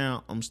in right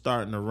now, I'm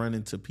starting to run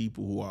into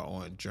people who are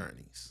on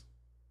journeys.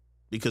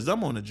 Because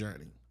I'm on a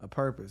journey. A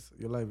purpose.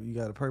 Your life, you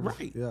got a purpose.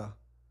 Right. Yeah.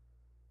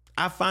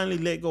 I finally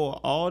let go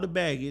of all the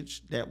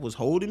baggage that was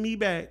holding me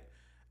back.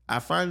 I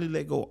finally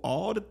let go of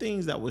all the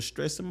things that was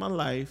stressing my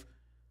life.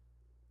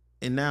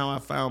 And now I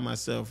found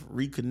myself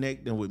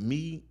reconnecting with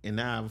me. And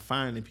now I'm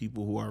finding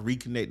people who are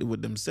reconnected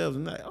with themselves.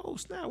 And like, oh,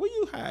 snap, where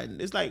you hiding?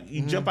 It's like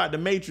you jump out the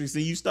matrix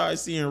and you start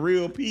seeing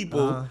real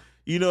people.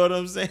 You know what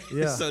I'm saying?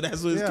 Yeah. So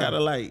that's what it's kind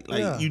of like.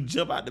 Like you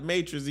jump out the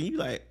matrix and you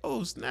like,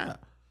 oh,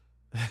 snap.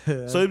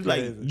 So it's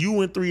like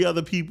you and 3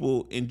 other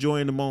people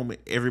enjoying the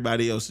moment.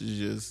 Everybody else is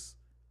just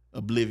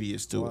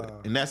oblivious to it.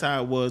 And that's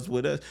how it was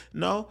with us.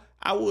 No,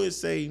 I would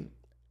say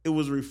it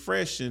was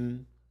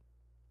refreshing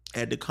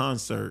at the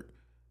concert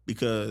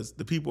because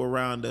the people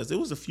around us, it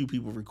was a few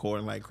people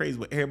recording like crazy,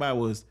 but everybody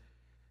was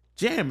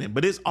jamming.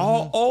 But it's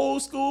all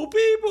old school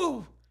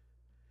people.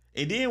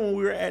 And then when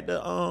we were at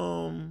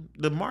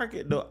the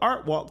market, the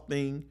art walk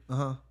thing,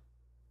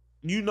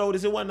 you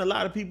notice it wasn't a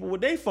lot of people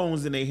with their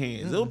phones in their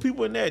hands. There were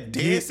people in there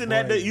dancing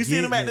you see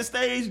them at the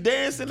stage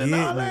dancing and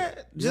all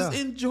that. Just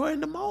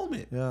enjoying the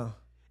moment. Yeah.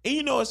 And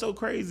you know what's so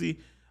crazy?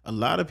 A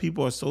lot of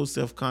people are so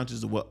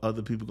self-conscious of what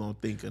other people gonna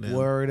think of them.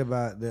 Worried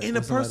about that. And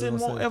the person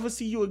won't ever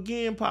see you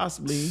again,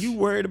 possibly. And you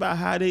worried about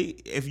how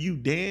if you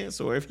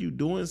dance or if you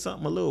doing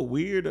something a little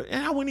weird.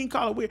 And I wouldn't even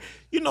call it weird.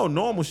 You know,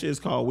 normal shit is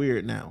called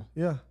weird now.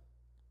 Yeah.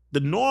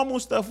 The normal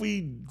stuff we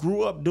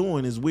grew up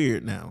doing is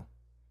weird now.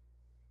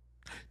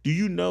 Did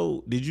you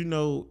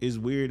know it's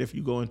weird if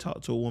you go and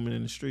talk to a woman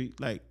in the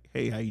street? Like,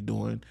 hey, how you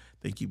doing?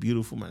 Think you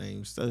beautiful. My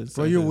name's such.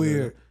 Bro, you're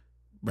weird.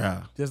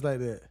 Bruh. Just like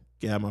that.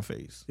 Get out of my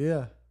face.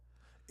 Yeah.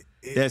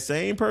 That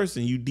same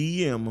person, you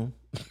DM them.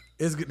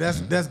 It's good.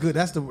 That's good.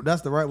 That's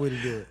the right way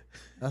to do it.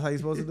 That's how you're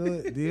supposed to do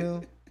it.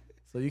 DM.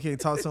 So you can't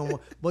talk to someone.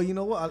 But you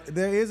know what?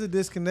 There is a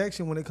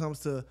disconnection when it comes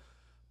to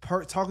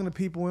talking to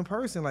people in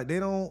person. Like they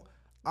don't.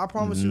 I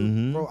promise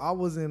you, bro. I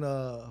was in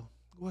the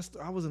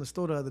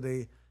store the other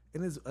day,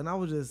 and I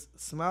was just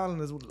smiling.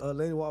 This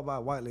lady walked by,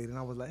 a white lady, and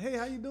I was like, "Hey,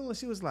 how you doing?"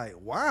 She was like,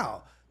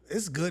 "Wow,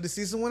 it's good to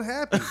see someone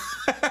happy."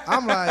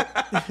 I'm like,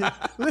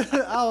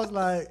 I was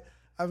like,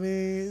 I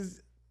mean,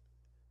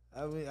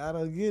 I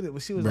don't get it,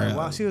 but she was like,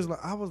 wow. She was like,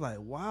 I was like,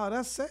 wow,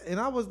 that's sad. And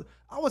I was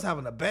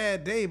having a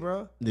bad day,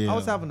 bro. Yeah. I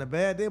was having a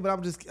bad day, but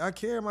I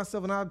carry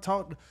myself, and I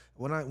talk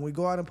when we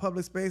go out in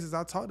public spaces.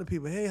 I talk to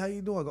people. Hey, how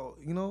you doing? Go,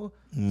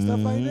 stuff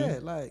like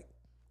that. Like,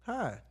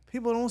 hi.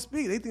 People don't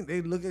speak. They think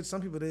they look at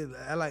some people. They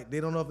act like they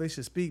don't know if they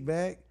should speak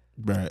back.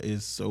 Bro,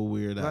 it's so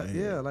weird out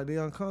here. Yeah, like they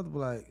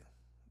uncomfortable. Like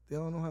they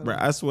don't know how. Bro,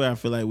 I swear I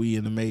feel like we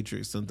in the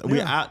Matrix. Sometimes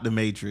we're out the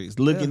Matrix,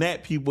 looking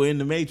at people in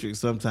the Matrix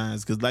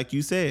sometimes. Because like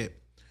you said.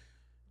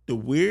 The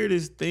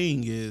weirdest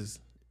thing is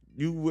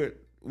you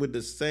with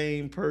the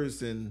same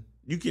person.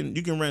 You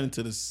can run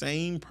into the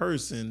same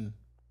person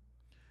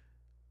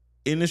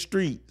in the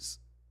streets,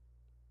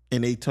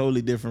 and they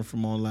totally different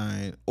from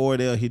online. Or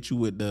they'll hit you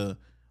with the,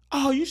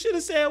 "Oh, you should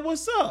have said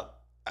what's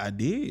up." I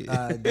did.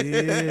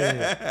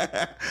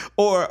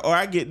 Or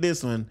I get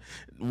this one.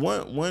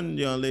 One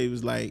young lady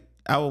was like,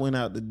 I went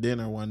out to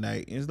dinner one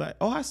night, and it's like,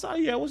 "Oh, I saw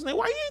you. What's name?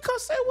 Why you ain't come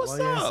say what's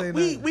up?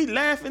 We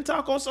laugh and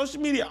talk on social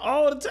media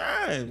all the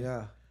time."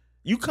 Yeah.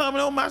 You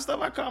comment on my stuff,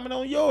 I comment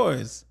on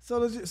yours.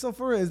 So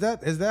for real, is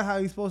that how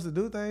you supposed to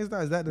do things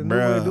now? Is that the new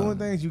way of doing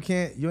things? You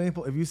ain't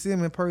if you see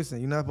him in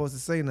person, you're not supposed to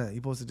say nothing.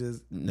 You're supposed to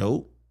just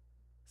nope.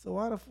 So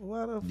why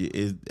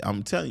the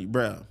I'm telling you,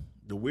 bro,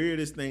 the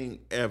weirdest thing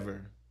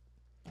ever.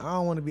 I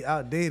don't want to be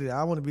outdated.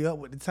 I want to be up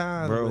with the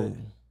times, bro.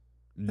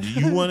 Do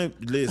you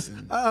want to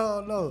listen? I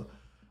don't know.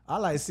 I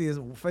like to see it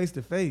face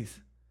to face.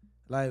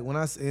 Like when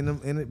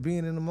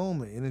being in the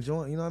moment and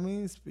enjoying, you know what I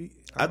mean?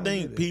 I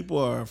think people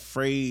are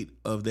afraid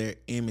of their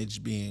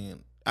image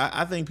being.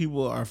 I think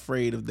people are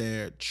afraid of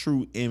their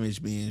true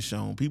image being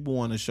shown. People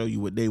want to show you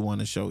what they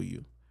want to show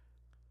you.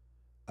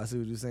 I see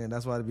what you're saying.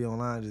 That's why they be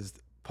online just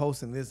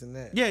posting this and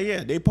that.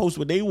 Yeah. They post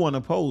what they want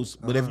to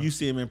post. But if you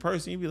see them in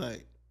person, you be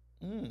like,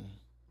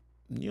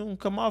 you don't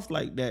come off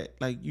like that,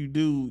 like you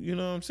do. You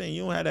know what I'm saying?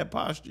 You don't have that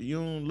posture. You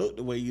don't look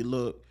the way you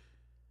look.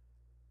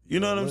 You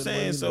know what I'm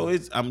saying? So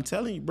I'm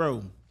telling you,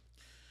 bro,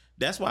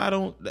 that's why I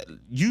don't,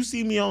 you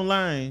see me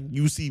online,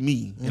 you see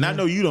me. And I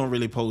know you don't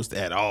really post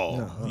at all.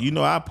 No. You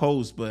know I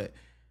post, but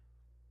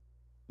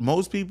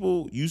most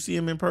people, you see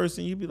them in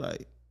person, you be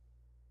like,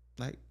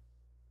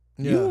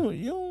 you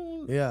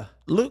don't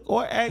look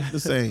or act the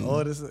same.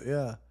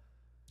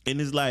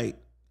 And it's like,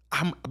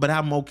 I'm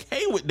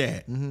okay with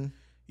that. Mm-hmm.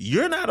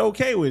 You're not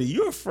okay with it.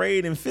 You're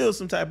afraid and feel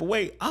some type of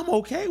way. I'm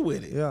okay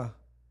with it. Yeah.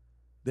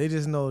 They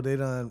just know they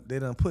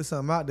done put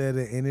something out there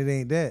and it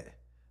ain't that.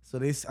 So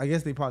I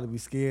guess they probably be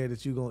scared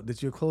that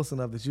you're close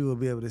enough that you will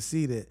be able to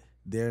see that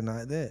they're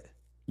not that.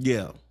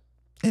 Yeah,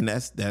 and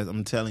that's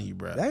I'm telling you,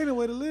 bro. That ain't the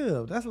way to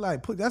live. That's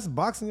like that's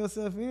boxing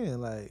yourself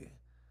in. Like,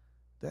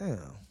 damn,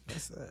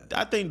 that's sad.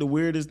 I think the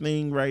weirdest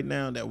thing right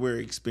now that we're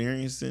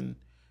experiencing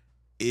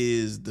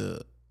is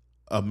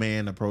a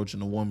man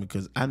approaching a woman,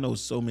 because I know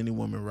so many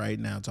women right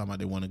now talking about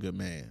they want a good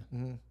man.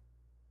 Mm-hmm.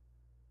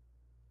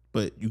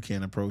 But you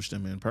can't approach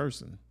them in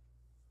person.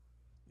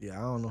 Yeah,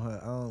 I don't know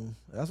how.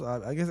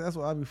 I guess that's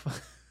why I be.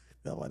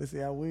 That's why they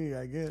say I'm weird.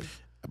 I guess,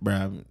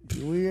 bro.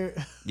 You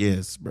weird?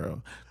 Yes,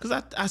 bro.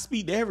 Because I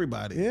speak to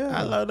everybody. Yeah,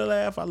 I love to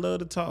laugh. I love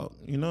to talk.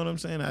 You know what I'm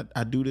saying?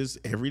 I do this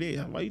every day.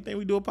 Why you think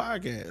we do a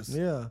podcast?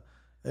 Yeah.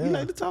 We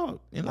like to talk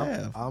and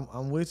laugh.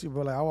 I'm with you,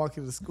 bro. Like I walk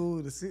into the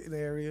school, the sitting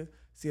area,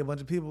 see a bunch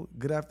of people.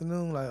 Good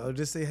afternoon, like, or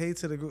just say hey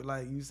to the group.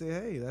 Like you say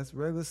hey, that's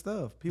regular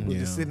stuff. People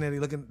just sitting there,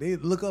 they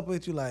look up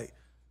at you like,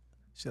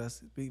 should I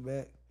speak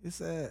back? It's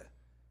sad.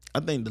 I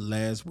think the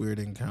last weird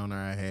encounter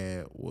I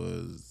had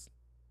was,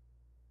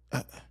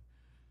 I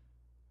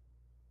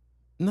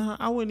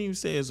wouldn't even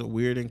say it's a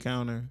weird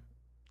encounter.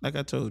 Like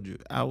I told you,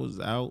 I was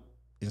out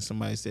and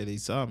somebody said they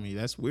saw me.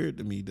 That's weird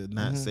to me to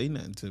not say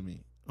nothing to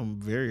me. I'm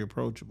very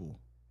approachable.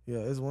 Yeah,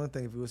 it's one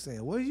thing if you were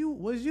saying, was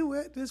you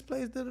at this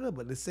place?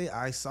 But they say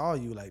I saw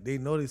you, like they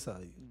know they saw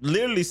you.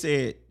 Literally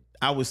said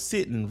I was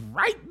sitting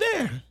right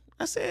there.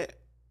 I said,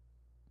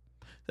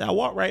 I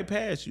walked right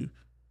past you.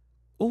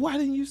 well, why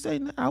didn't you say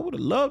that? I would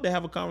have loved to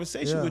have a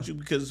conversation with you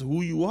because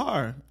who you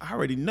are. I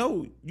already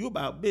know you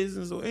about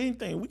business or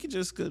anything. We could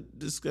just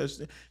discuss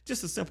it.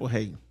 Just a simple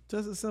hey.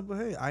 Just a simple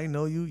hey. I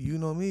know you. You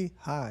know me.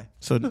 Hi.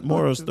 So the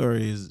moral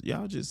story is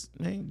y'all just,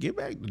 man, get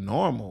back to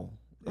normal.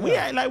 Yeah. We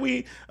act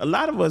like a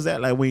lot of us act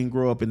like we didn't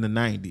grow up in the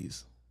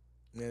 90s.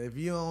 And if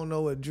you don't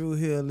know what Drew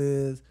Hill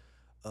is,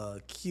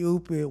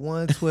 Cupid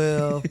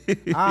 112,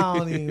 I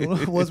don't even know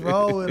what's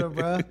wrong with her,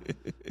 bro.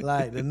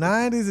 Like the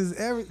 90s is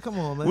come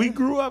on, man. We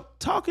grew up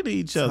talking to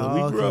each other.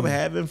 We grew up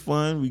having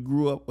fun. We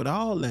grew up with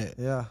all that.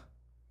 Yeah.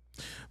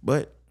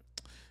 But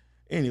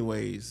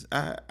anyways,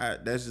 I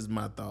that's just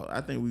my thought.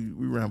 I think we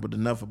rambled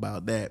enough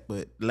about that.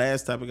 But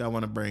last topic I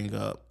want to bring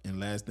up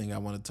and last thing I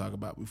want to talk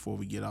about before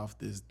we get off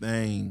this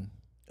thing.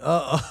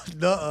 For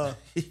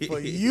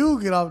you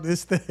get off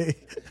this thing.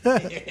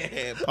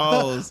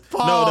 Pause.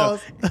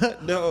 Pause.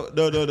 No.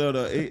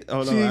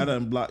 Hold on. I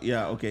done blocked.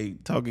 Yeah, okay.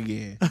 Talk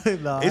again.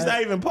 It's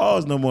not even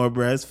pause no more,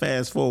 bro. It's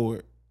fast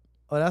forward.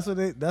 Oh, that's what.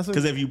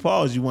 Because if you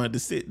pause, you wanted to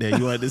sit there.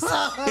 You wanted to sit.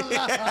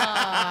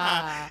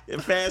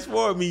 Fast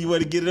forward me, you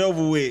want to get it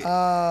over with.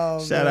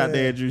 Oh, Shout out to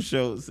Andrew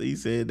Schultz. He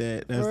said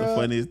that. That's the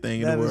funniest thing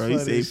in the world. He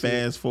said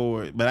fast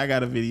forward. But I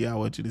got a video I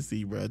want you to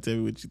see, bro. Tell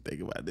me what you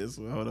think about this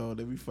one. Hold on.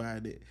 Let me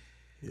find it.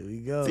 Here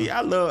we go. See,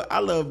 I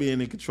love being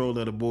in control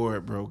of the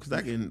board, bro, because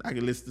I can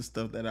listen to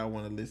stuff that I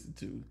want to listen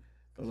to.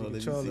 Hold on,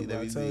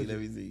 let me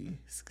see.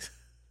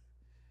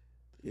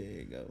 There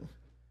you go.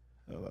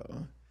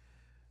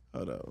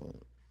 Hold on.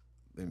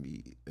 Let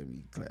me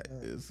clap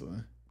this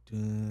one.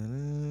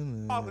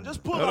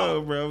 Just pull Hold up.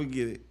 on, bro. We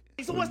get it.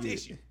 So what's the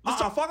issue?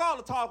 Fuck all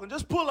the talking.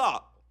 Just pull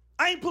up.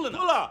 I ain't pulling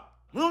up. Pull up.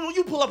 No,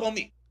 you pull up on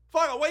me.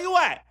 Fuck up. Where you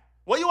at?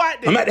 Where you at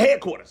there? I'm at the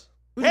headquarters.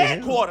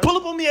 Headquarters. Pull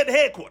up on me at the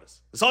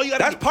headquarters. That's all you got.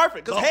 That's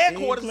perfect, because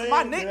headquarters is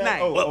my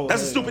nickname. Well,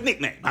 that's a stupid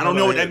nickname. I don't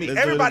know what that means.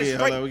 Everybody's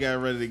straight. We got to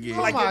run it again.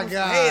 Like, oh my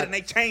God. Head and they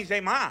change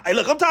their mind. Hey,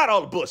 look, I'm tired of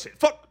all the bullshit.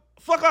 Fuck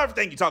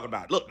everything you talking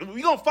about. Look,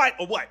 we gonna fight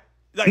or what?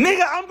 Like,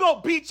 nigga, I'm gonna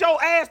beat your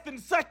ass and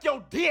suck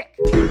your dick.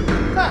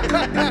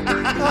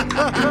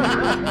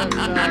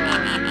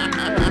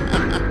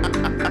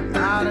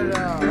 I don't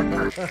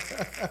know.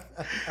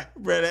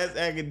 Bro, that's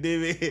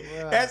academic.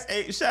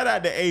 Right. Shout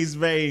out to Ace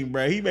Vane,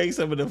 bro. He makes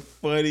some of the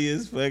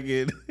funniest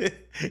videos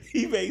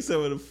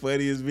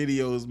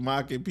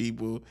mocking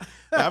people.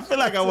 I feel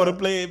like I want to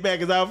play it back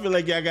because I don't feel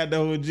like y'all got the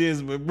whole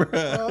gist, but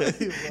bro.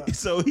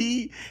 So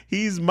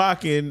he's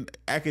mocking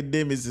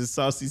academics and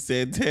Saucy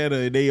Santana,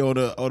 and they on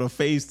a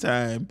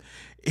FaceTime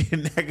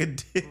in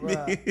academic.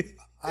 Bruh,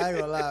 I ain't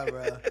gonna lie,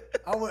 bro.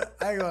 I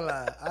ain't gonna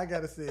lie. I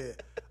gotta say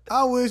it.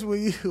 I wish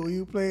when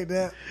you played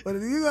that, but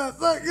if you got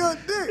suck your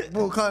dick,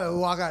 we'll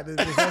walk out this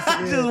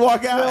bitch. Just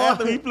walk out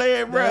after we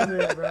play it, bro.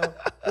 That's it, bro.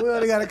 We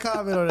already got a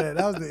comment on that.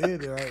 That was the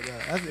end right now.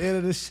 That's the end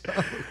of the show.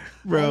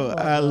 Bro,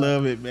 I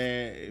love it,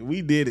 man.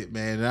 We did it,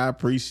 man. And I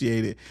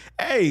appreciate it.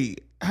 Hey,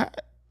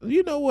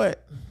 you know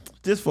what?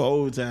 Just for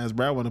old times,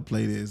 bro, I want to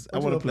play this. I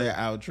want to play an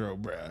outro,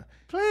 bro.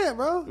 Play it,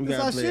 bro. We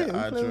gotta play an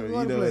outro. You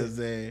know what I'm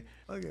saying?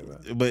 Okay, bro.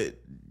 But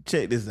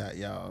check this out,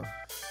 y'all.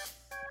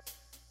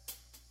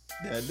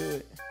 Did I do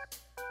it?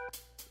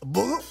 A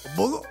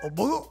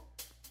booger.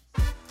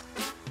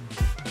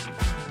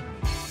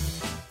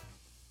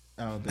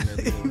 I don't think I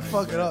did it right. You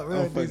fucking up real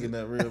bad. I'm fucking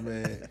up real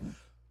bad.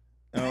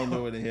 I don't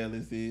know what the hell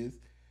this is.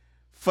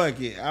 Fuck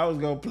it. I was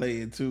going to play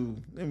it too.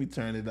 Let me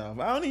turn it off.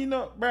 I don't even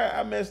know. Bro,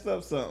 I messed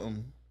up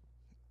something.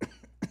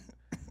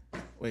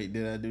 Wait,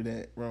 did I do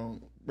that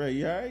wrong? Bro,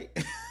 you all right?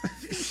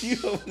 You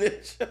over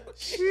there?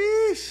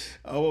 Sheesh.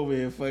 I'm over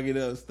here fucking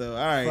up stuff. All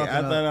right.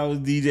 I thought I was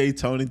DJ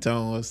Tony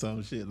Tone or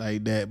some shit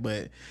like that.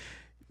 But,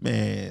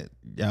 man,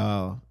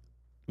 y'all,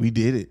 we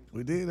did it.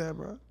 We did that,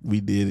 bro. We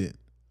did it.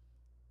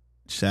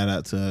 Shout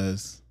out to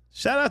us.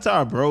 Shout out to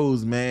our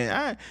bros,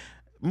 man.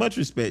 Much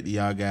respect to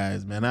y'all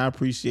guys, man. I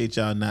appreciate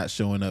y'all not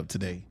showing up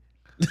today.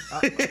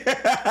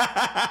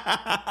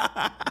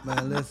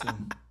 Man,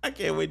 listen. I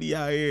can't wait to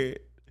y'all hear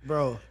it.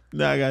 Bro.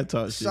 Now I gotta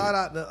talk shit. Shout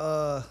out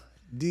to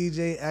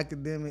DJ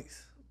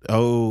Academics.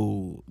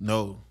 Oh,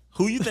 no.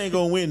 Who you think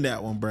gonna win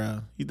that one, bro?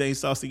 You think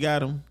Saucy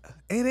got him?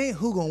 It ain't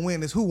who gonna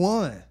win, it's who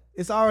won.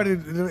 It's already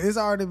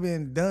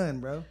been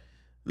done, bro.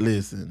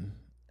 Listen,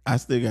 I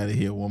still gotta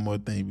hear one more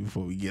thing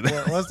before we get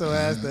out. What's the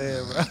last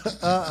thing,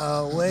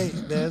 bro? Wait,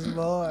 there's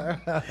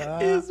more.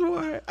 It's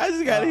more. I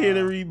just gotta hear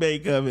the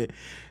remake of it.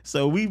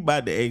 So we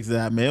about to exit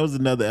out, man. It was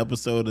another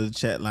episode of the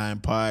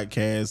Chatline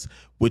Podcast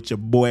with your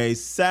boy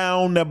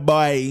Sounda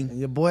Boy. And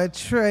your boy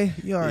Trey.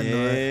 You already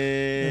know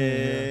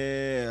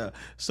it. Yeah.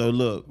 So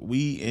look,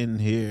 we in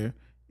here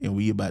and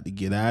we about to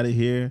get out of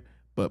here.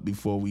 But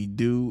before we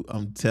do,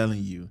 I'm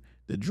telling you,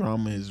 the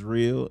drama is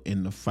real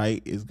and the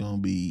fight is gonna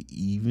be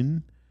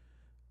even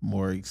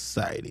more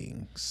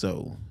exciting.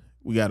 So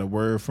we got a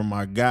word from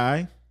our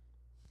guy.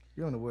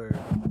 You're on the word.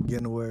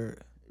 Getting the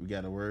word. We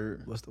got a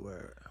word. What's the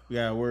word? We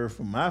got a word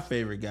from my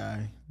favorite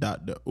guy,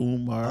 Dr.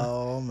 Umar.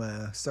 Oh,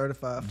 man.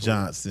 Certified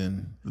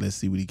Johnson. Let's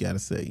see what he got to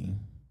say.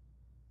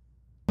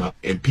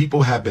 And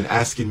people have been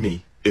asking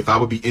me if I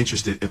would be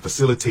interested in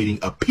facilitating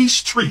a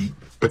peace treaty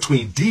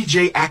between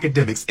DJ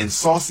Academics and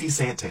Saucy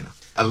Santana.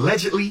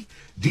 Allegedly,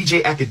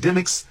 DJ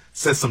Academics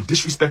said some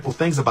disrespectful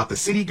things about the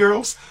City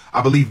Girls.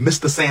 I believe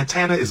Mr.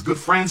 Santana is good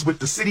friends with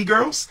the City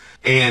Girls,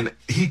 and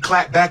he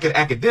clapped back at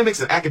Academics,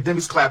 and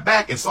Academics clapped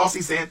back, and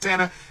Saucy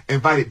Santana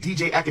invited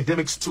DJ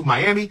Academics to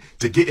Miami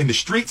to get in the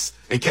streets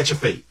and catch a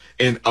fade.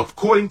 And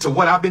according to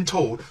what I've been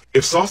told,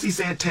 if Saucy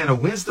Santana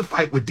wins the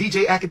fight with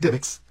DJ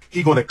Academics,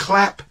 he gonna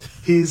clap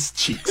his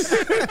cheeks.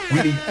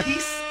 We need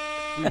peace.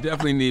 We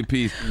definitely need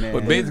peace. Man.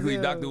 But basically,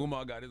 Dr.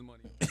 Umar got his money.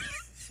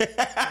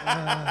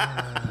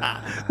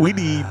 We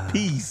need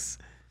peace.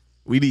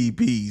 We need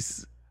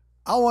peace.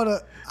 I don't want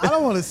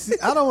to see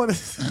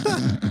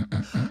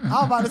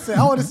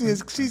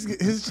his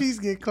cheeks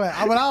get clapped.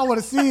 I don't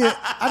want to see it.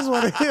 I just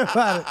want to hear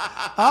about it.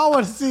 I don't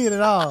want to see it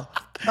at all.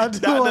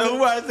 Dr.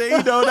 Umar say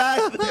you know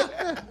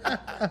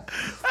that.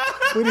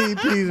 We need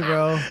peace,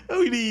 bro.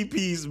 We need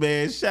peace,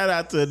 man. Shout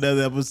out to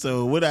another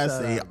episode. What I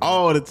say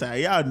all the time.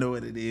 Y'all know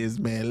what it is,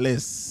 man.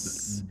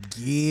 Let's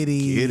get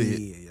it. Get it.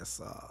 Yes,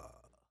 sir.